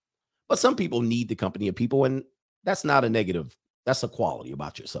 But some people need the company of people, and that's not a negative. That's a quality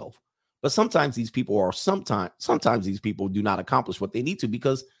about yourself. But sometimes these people are sometimes these people do not accomplish what they need to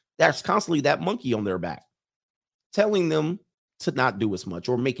because there's constantly that monkey on their back telling them to not do as much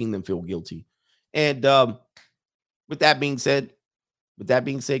or making them feel guilty. And with that being said,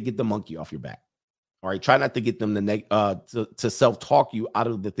 get the monkey off your back. All right, try not to get them to self-talk you out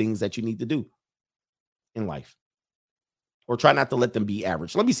of the things that you need to do in life. Or try not to let them be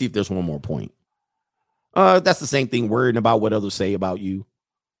average. Let me see if there's one more point. That's the same thing, worrying about what others say about you.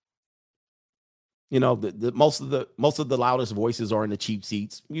 You know, most of the loudest voices are in the cheap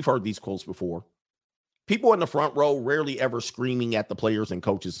seats. We've heard these quotes before. People in the front row rarely ever screaming at the players and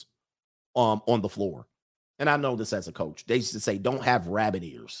coaches on the floor. And I know this as a coach. They used to say, don't have rabbit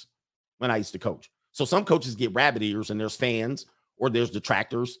ears when I used to coach. So some coaches get rabbit ears and there's fans or there's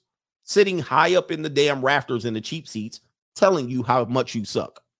detractors sitting high up in the damn rafters in the cheap seats telling you how much you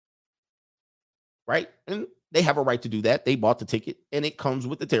suck. Right? And they have a right to do that. They bought the ticket and it comes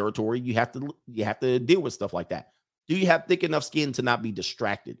with the territory. You have to deal with stuff like that. Do you have thick enough skin to not be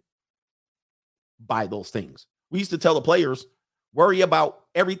distracted by those things? We used to tell the players, Worry about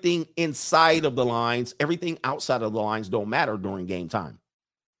everything inside of the lines. Everything outside of the lines don't matter during game time.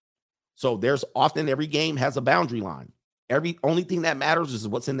 So there's often every game has a boundary line. Only thing that matters is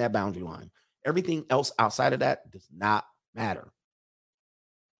what's in that boundary line. Everything else outside of that does not matter.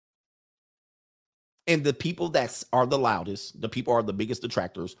 And the people that are the loudest, the people are the biggest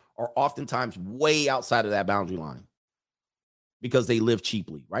detractors, are oftentimes way outside of that boundary line because they live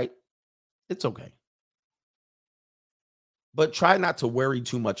cheaply, right? It's okay. But try not to worry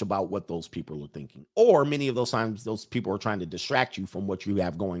too much about what those people are thinking. Or many of those times, those people are trying to distract you from what you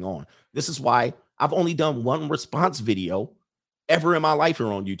have going on. This is why I've only done one response video ever in my life here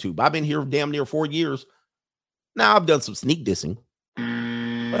on YouTube. I've been here damn near 4 years. Now, I've done some sneak dissing,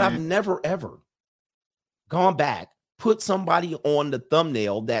 but I've never, ever gone back, put somebody on the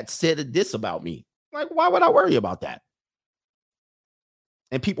thumbnail that said a diss about me. Like, why would I worry about that?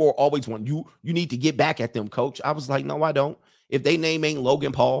 And people are always wanting, you need to get back at them, coach. I was like, no, I don't. If their name ain't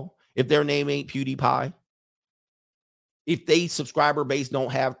Logan Paul, if their name ain't PewDiePie, if they subscriber base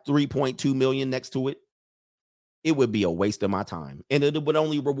don't have 3.2 million next to it, it would be a waste of my time. And it would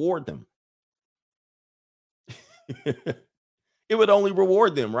only reward them. It would only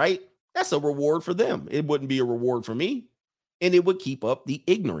reward them, right? That's a reward for them. It wouldn't be a reward for me. And it would keep up the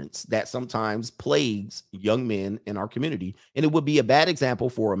ignorance that sometimes plagues young men in our community. And it would be a bad example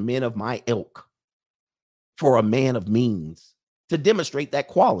for a man of my ilk, for a man of means, to demonstrate that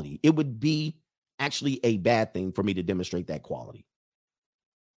quality. It would be actually a bad thing for me to demonstrate that quality.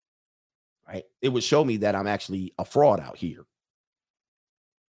 Right? It would show me that I'm actually a fraud out here.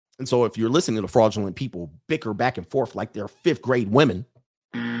 And so if you're listening to fraudulent people bicker back and forth like they're fifth grade women,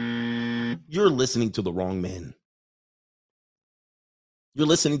 you're listening to the wrong men. You're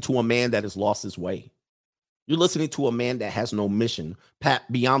listening to a man that has lost his way. You're listening to a man that has no mission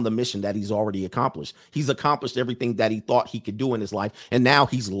beyond the mission that he's already accomplished. He's accomplished everything that he thought he could do in his life, and now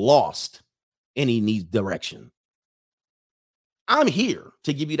he's lost and he needs direction. I'm here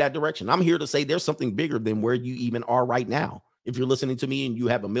to give you that direction. I'm here to say there's something bigger than where you even are right now. If you're listening to me and you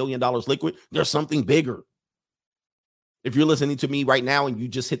have $1 million liquid, there's something bigger. If you're listening to me right now and you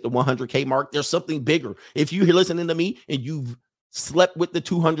just hit the 100K mark, there's something bigger. If you're listening to me and you've slept with the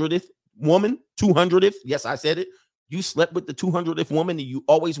 200th woman, 200th, yes, I said it. You slept with the 200th woman and you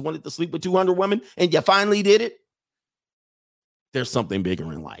always wanted to sleep with 200 women and you finally did it. There's something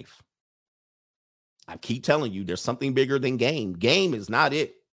bigger in life. I keep telling you, there's something bigger than game. Game is not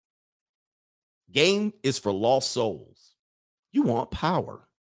it. Game is for lost souls. You want power.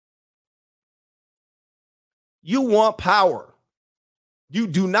 You want power. You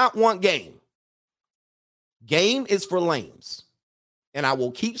do not want game. Game is for lames. And I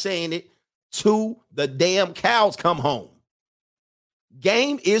will keep saying it till the damn cows come home.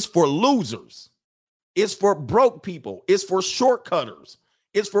 Game is for losers. It's for broke people. It's for shortcutters.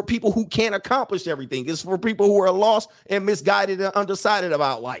 It's for people who can't accomplish everything. It's for people who are lost and misguided and undecided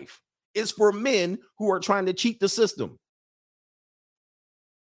about life. It's for men who are trying to cheat the system.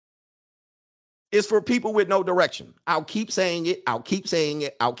 It's for people with no direction. I'll keep saying it. I'll keep saying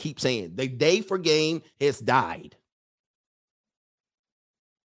it. I'll keep saying it. The day for game has died.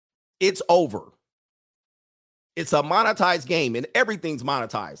 It's over. It's a monetized game and everything's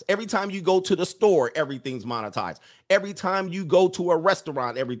monetized. Every time you go to the store, everything's monetized. Every time you go to a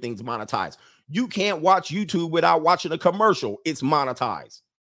restaurant, everything's monetized. You can't watch YouTube without watching a commercial. It's monetized.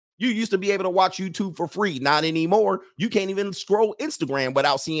 You used to be able to watch YouTube for free. Not anymore. You can't even scroll Instagram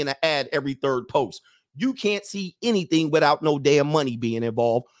without seeing an ad every third post. You can't see anything without no damn money being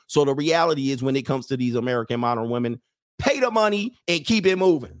involved. So the reality is when it comes to these American modern women, pay the money and keep it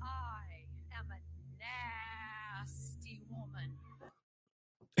moving. I am a nasty woman.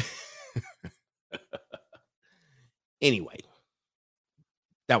 Anyway,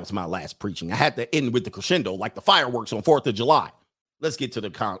 that was my last preaching. I had to end with the crescendo like the fireworks on 4th of July. Let's get to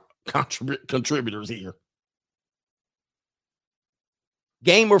the contributors here.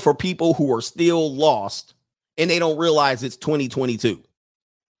 Gamer for people who are still lost and they don't realize it's 2022.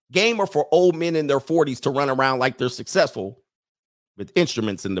 Gamer for old men in their 40s to run around like they're successful with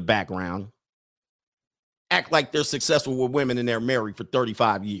instruments in the background. Act like they're successful with women and they're married for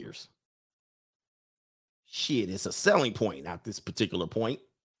 35 years. Shit, it's a selling point at this particular point.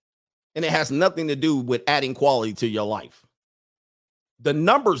 And it has nothing to do with adding quality to your life. The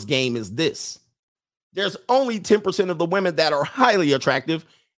numbers game is this. There's only 10% of the women that are highly attractive,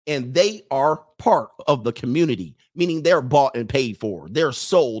 and they are part of the community, meaning they're bought and paid for. They're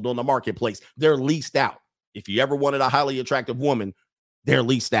sold on the marketplace. They're leased out. If you ever wanted a highly attractive woman, they're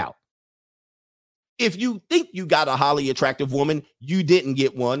leased out. If you think you got a highly attractive woman, you didn't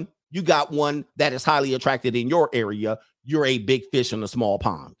get one. You got one that is highly attracted in your area. you're a big fish in a small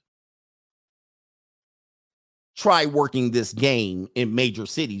pond. Try working this game in major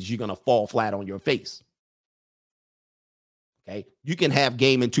cities. You're going to fall flat on your face. Okay. You can have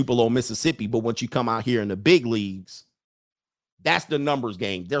game in Tupelo, Mississippi, but once you come out here in the big leagues, that's the numbers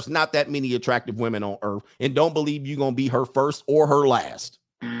game. There's not that many attractive women on earth, and don't believe you're going to be her first or her last.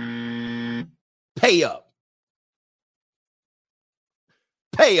 Pay up.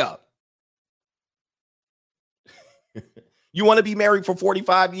 Pay up. You want to be married for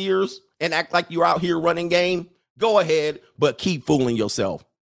 45 years and act like you're out here running game? Go ahead, but keep fooling yourself.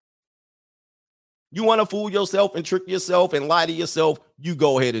 You want to fool yourself and trick yourself and lie to yourself? You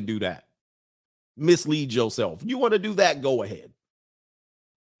go ahead and do that. Mislead yourself. You want to do that? Go ahead.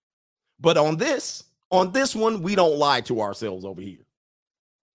 But on this one, we don't lie to ourselves over here.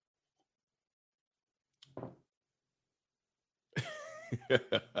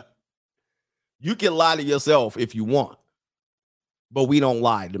 You can lie to yourself if you want, but we don't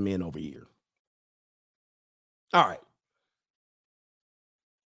lie to men over here. All right.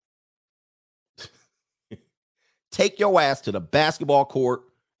 Take your ass to the basketball court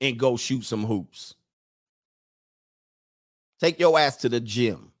and go shoot some hoops. Take your ass to the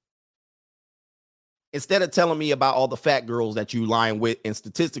gym. Instead of telling me about all the fat girls that you lying with, and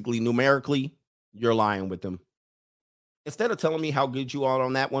statistically, numerically, you're lying with them. Instead of telling me how good you are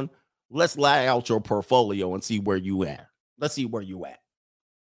on that one, let's lay out your portfolio and see where you at. Let's see where you at.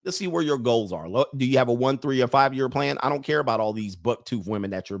 Let's see where your goals are. Do you have a 1, 3, or 5 year plan? I don't care about all these buck-tooth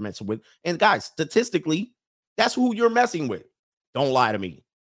women that you're messing with. And guys, statistically, that's who you're messing with. Don't lie to me.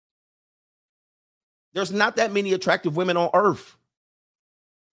 There's not that many attractive women on earth.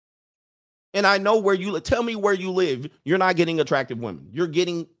 And I know where you live. Tell me where you live. You're not getting attractive women. You're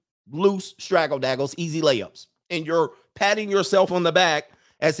getting loose straggle-daggles, easy layups. And you're patting yourself on the back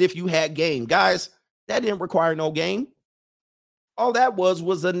as if you had game. Guys, that didn't require no game. All that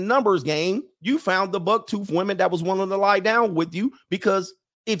was a numbers game. You found the buck-tooth women that was willing to lie down with you, because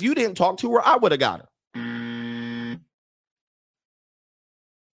if you didn't talk to her, I would have got her.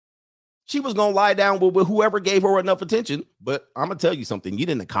 She was going to lie down with whoever gave her enough attention. But I'm going to tell you something. You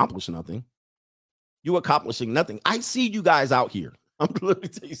didn't accomplish nothing. You accomplishing nothing. I see you guys out here. Let me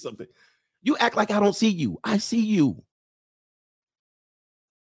tell you something. You act like I don't see you. I see you.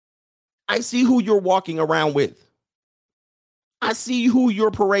 I see who you're walking around with. I see who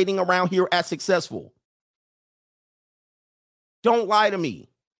you're parading around here as successful. Don't lie to me.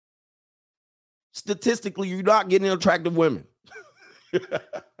 Statistically, you're not getting attractive women.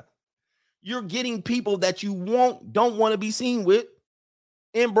 You're getting people that you don't want to be seen with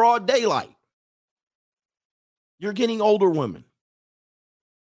in broad daylight. You're getting older women.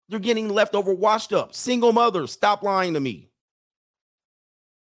 You're getting leftover washed up. Single mothers, stop lying to me.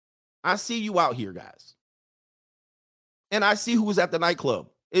 I see you out here, guys. And I see who's at the nightclub.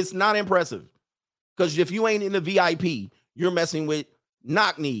 It's not impressive. Because if you ain't in the VIP, you're messing with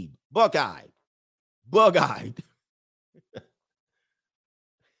knock-kneed, buck-eyed, bug-eyed.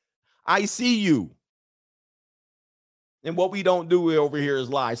 I see you. And what we don't do over here is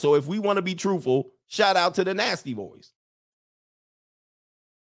lie. So if we want to be truthful, shout out to the nasty boys.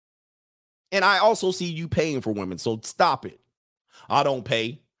 And I also see you paying for women, so stop it. I don't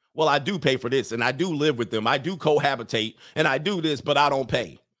pay. Well, I do pay for this, and I do live with them. I do cohabitate, and I do this, but I don't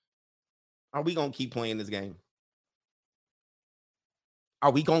pay. Are we going to keep playing this game?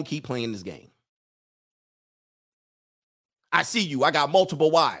 Are we going to keep playing this game? I see you. I got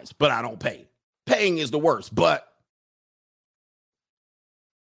multiple wives, but I don't pay. Paying is the worst, but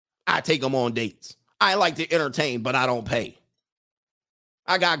I take them on dates. I like to entertain, but I don't pay.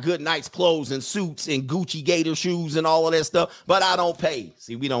 I got good nice clothes and suits and Gucci Gator shoes and all of that stuff, but I don't pay.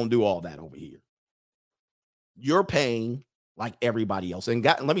 See, we don't do all that over here. You're paying like everybody else. And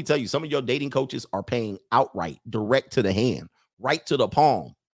let me tell you, some of your dating coaches are paying outright, direct to the hand, right to the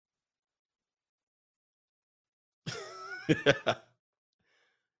palm.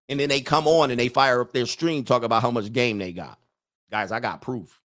 And then they come on and they fire up their stream, talk about how much game they got. Guys, I got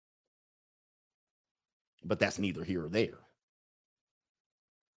proof. But that's neither here or there.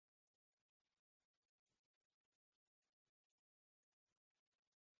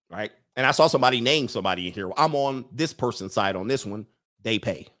 Right? And I saw somebody name somebody in here. I'm on this person's side on this one. They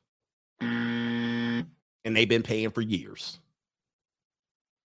pay. And they've been paying for years.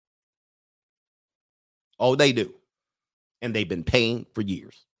 Oh, they do. And they've been paying for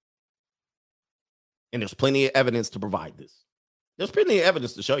years. And there's plenty of evidence to provide this. There's plenty of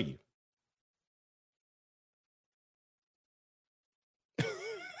evidence to show you.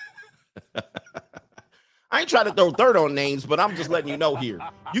 I I ain't trying to throw dirt on names, but I'm just letting you know here.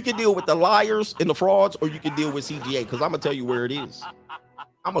 You can deal with the liars and the frauds, or you can deal with CGA, because I'm going to tell you where it is.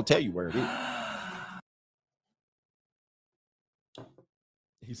 I'm going to tell you where it is.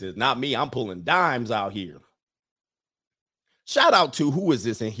 He says, not me. I'm pulling dimes out here. Shout out to, who is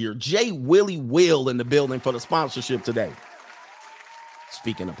this in here? J. Willie Will in the building for the sponsorship today.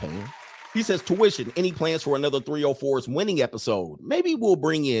 Speaking of paying. He says, tuition, any plans for another 304's winning episode? Maybe we'll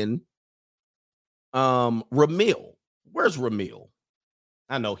bring in Ramil. Where's Ramil?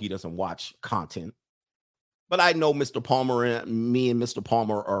 I know he doesn't watch content, but I know Mr. Palmer and me and Mr.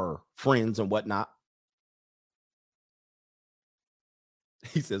 Palmer are friends and whatnot.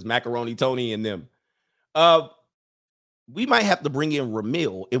 He says Macaroni Tony and them. We might have to bring in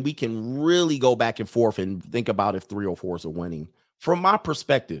Ramil, and we can really go back and forth and think about if 304s are winning. From my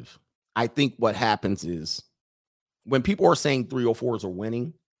perspective, I think what happens is when people are saying 304s are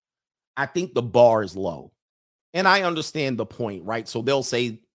winning, I think the bar is low. And I understand the point, right? So they'll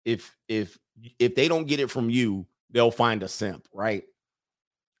say if they don't get it from you, they'll find a simp, right?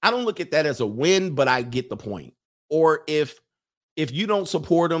 I don't look at that as a win, but I get the point. Or if you don't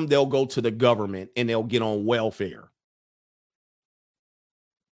support them, they'll go to the government and they'll get on welfare.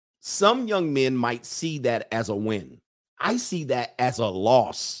 Some young men might see that as a win. I see that as a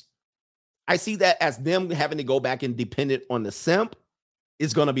loss. I see that as them having to go back and dependent on the simp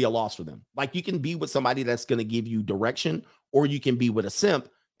is going to be a loss for them. Like, you can be with somebody that's going to give you direction, or you can be with a simp.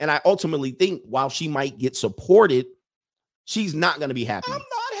 And I ultimately think while she might get supported, she's not going to be happy. I'm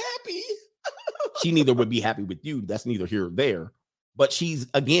not happy. She neither would be happy with you. That's neither here or there. But she's,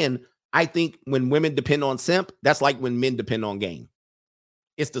 again, I think when women depend on simp, that's like when men depend on game.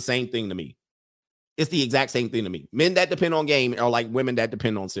 It's the same thing to me. It's the exact same thing to me. Men that depend on game are like women that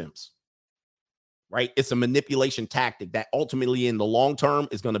depend on simps. Right? It's a manipulation tactic that ultimately in the long term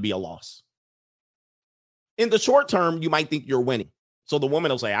is going to be a loss. In the short term, you might think you're winning. So the woman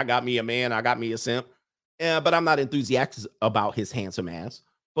will say, I got me a man, I got me a simp, but I'm not enthusiastic about his handsome ass,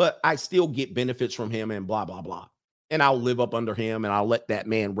 but I still get benefits from him and blah, blah, blah. And I'll live up under him and I'll let that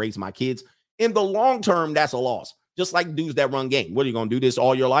man raise my kids. In the long term, that's a loss. Just like dudes that run game. What, are you going to do this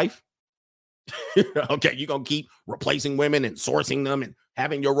all your life? Okay, you're going to keep replacing women and sourcing them and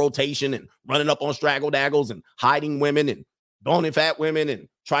having your rotation and running up on straggle daggles and hiding women and boning fat women and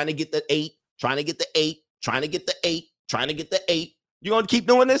trying to get the 8, trying to get the 8, trying to get the 8, trying to get the 8. You going to keep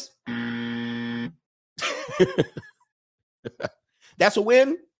doing this? That's a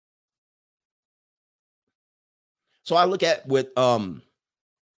win. So I look at what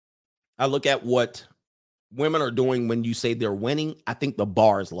women are doing when you say they're winning. I think the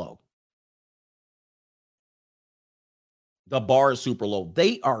bar is low. The bar is super low.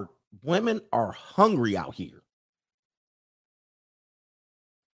 Women are hungry out here.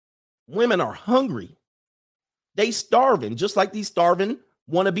 Women are hungry. They starving, just like these starving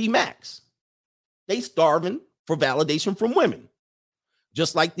wannabe Macs. They starving for validation from women.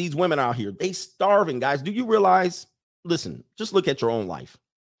 Just like these women out here. They starving, guys. Do you realize? Listen, just look at your own life.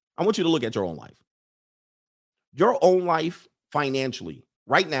 I want you to look at your own life. Your own life financially,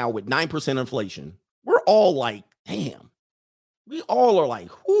 right now with 9% inflation, we're all like, damn. We all are like,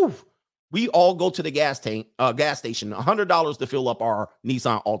 whew. We all go to the gas station, $100 to fill up our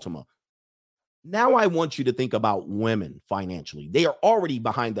Nissan Altima. Now I want you to think about women financially. They are already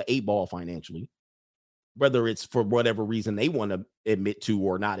behind the 8 ball financially, whether it's for whatever reason they want to admit to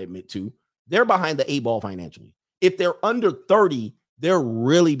or not admit to. They're behind the 8 ball financially. If they're under 30, they're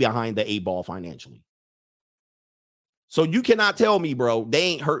really behind the 8 ball financially. So you cannot tell me, bro, they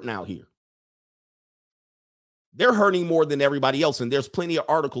ain't hurting out here. They're hurting more than everybody else. And there's plenty of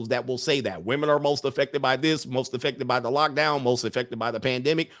articles that will say that women are most affected by this, most affected by the lockdown, most affected by the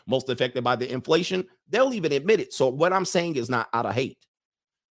pandemic, most affected by the inflation. They'll even admit it. So what I'm saying is not out of hate.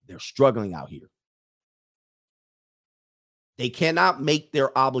 They're struggling out here. They cannot make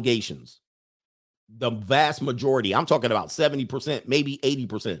their obligations. The vast majority, I'm talking about 70%, maybe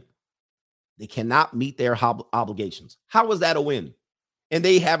 80%. They cannot meet their obligations. How is that a win? And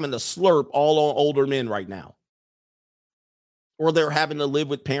they having to slurp all on older men right now. Or they're having to live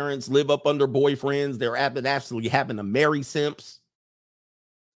with parents, live up under boyfriends. They're absolutely having to marry simps.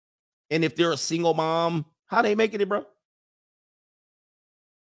 And if they're a single mom, how they making it, bro?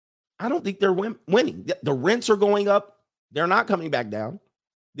 I don't think they're winning. The rents are going up. They're not coming back down.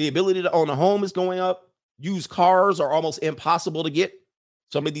 The ability to own a home is going up. Used cars are almost impossible to get.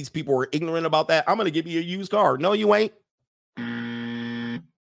 Some of these people are ignorant about that. I'm going to give you a used car. No, you ain't.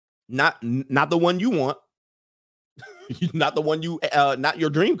 Not the one you want. Not the one not your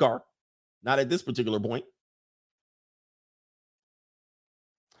dream car. Not at this particular point.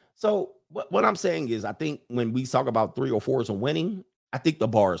 So what I'm saying is, I think when we talk about 3 or 4s and winning, I think the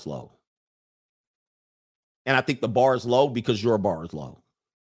bar is low. And I think the bar is low because your bar is low.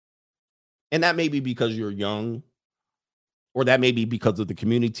 And that may be because you're young, or that may be because of the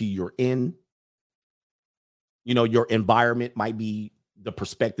community you're in. You know, your environment might be, the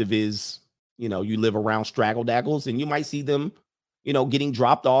perspective is, you know, you live around straggle daggles and you might see them, you know, getting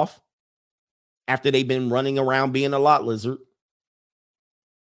dropped off after they've been running around being a lot lizard.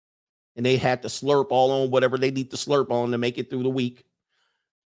 And they had to slurp all on whatever they need to slurp on to make it through the week.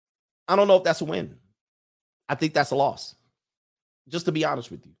 I don't know if that's a win. I think that's a loss, just to be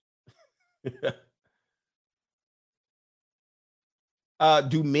honest with you.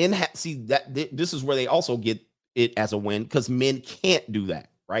 Do men see that? This is where they also get it as a win, because men can't do that,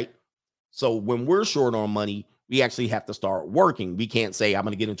 right? So when we're short on money, we actually have to start working. We can't say, I'm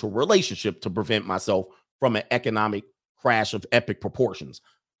going to get into a relationship to prevent myself from an economic crash of epic proportions.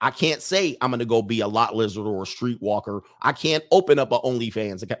 I can't say I'm going to go be a lot lizard or a streetwalker. I can't open up an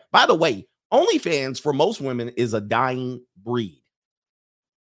OnlyFans account. By the way, OnlyFans for most women is a dying breed.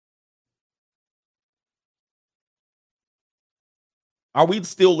 Are we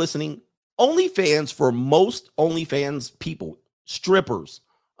still listening? OnlyFans for most OnlyFans people, strippers,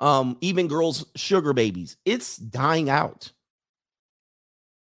 even girls, sugar babies, it's dying out.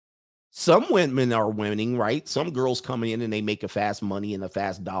 Some women are winning, right? Some girls come in and they make a fast money and a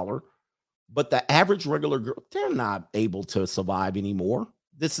fast dollar. But the average regular girl, they're not able to survive anymore.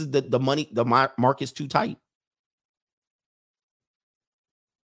 This is the money, the market's too tight.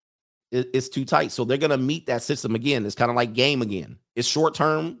 It's too tight. So they're going to meet that system again. It's kind of like game again. It's short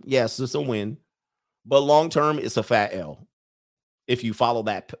term. Yes, it's a win. But long term, it's a fat L if you follow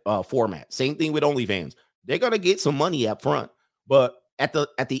that format. Same thing with OnlyFans. They're going to get some money up front. But at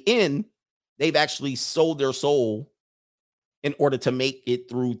the end, they've actually sold their soul in order to make it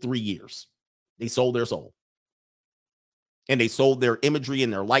through 3 years. They sold their soul. And they sold their imagery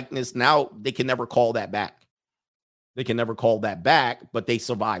and their likeness. Now they can never call that back. They can never call that back, but they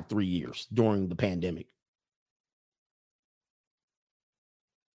survived 3 years during the pandemic.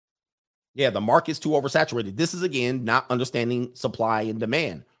 Yeah, the market's too oversaturated. This is, again, not understanding supply and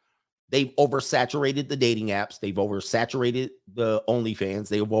demand. They've oversaturated the dating apps. They've oversaturated the OnlyFans.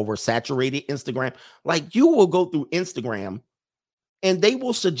 They've oversaturated Instagram. Like, you will go through Instagram and they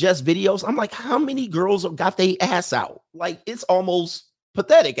will suggest videos. I'm like, how many girls have got their ass out? Like, it's almost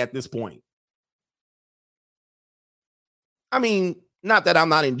pathetic at this point. I mean, not that I'm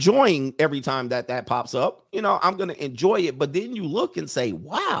not enjoying every time that pops up. You know, I'm going to enjoy it. But then you look and say,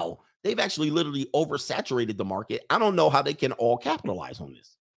 wow, they've actually literally oversaturated the market. I don't know how they can all capitalize on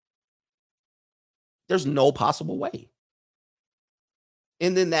this. There's no possible way.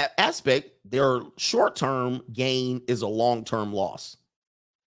 And then that aspect, their short-term gain is a long-term loss.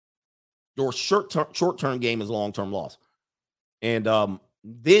 Your short-term game is a long-term loss. And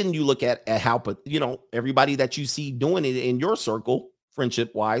then you look at how, you know, everybody that you see doing it in your circle,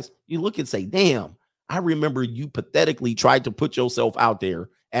 friendship-wise, you look and say, damn, I remember you pathetically tried to put yourself out there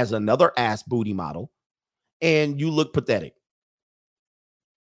as another ass booty model, and you look pathetic.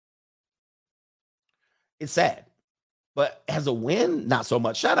 It's sad. But as a win, not so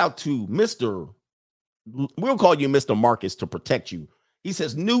much. Shout out to we'll call you Mr. Marcus to protect you. He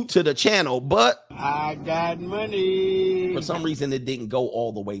says, new to the channel, but I got money. For some reason, it didn't go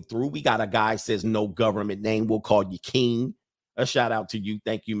all the way through. We got a guy says no government name. We'll call you King. A shout out to you.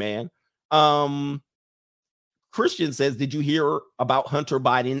 Thank you, man. Christian says, did you hear about Hunter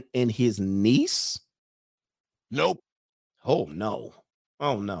Biden and his niece? Nope. Oh, no.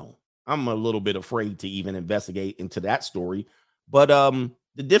 Oh, no. I'm a little bit afraid to even investigate into that story. But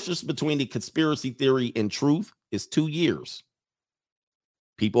the difference between the conspiracy theory and truth is 2 years.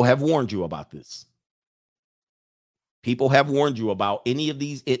 People have warned you about this. People have warned you about any of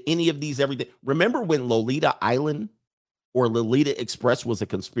these, everything. Remember when Lolita Island or Lolita Express was a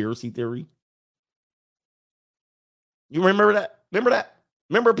conspiracy theory? You remember that?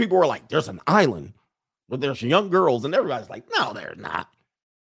 Remember people were like, there's an island where there's young girls, and everybody's like, no, they're not.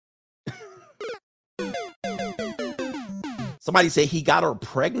 Somebody said he got her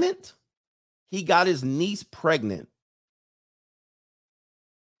pregnant. He got his niece pregnant.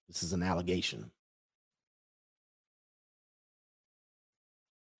 This is an allegation.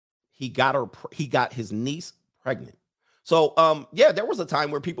 He got his niece pregnant. So, yeah, there was a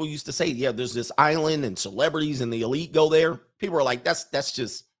time where people used to say, yeah, there's this island and celebrities and the elite go there. People were like, that's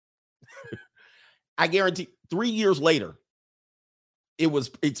just, I guarantee 3 years later, it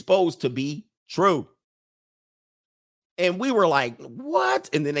was exposed to be true. And we were like, what?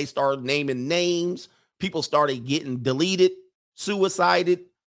 And then they started naming names. People started getting deleted, suicided.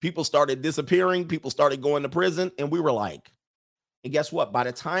 People started disappearing. People started going to prison. And we were like, and guess what? By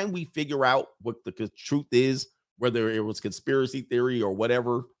the time we figure out what the truth is, whether it was conspiracy theory or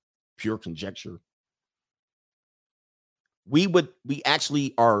whatever, pure conjecture, we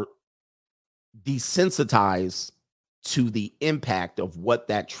actually are desensitized to the impact of what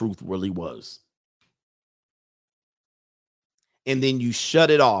that truth really was. And then you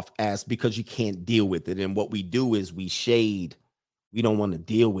shut it off as because you can't deal with it. And what we do is we shade. We don't want to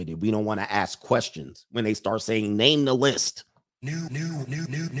deal with it. We don't want to ask questions when they start saying, name the list. New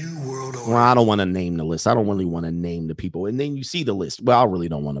world order. Well, I don't want to name the list. I don't really want to name the people. And then you see the list. Well, I really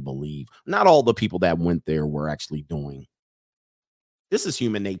don't want to believe. Not all the people that went there were actually doing. This is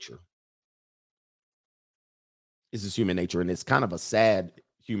human nature. This is human nature. And it's kind of a sad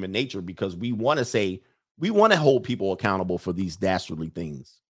human nature because we want to hold people accountable for these dastardly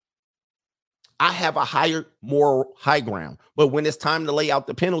things. I have a higher moral high ground, but when it's time to lay out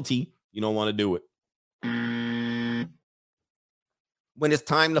the penalty, you don't want to do it. When it's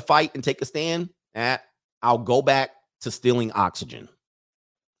time to fight and take a stand, I'll go back to stealing oxygen.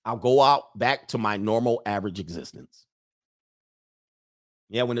 I'll go out back to my normal average existence.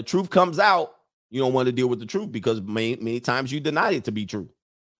 Yeah, when the truth comes out, you don't want to deal with the truth because many times you deny it to be true.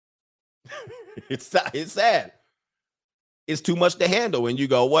 It's sad. It's too much to handle. And you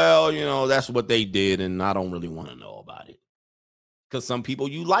go, well, that's what they did. And I don't really want to know about it. Because some people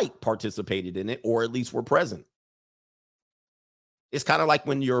you like participated in it or at least were present. It's kind of like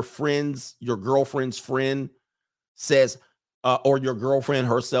when your girlfriend's friend says, or your girlfriend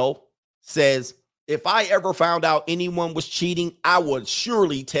herself says, if I ever found out anyone was cheating, I would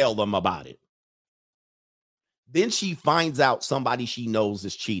surely tell them about it. Then she finds out somebody she knows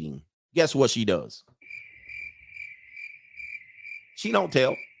is cheating. Guess what she does? She don't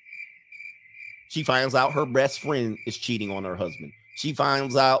tell. She finds out her best friend is cheating on her husband. She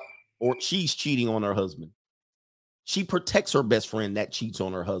finds out, or she's cheating on her husband. She protects her best friend that cheats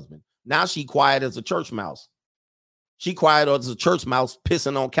on her husband. Now she quiet as a church mouse. She quiet as a church mouse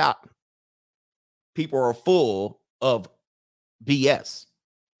pissing on cotton. People are full of BS.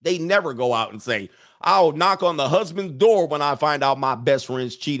 They never go out and say, I'll knock on the husband's door when I find out my best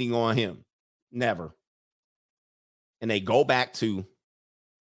friend's cheating on him. Never. And they go back to,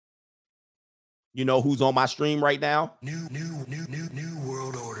 who's on my stream right now? New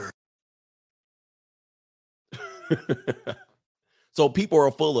world order. So people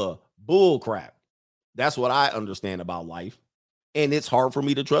are full of bull crap. That's what I understand about life. And it's hard for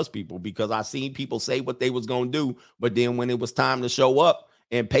me to trust people because I seen people say what they was going to do. But then when it was time to show up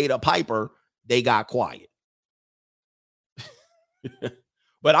and pay the piper, they got quiet.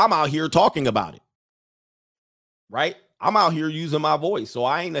 But I'm out here talking about it. Right? I'm out here using my voice. So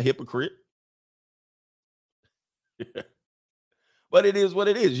I ain't a hypocrite. But it is what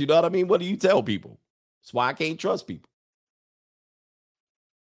it is. You know what I mean? What do you tell people? That's why I can't trust people.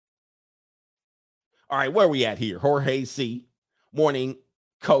 All right, where are we at here? Jorge C. Morning,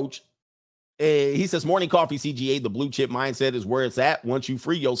 coach. He says, morning coffee, CGA. The blue chip mindset is where it's at. Once you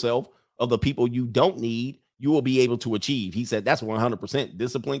free yourself of the people you don't need, you will be able to achieve. He said, that's 100%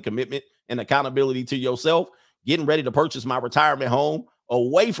 discipline, commitment, and accountability to yourself. Getting ready to purchase my retirement home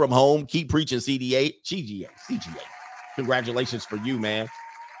away from home. Keep preaching CGA. Congratulations for you, man.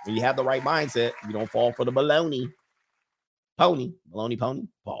 When you have the right mindset, you don't fall for the baloney pony.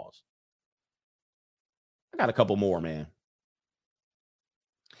 Pause. I got a couple more, man.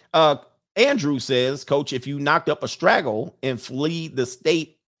 Andrew says, Coach, if you knocked up a straggle and flee the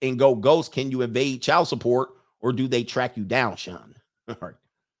state and go ghost, can you evade child support or do they track you down, Sean? All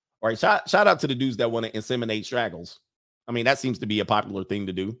right. Shout out to the dudes that want to inseminate straggles. I mean, that seems to be a popular thing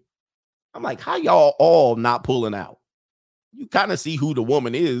to do. I'm like, how y'all all not pulling out? You kind of see who the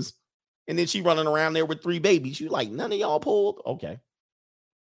woman is. And then she running around there with 3 babies. You like, none of y'all pulled? Okay.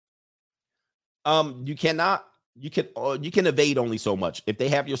 You can evade only so much. If they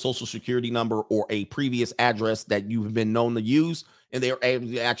have your social security number or a previous address that you've been known to use, and they're able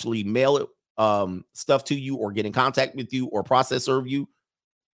to actually mail it, stuff to you or get in contact with you or process serve you,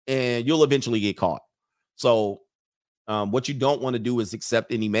 and you'll eventually get caught. So what you don't want to do is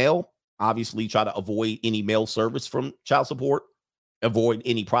accept any mail. Obviously, try to avoid any mail service from child support, avoid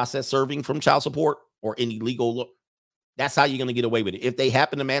any process serving from child support or any legal. That's how you're going to get away with it. If they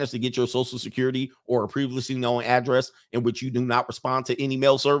happen to manage to get your social security or a previously known address in which you do not respond to any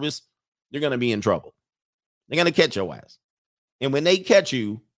mail service, you're going to be in trouble. They're going to catch your ass. And when they catch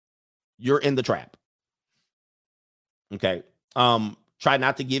you, you're in the trap. Okay. Try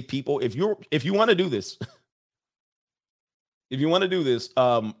not to give people, if you want to do this,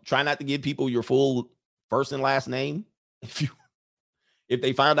 try not to give people your full first and last name. If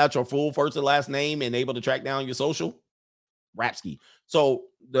they find out your full first and last name and able to track down your social, Rapski. So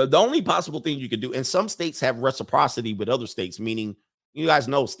the only possible thing you could do, and some states have reciprocity with other states, meaning you guys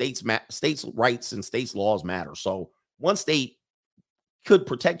know states rights and states laws matter. So one state could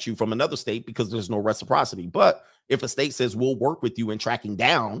protect you from another state because there's no reciprocity. But if a state says we'll work with you in tracking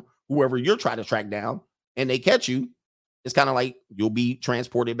down whoever you're trying to track down and they catch you, it's kind of like you'll be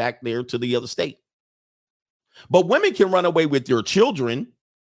transported back there to the other state. But women can run away with your children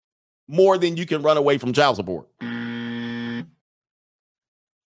more than you can run away from child support. I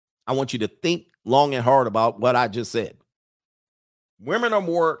want you to think long and hard about what I just said. Women are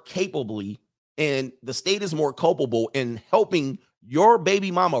more capably, and the state is more culpable in helping your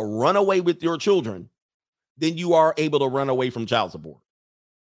baby mama run away with your children than you are able to run away from child support.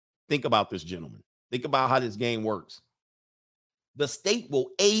 Think about this, gentlemen. Think about how this game works. The state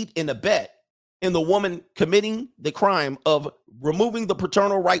will aid and abet in the woman committing the crime of removing the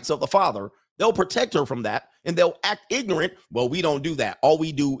paternal rights of the father. They'll protect her from that, and they'll act ignorant. Well, we don't do that. All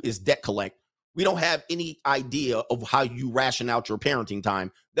we do is debt collect. We don't have any idea of how you ration out your parenting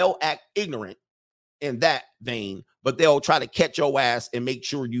time. They'll act ignorant in that vein, but they'll try to catch your ass and make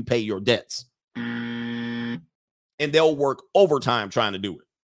sure you pay your debts. And they'll work overtime trying to do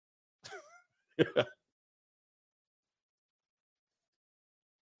it.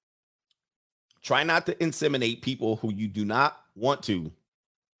 Try not to inseminate people who you do not want to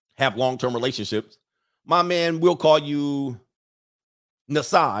have long-term relationships. My man, we'll call you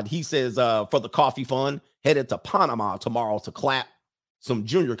Nasad. He says, for the coffee fund, headed to Panama tomorrow to clap some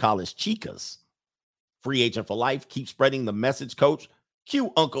junior college chicas. Free agent for life. Keep spreading the message, coach.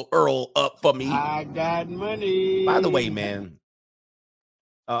 Cue Uncle Earl up for me. I got money. By the way, man,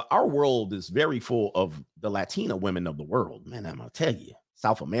 our world is very full of the Latina women of the world. Man, I'm going to tell you.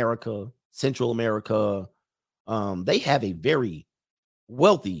 South America, Central America, they have a very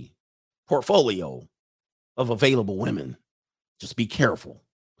wealthy portfolio of available women. Just be careful.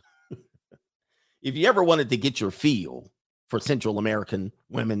 If you ever wanted to get your feel for Central American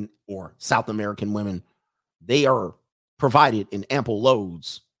women or South American women, they are provided in ample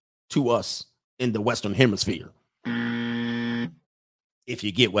loads to us in the Western Hemisphere. If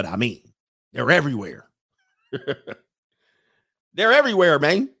you get what I mean. They're everywhere. They're everywhere,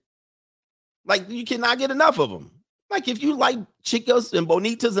 man. Like, you cannot get enough of them. Like, if you like chicas and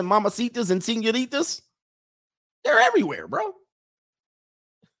bonitas and mamacitas and senoritas, they're everywhere, bro.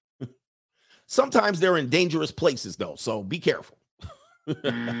 Sometimes they're in dangerous places, though, so be careful.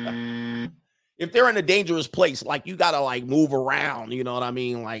 If they're in a dangerous place, like, you got to, like, move around, you know what I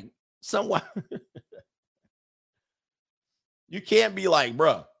mean? Like, somewhat. You can't be like,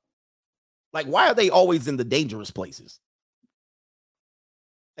 bro. Like, why are they always in the dangerous places?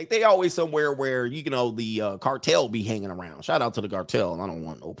 Like, they always somewhere where, you know, the cartel be hanging around. Shout out to the cartel. I don't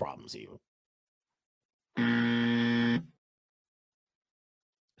want no problems here.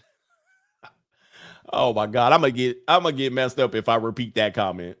 Oh my God. I'm gonna get messed up if I repeat that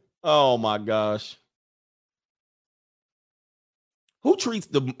comment. Oh my gosh. Who treats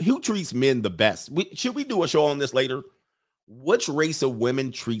men the best? Should we do a show on this later? Which race of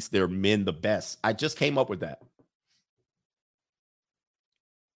women treats their men the best? I just came up with that.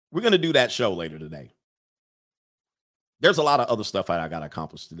 We're going to do that show later today. There's a lot of other stuff I got to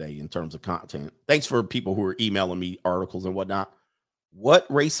accomplish today in terms of content. Thanks for people who are emailing me articles and whatnot. What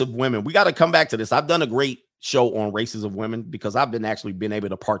race of women? We got to come back to this. I've done a great show on races of women because I've been able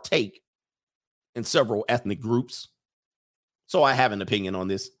to partake in several ethnic groups. So I have an opinion on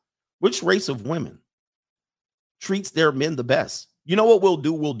this. Which race of women treats their men the best? You know what we'll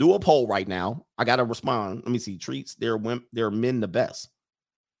do? We'll do a poll right now. I got to respond. Let me see. Treats their men the best.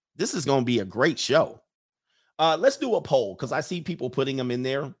 This is going to be a great show. Let's do a poll because I see people putting them in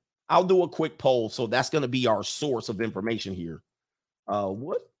there. I'll do a quick poll. So that's going to be our source of information here.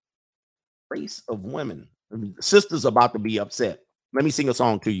 What race of women? Sister's about to be upset. Let me sing a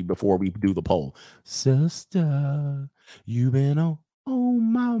song to you before we do the poll. Sister, you've been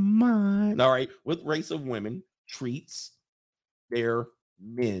on my mind. All right. What race of women treats their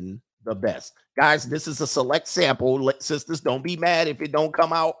men the best? Guys, this is a select sample. Sisters, don't be mad if it don't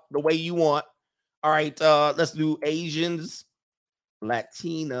come out the way you want. All right. Let's do Asians,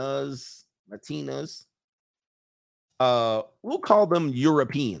 Latinas. We'll call them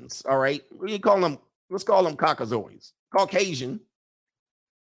Europeans. All right. Let's call them Caucasoids. Caucasian.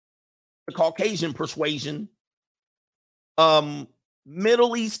 The Caucasian persuasion.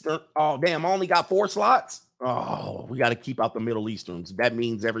 Middle Eastern. Oh, damn. I only got 4 slots. Oh, we got to keep out the Middle Easterns. That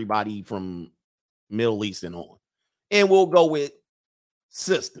means everybody from Middle East and on. And we'll go with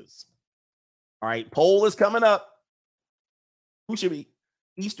sisters. All right. Poll is coming up. Who should be?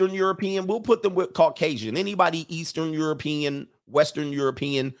 Eastern European, we'll put them with Caucasian. Anybody Eastern European, Western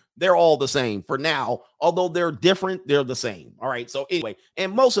European, they're all the same for now. Although they're different, they're the same. All right. So anyway,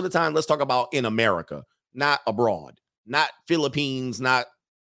 and most of the time, let's talk about in America, not abroad, not Philippines, not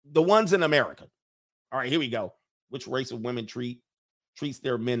the ones in America. All right, here we go. Which race of women treats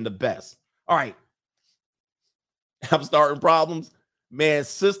their men the best? All right. I'm starting problems. Man,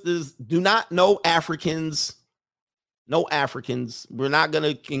 sisters, do not know Africans. No Africans. We're not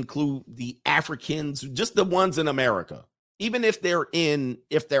going to include the Africans, just the ones in America. Even if they're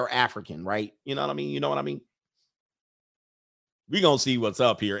African, right? You know what I mean? You know what I mean? We're going to see what's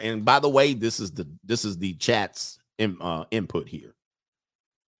up here. And by the way, this is the chat's input here.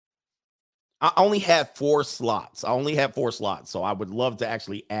 I only have 4 slots. So I would love to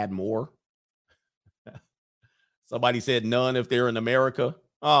actually add more. Somebody said none if they're in America.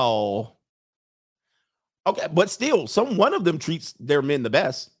 Oh. Okay, but still, one of them treats their men the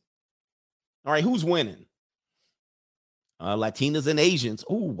best. All right, who's winning? Latinas and Asians.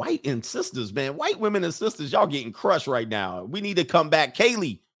 Oh, white and sisters, man. White women and sisters, y'all getting crushed right now. We need to come back.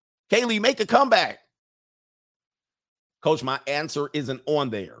 Kaylee, make a comeback. Coach, my answer isn't on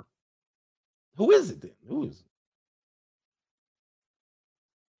there. Who is it then? Who is it?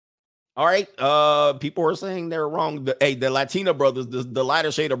 All right. People are saying they're wrong. The Latina brothers, the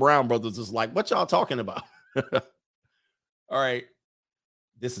lighter shade of brown brothers is like, what y'all talking about? All right.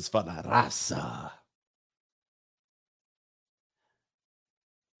 This is for la raza.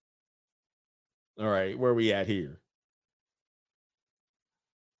 All right. Where are we at here?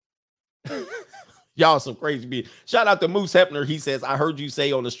 Y'all some crazy people. Shout out to Moose Hepner. He says, I heard you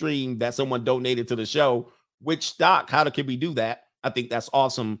say on the stream that someone donated to the show. Which stock? How can we do that? I think that's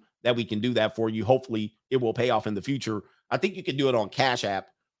awesome that we can do that for you. Hopefully it will pay off in the future. I think you can do it on Cash App,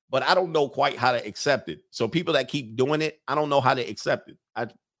 but I don't know quite how to accept it. So people that keep doing it, I don't know how to accept it.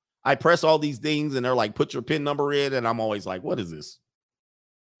 I press all these things and they're like, put your PIN number in. And I'm always like, what is this?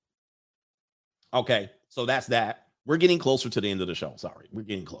 Okay. So that's that. We're getting closer to the end of the show. Sorry. We're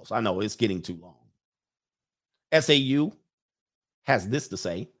getting close. I know it's getting too long. SAU has this to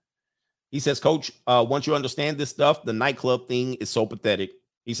say. He says, Coach, once you understand this stuff, the nightclub thing is so pathetic.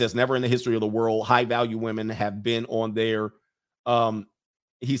 He says, never in the history of the world, high value women have been on there.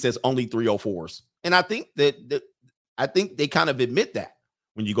 He says only 304s. And I think I think they kind of admit that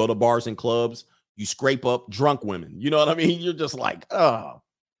when you go to bars and clubs, you scrape up drunk women. You know what I mean? You're just like, oh.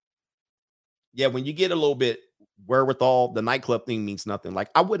 Yeah, when you get a little bit wherewithal, the nightclub thing means nothing. Like,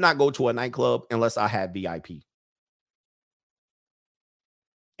 I would not go to a nightclub unless I had VIP.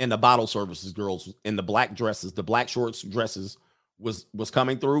 And the bottle services girls in the black dresses, the black shorts dresses was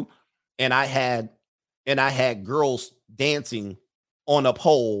coming through. And I had girls dancing on a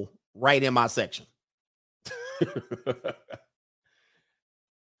pole right in my section.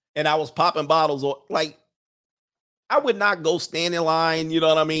 And I was popping bottles. Like, I would not go stand in line, you know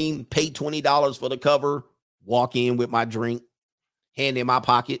what I mean? Pay $20 for the cover, walk in with my drink, hand in my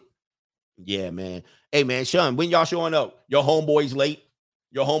pocket. Yeah, man. Hey, man, Sean, when y'all showing up? Your homeboy's late.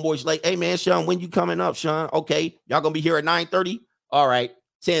 Hey, man, Sean, when you coming up, Sean? Okay, y'all gonna be here at 9:30? All right,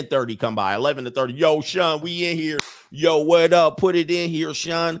 10:30 come by, 11:30. Yo, Sean, we in here. Yo, what up? Put it in here,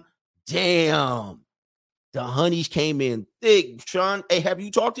 Sean. Damn. The honeys came in thick, Sean. Hey, have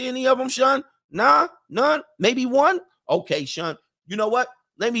you talked to any of them, Sean? Nah, none. Maybe one? Okay, Sean. You know what?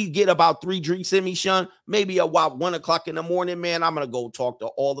 Let me get about 3 drinks in me, Sean. Maybe about 1 o'clock in the morning, man. I'm going to go talk to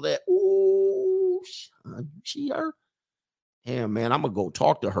all of that. Ooh, Sean, you see her? Yeah, man, I'm going to go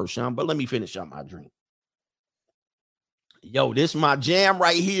talk to her, Sean. But let me finish up my drink. Yo, this is my jam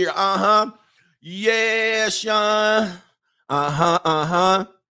right here. Uh-huh. Yeah, Sean. Uh-huh.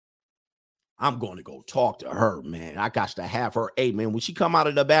 I'm going to go talk to her, man. I got to have her. Hey, man, when she come out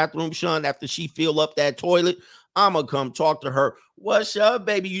of the bathroom, Sean, after she fill up that toilet, I'm going to come talk to her. What's up,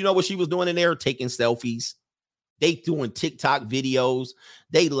 baby? You know what she was doing in there? Taking selfies. They doing TikTok videos.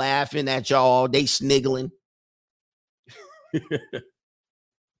 They laughing at y'all. They sniggling.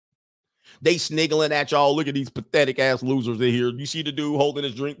 They sniggling at y'all. Look at these pathetic ass losers in here. You see the dude holding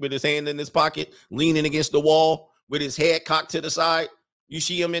his drink with his hand in his pocket, leaning against the wall with his head cocked to the side. You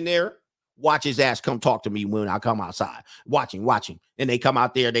see him in there? Watch his ass come talk to me when I come outside. Watch him. And they come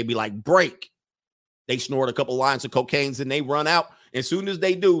out there, they be like, break. They snort a couple lines of cocaine and they run out. As soon as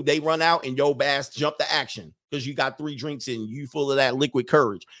they do, they run out and yo ass jump to action because you got 3 drinks in you full of that liquid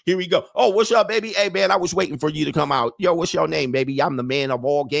courage. Here we go. Oh, what's up, baby? Hey, man, I was waiting for you to come out. Yo, what's your name, baby? I'm the man of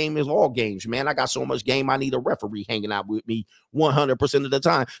all games, all games, man. I got so much game, I need a referee hanging out with me 100% of the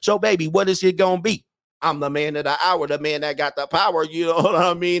time. So, baby, what is it going to be? I'm the man of the hour, the man that got the power. You know what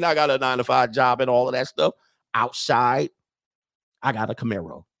I mean? I got a 9-to-5 job and all of that stuff outside. I got a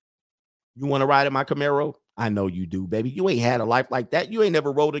Camaro. You want to ride in my Camaro? I know you do, baby. You ain't had a life like that. You ain't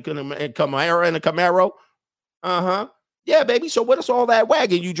never rode a Camaro in a Camaro. Uh-huh. Yeah, baby. So what is all that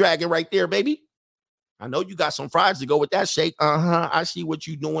wagon you dragging right there, baby? I know you got some fries to go with that shake. Uh-huh. I see what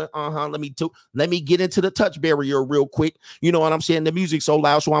you doing. Uh-huh. Let me get into the touch barrier real quick. You know what I'm saying? The music's so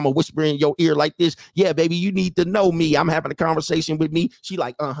loud, so I'm gonna whisper in your ear like this. Yeah, baby, you need to know me. I'm having a conversation with me. She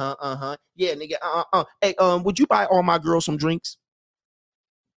like, uh-huh. Yeah, nigga, Hey, would you buy all my girls some drinks?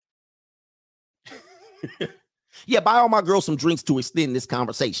 Yeah, buy all my girls some drinks to extend this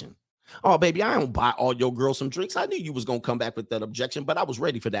conversation. Oh, baby, I don't buy all your girls some drinks. I knew you was going to come back with that objection, but I was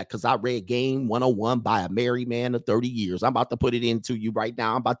ready for that because I read Game 101 by a married man of 30 years. I'm about to put it into you right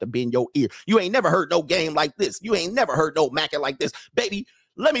now. I'm about to bend your ear. You ain't never heard no game like this. You ain't never heard no macking like this. Baby,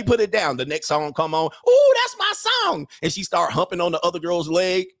 let me put it down. The next song come on. Oh, that's my song. And she start humping on the other girl's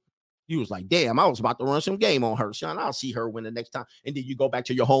leg. You was like, damn, I was about to run some game on her, son. I'll see her win the next time. And then you go back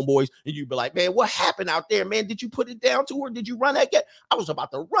to your homeboys and you be like, man, what happened out there, man? Did you put it down to her? Did you run that game? I was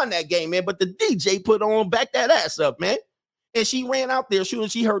about to run that game, man, but the DJ put on back that ass up, man. And she ran out there soon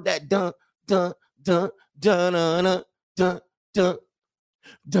as she heard that dun, dun, dun, dun, dun, dun, dun, dun,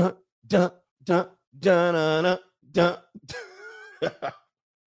 dun, dun, dun, dun, dun.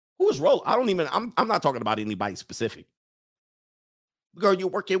 Who is rolling? I'm not talking about anybody specific. Girl, you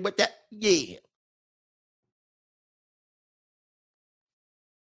working with that? Yeah.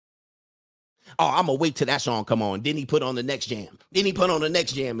 Oh, I'm going to wait till that song come on. Then he put on the next jam.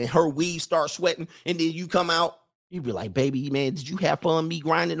 And her weave starts sweating. And then you come out. You be like, baby, man, did you have fun me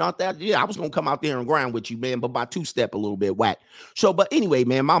grinding on that? Yeah, I was going to come out there and grind with you, man, but my two-step a little bit whack. So, but anyway,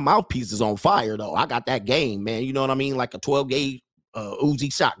 man, my mouthpiece is on fire, though. I got that game, man. You know what I mean? Like a 12-gauge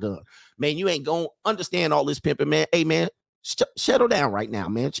Uzi shotgun. Man, you ain't going to understand all this pimping, man. Hey, man. Settle down right now,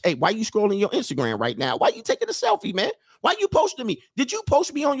 man. Hey, why you scrolling your Instagram right now? Why you taking a selfie, man? Why you posting me? Did you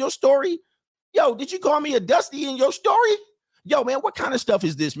post me on your story? Yo, did you call me a Dusty in your story? Yo, man, what kind of stuff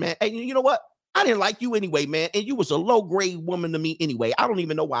is this, man? Hey, you know what? I didn't like you anyway, man. And you was a low-grade woman to me anyway. I don't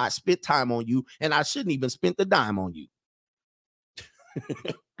even know why I spent time on you, and I shouldn't even spend the dime on you.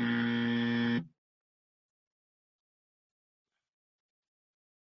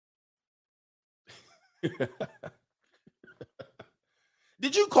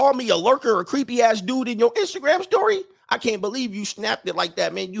 Did you call me a lurker or creepy ass dude in your Instagram story? I can't believe you snapped it like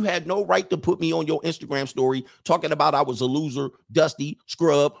that, man. You had no right to put me on your Instagram story talking about I was a loser, dusty,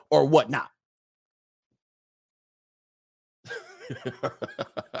 scrub, or whatnot.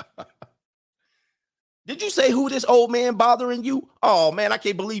 Did you say who this old man bothering you? Oh, man, I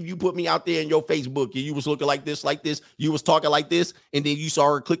can't believe you put me out there in your Facebook and you was looking like this. You was talking like this, and then you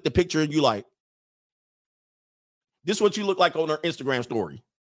saw her click the picture and you like, this is what you look like on her Instagram story.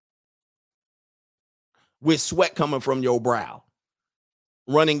 With sweat coming from your brow.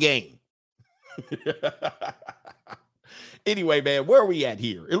 Running game. Anyway, man, where are we at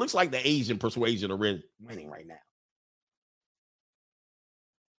here? It looks like the Asian persuasion are winning right now.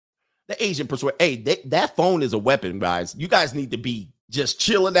 The Asian persuasion. Hey, that phone is a weapon, guys. You guys need to be just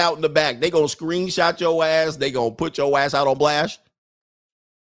chilling out in the back. They going to screenshot your ass. They going to put your ass out on blast.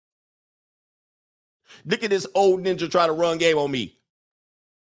 Look at this old ninja try to run game on me.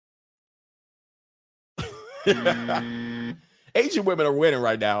 Asian women are winning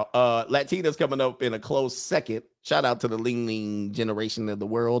right now. Latinas coming up in a close second. Shout out to the Ling Ling generation of the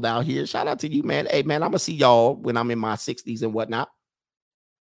world out here. Shout out to you, man. Hey, man, I'm going to see y'all when I'm in my 60s and whatnot.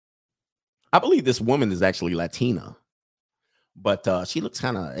 I believe this woman is actually Latina, but she looks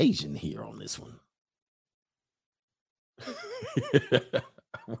kind of Asian here on this one. Where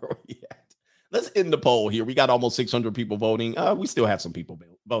are we at? Let's end the poll here. We got almost 600 people voting. We still have some people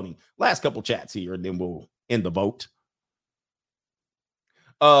voting. Last couple chats here, and then we'll end the vote.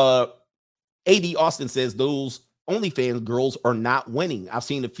 AD Austin says those OnlyFans girls are not winning. I've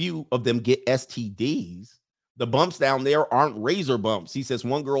seen a few of them get STDs. The bumps down there aren't razor bumps. He says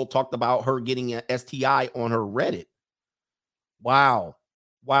one girl talked about her getting an STI on her Reddit. Wow.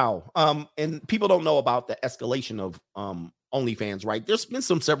 And people don't know about the escalation of OnlyFans, right? There's been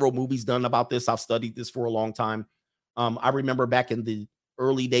several movies done about this. I've studied this for a long time. I remember back in the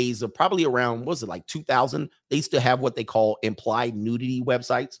early days of probably around, was it like 2000? They used to have what they call implied nudity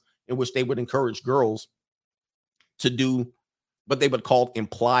websites in which they would encourage girls to do what they would call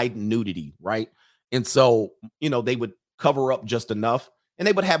implied nudity, right? And so, they would cover up just enough, and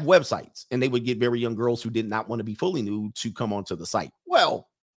they would have websites, and they would get very young girls who did not want to be fully nude to come onto the site. Well,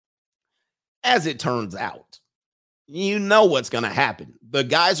 as it turns out, you know what's going to happen. The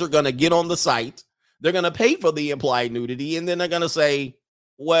guys are going to get on the site. They're going to pay for the implied nudity, and then they're going to say,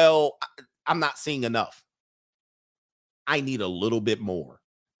 well, I'm not seeing enough. I need a little bit more.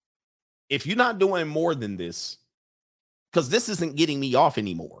 If you're not doing more than this, because this isn't getting me off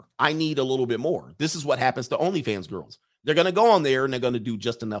anymore, I need a little bit more. This is what happens to OnlyFans girls. They're going to go on there and they're going to do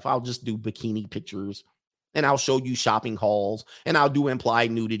just enough. I'll just do bikini pictures and I'll show you shopping hauls and I'll do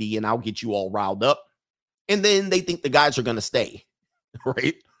implied nudity and I'll get you all riled up. And then they think the guys are going to stay,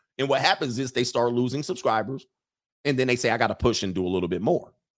 right? And what happens is they start losing subscribers. And then they say, I got to push and do a little bit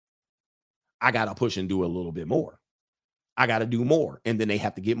more. I got to push and do a little bit more. I got to do more. And then they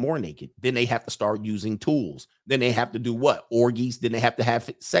have to get more naked. Then they have to start using tools. Then they have to do what? Orgies. Then they have to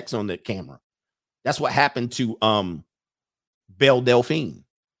have sex on the camera. That's what happened to Belle Delphine.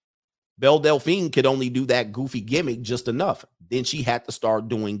 Belle Delphine could only do that goofy gimmick just enough. Then she had to start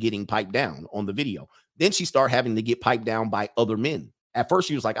getting piped down on the video. Then she started having to get piped down by other men. At first,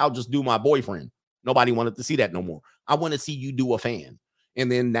 she was like, I'll just do my boyfriend. Nobody wanted to see that no more. I want to see you do a fan.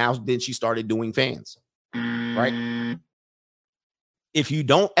 And then she started doing fans, right? If you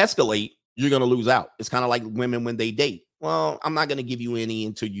don't escalate, you're going to lose out. It's kind of like women when they date. Well, I'm not going to give you any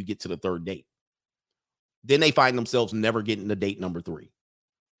until you get to the third date. Then they find themselves never getting to date number 3.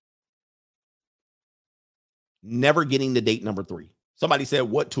 Never getting to date number 3. Somebody said,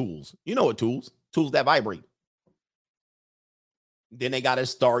 what tools? You know what tools? Tools that vibrate. Then they got to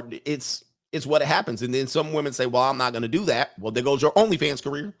start. It's what happens. And then some women say, well, I'm not going to do that. Well, there goes your OnlyFans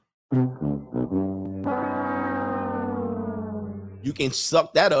career. You can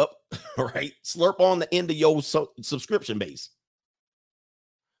suck that up, right? Slurp on the end of your subscription base.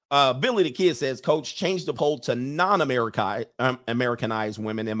 Billy the Kid says, Coach, change the poll to non-Americanized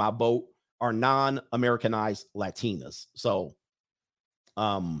women in my boat are non-Americanized Latinas. So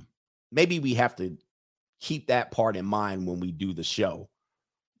maybe we have to keep that part in mind when we do the show,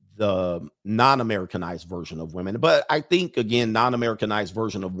 the non-Americanized version of women. But I think, again, non-Americanized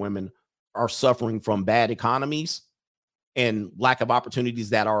version of women are suffering from bad economies and lack of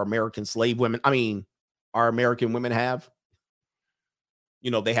opportunities that our American slave women, our American women have.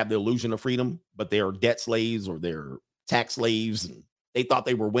 You know, they have the illusion of freedom, but they are debt slaves or they're tax slaves. And they thought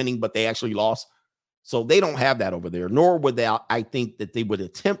they were winning, but they actually lost. So they don't have that over there, nor would they, I think that they would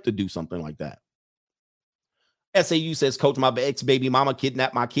attempt to do something like that. SAU says, Coach, my ex-baby mama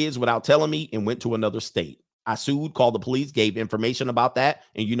kidnapped my kids without telling me and went to another state. I sued, called the police, gave information about that.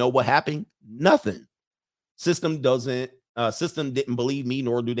 And you know what happened? Nothing. System didn't believe me,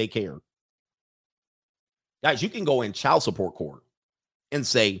 nor do they care. Guys, you can go in child support court and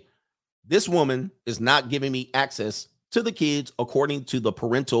say, this woman is not giving me access to the kids according to the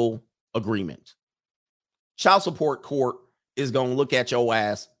parental agreement. Child support court is going to look at your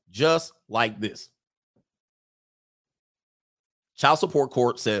ass just like this. Child support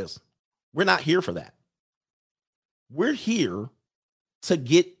court says, we're not here for that. We're here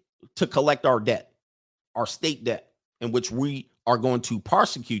to collect our debt, our state debt, in which we are going to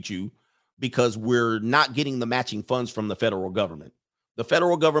prosecute you because we're not getting the matching funds from the federal government. The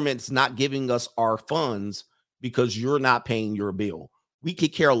federal government's not giving us our funds because you're not paying your bill. We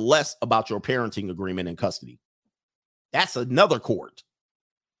could care less about your parenting agreement and custody. That's another court.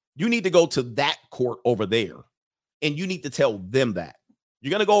 You need to go to that court over there, and you need to tell them that.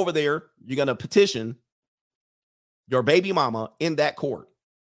 You're going to go over there. You're going to petition your baby mama in that court,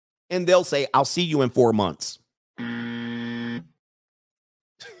 and they'll say, I'll see you in 4 months. They're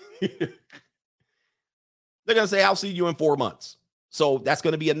going to say, I'll see you in 4 months. So that's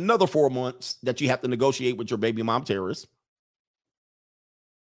going to be another 4 months that you have to negotiate with your baby mom terrorist.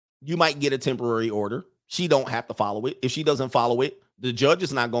 You might get a temporary order. She don't have to follow it. If she doesn't follow it, the judge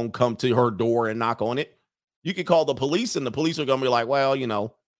is not going to come to her door and knock on it. You can call the police, and the police are going to be like, well, you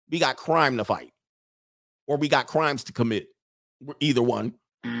know, we got crime to fight, or we got crimes to commit. Either one.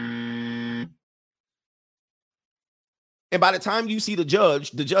 And by the time you see the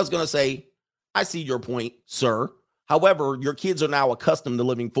judge is going to say, I see your point, sir. However, your kids are now accustomed to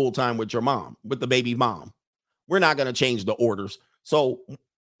living full-time with your mom, with the baby mom. We're not going to change the orders. So,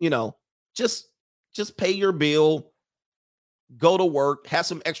 you know, just pay your bill, go to work, have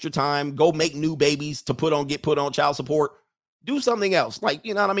some extra time, go make new babies to get put on child support. Do something else. Like,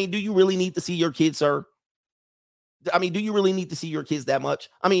 you know what I mean? Do you really need to see your kids, sir? I mean, do you really need to see your kids that much?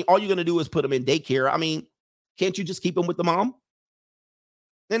 I mean, all you're going to do is put them in daycare. I mean, can't you just keep them with the mom?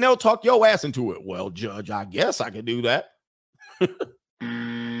 Then they'll talk your ass into it. Well, Judge, I guess I could do that.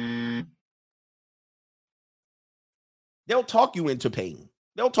 They'll talk you into paying.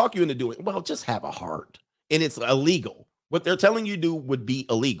 They'll talk you into doing it. Well, just have a heart. And it's illegal. What they're telling you to do would be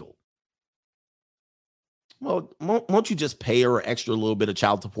illegal. Well, won't you just pay her an extra little bit of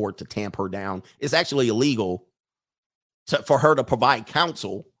child support to tamp her down? It's actually illegal for her to provide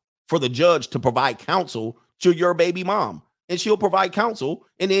counsel, for the judge to provide counsel to your baby mom, and she'll provide counsel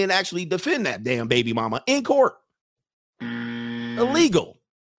and then actually defend that damn baby mama in court. Illegal.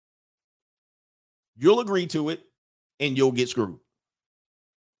 You'll agree to it and you'll get screwed.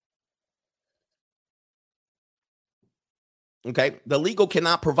 Okay. The legal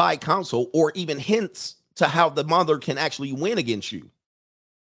cannot provide counsel or even hints to how the mother can actually win against you,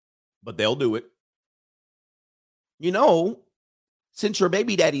 but they'll do it. You know, since your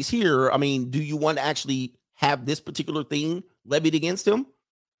baby daddy's here, I mean, do you want to actually have this particular thing levied against him?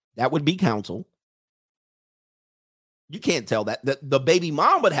 That would be counsel. You can't tell that. The baby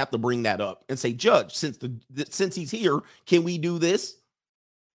mom would have to bring that up and say, Judge, since he's here, can we do this?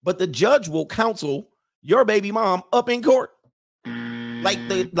 But the judge will counsel your baby mom up in court,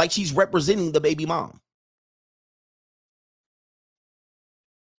 like she's representing the baby mom.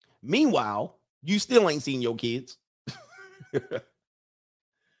 Meanwhile, you still ain't seen your kids.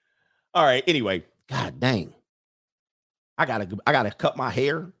 All right. Anyway, God dang. I gotta cut my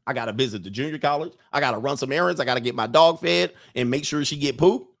hair. I gotta visit the junior college. I gotta run some errands. I gotta get my dog fed and make sure she get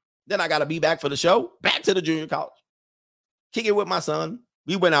poop. Then I gotta be back for the show. Back to the junior college. Kick it with my son.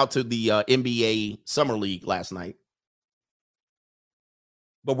 We went out to the NBA Summer League last night,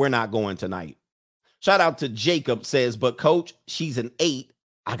 but we're not going tonight. Shout out to Jacob, says, but coach, she's an 8.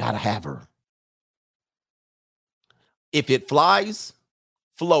 I gotta have her. If it flies,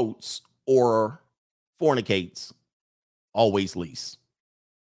 floats, or fornicates, always lease.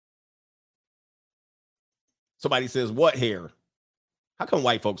 Somebody says, what hair? How come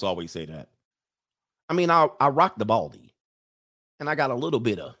white folks always say that? I mean, I rock the baldy. And I got a little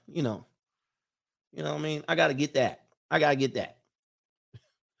bit of, you know what I mean? I got to get that.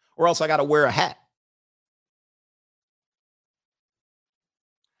 Or else I got to wear a hat.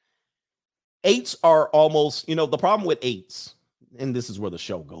 8s are almost, the problem with 8s, and this is where the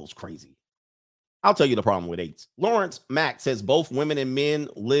show goes crazy. I'll tell you the problem with 8s. Lawrence Mack says both women and men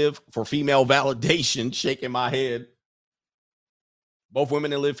live for female validation. Shaking my head. Both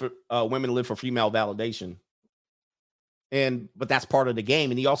women live for female validation. But that's part of the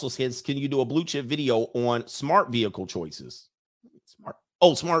game. And he also says, can you do a blue chip video on smart vehicle choices?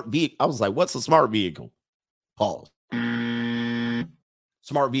 Smart vehicle. I was like, what's a smart vehicle? Pause.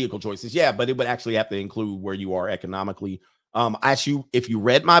 Smart vehicle choices. Yeah, but it would actually have to include where you are economically. If you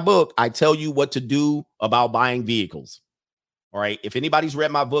read my book, I tell you what to do about buying vehicles. All right. If anybody's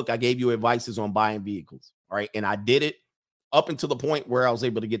read my book, I gave you advices on buying vehicles. All right. And I did it up until the point where I was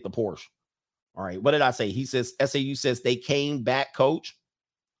able to get the Porsche. All right. What did I say? He says, SAU says they came back, coach,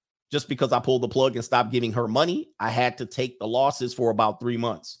 just because I pulled the plug and stopped giving her money. I had to take the losses for about 3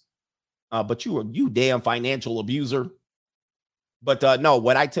 months. But you damn financial abuser. But no,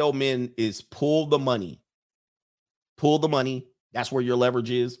 what I tell men is pull the money. Pull the money. That's where your leverage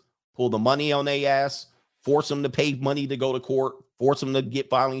is. Pull the money on their ass. Force them to pay money to go to court. Force them to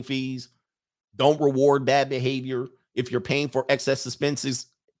get filing fees. Don't reward bad behavior. If you're paying for excess expenses,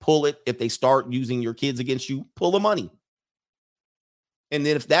 pull it. If they start using your kids against you, pull the money. And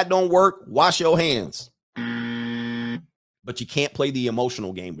then if that don't work, wash your hands. But you can't play the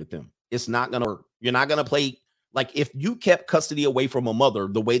emotional game with them. It's not going to work. You're not going to play. Like if you kept custody away from a mother,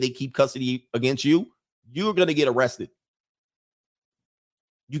 the way they keep custody against you, you're going to get arrested.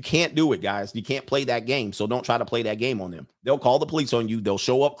 You can't do it, guys. You can't play that game. So don't try to play that game on them. They'll call the police on you. They'll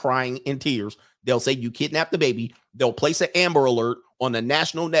show up crying in tears. They'll say you kidnapped the baby. They'll place an Amber Alert on the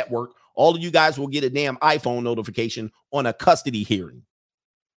national network. All of you guys will get a damn iPhone notification on a custody hearing.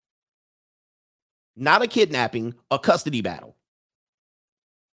 Not a kidnapping, a custody battle.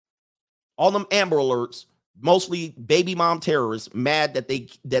 All them Amber Alerts, mostly baby mom terrorists, mad that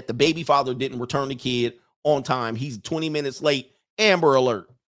the baby father didn't return the kid on time. He's 20 minutes late. Amber Alert.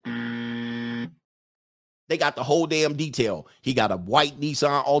 They got the whole damn detail. He got a white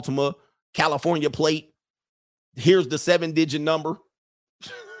Nissan Altima, California plate. Here's the 7-digit number.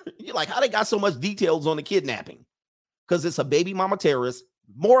 You're like, how they got so much details on the kidnapping? Because it's a baby mama terrorist,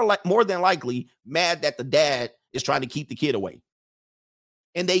 more than likely mad that the dad is trying to keep the kid away.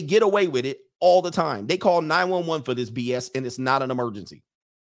 And they get away with it all the time. They call 911 for this BS, and it's not an emergency.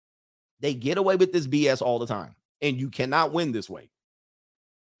 They get away with this BS all the time, and you cannot win this way.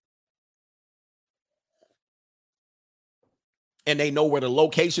 And they know where the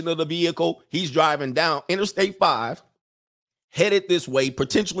location of the vehicle. He's driving down Interstate 5, headed this way,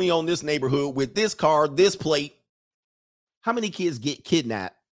 potentially on this neighborhood with this car, this plate. How many kids get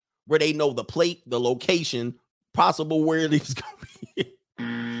kidnapped where they know the plate, the location, possible where he's going to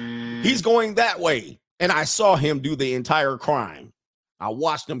be? He's going that way. And I saw him do the entire crime. I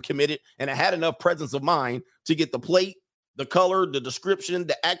watched him commit it, and I had enough presence of mind to get the plate, the color, the description,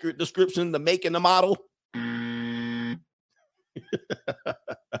 the accurate description, the make and the model.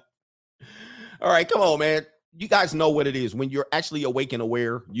 All right, come on, man. You guys know what it is. When you're actually awake and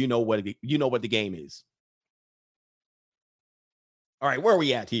aware, you know what the game is. All right, where are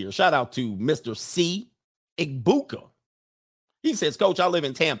we at here? Shout out to Mr. C. Igbuka. He says, Coach, I live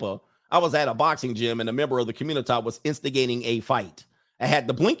in Tampa. I was at a boxing gym and a member of the community was instigating a fight. I had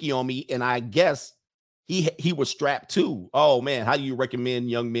the blinky on me, and I guess he was strapped too. Oh, man, how do you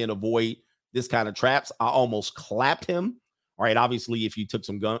recommend young men avoid this kind of traps? I almost clapped him. All right, obviously, if you took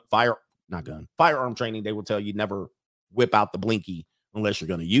some firearm training, they will tell you never whip out the blinky unless you're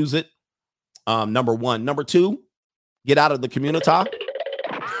going to use it. Number one. Number two, get out of the community.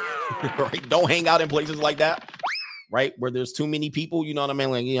 Right? Don't hang out in places like that, right? Where there's too many people, you know what I mean?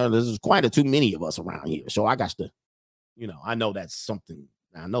 Like, there's quite too many of us around here. So I got to, I know that's something.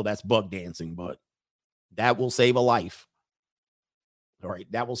 I know that's bug dancing, but that will save a life. All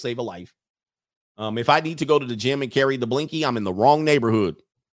right. That will save a life. If I need to go to the gym and carry the blinky, I'm in the wrong neighborhood.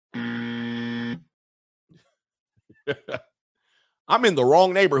 I'm in the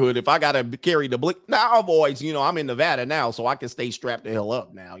wrong neighborhood if I got to carry the blink. Now, boys, I'm in Nevada now, so I can stay strapped the hell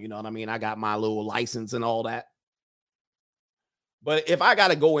up now. You know what I mean? I got my little license and all that. But if I got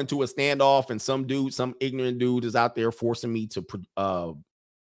to go into a standoff and some ignorant dude is out there forcing me to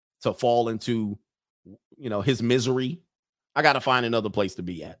fall into, his misery, I got to find another place to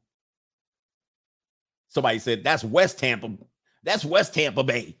be at. Somebody said, that's West Tampa. That's West Tampa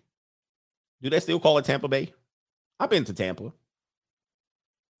Bay. Do they still call it Tampa Bay? I've been to Tampa.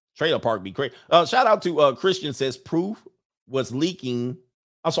 Trailer park be great. Shout out to Christian says proof was leaking.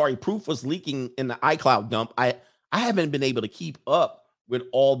 Proof was leaking in the iCloud dump. I haven't been able to keep up with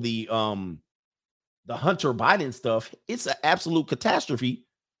all the Hunter Biden stuff. It's an absolute catastrophe.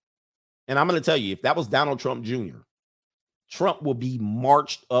 And I'm going to tell you, if that was Donald Trump Jr., Trump will be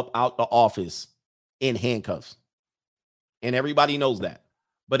marched up out the office in handcuffs. And everybody knows that.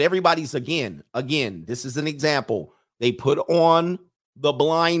 But everybody's, again, this is an example. They put on the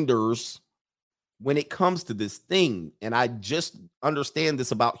blinders when it comes to this thing. And I just understand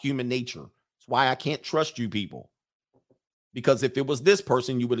this about human nature. That's why I can't trust you people. Because if it was this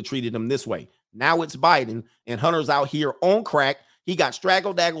person, you would have treated him this way. Now it's Biden, and Hunter's out here on crack. He got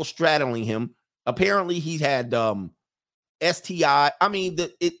straggle-daggle straddling him. Apparently he had STI. I mean,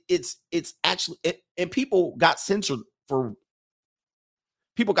 it's actually, and people got censored for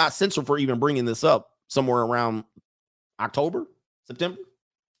even bringing this up somewhere around October, September.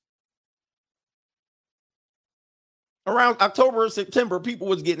 Around October or September, people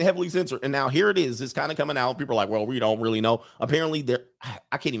was getting heavily censored. And now here it is. It's kind of coming out. People are like, well, we don't really know. Apparently,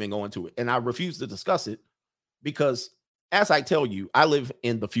 I can't even go into it. And I refuse to discuss it because, as I tell you, I live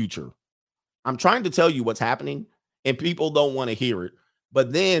in the future. I'm trying to tell you what's happening, and people don't want to hear it.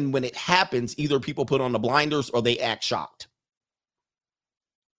 But then when it happens, either people put on the blinders or they act shocked.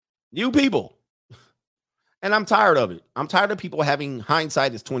 You people. And I'm tired of it. I'm tired of people having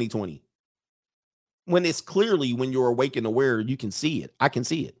hindsight is 2020. When it's clearly, when you're awake and aware, you can see it. I can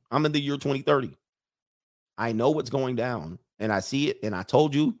see it. I'm in the year 2030. I know what's going down, and I see it. And I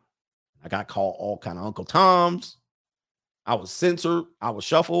told you, I got called all kind of Uncle Toms. I was censored. I was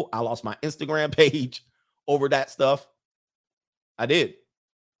shuffled. I lost my Instagram page over that stuff. I did.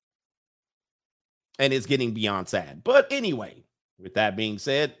 And it's getting beyond sad. But anyway, with that being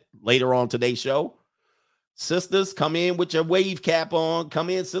said, later on today's show, sisters, come in with your wave cap on. Come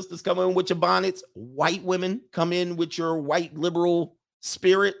in, sisters, come in with your bonnets. White women, come in with your white liberal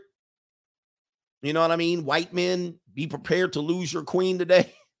spirit. You know what I mean? White men, be prepared to lose your queen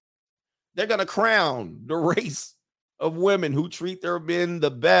today. They're going to crown the race of women who treat their men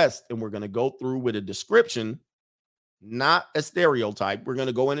the best. And we're going to go through with a description, not a stereotype. We're going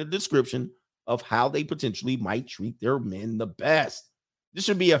to go in a description of how they potentially might treat their men the best. This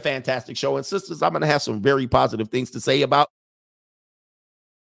should be a fantastic show. And sisters, I'm going to have some very positive things to say about.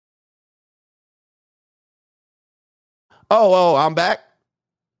 Oh, I'm back.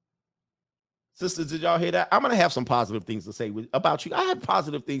 Sisters, did y'all hear that? I'm going to have some positive things to say about you. I have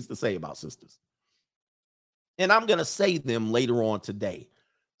positive things to say about sisters. And I'm going to say them later on today.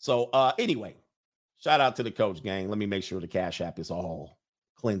 So anyway, shout out to the Coach Gang. Let me make sure the Cash App is all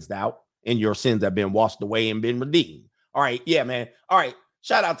cleansed out and your sins have been washed away and been redeemed. All right. Yeah, man. All right.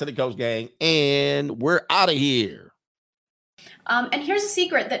 Shout out to the Coach Gang. And we're out of here. And here's a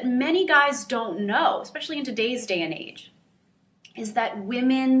secret that many guys don't know, especially in today's day and age, is that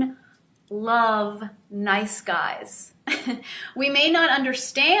women love nice guys. We may not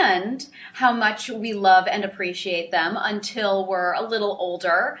understand how much we love and appreciate them until we're a little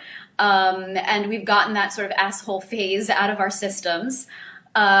older and we've gotten that sort of asshole phase out of our systems.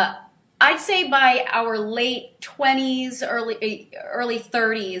 I'd say by our late 20s, early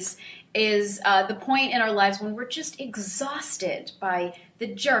 30s is the point in our lives when we're just exhausted by the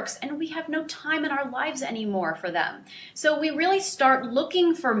jerks and we have no time in our lives anymore for them. So we really start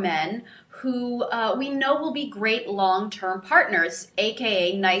looking for men who we know will be great long-term partners,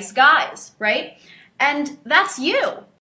 aka nice guys, right? And that's you.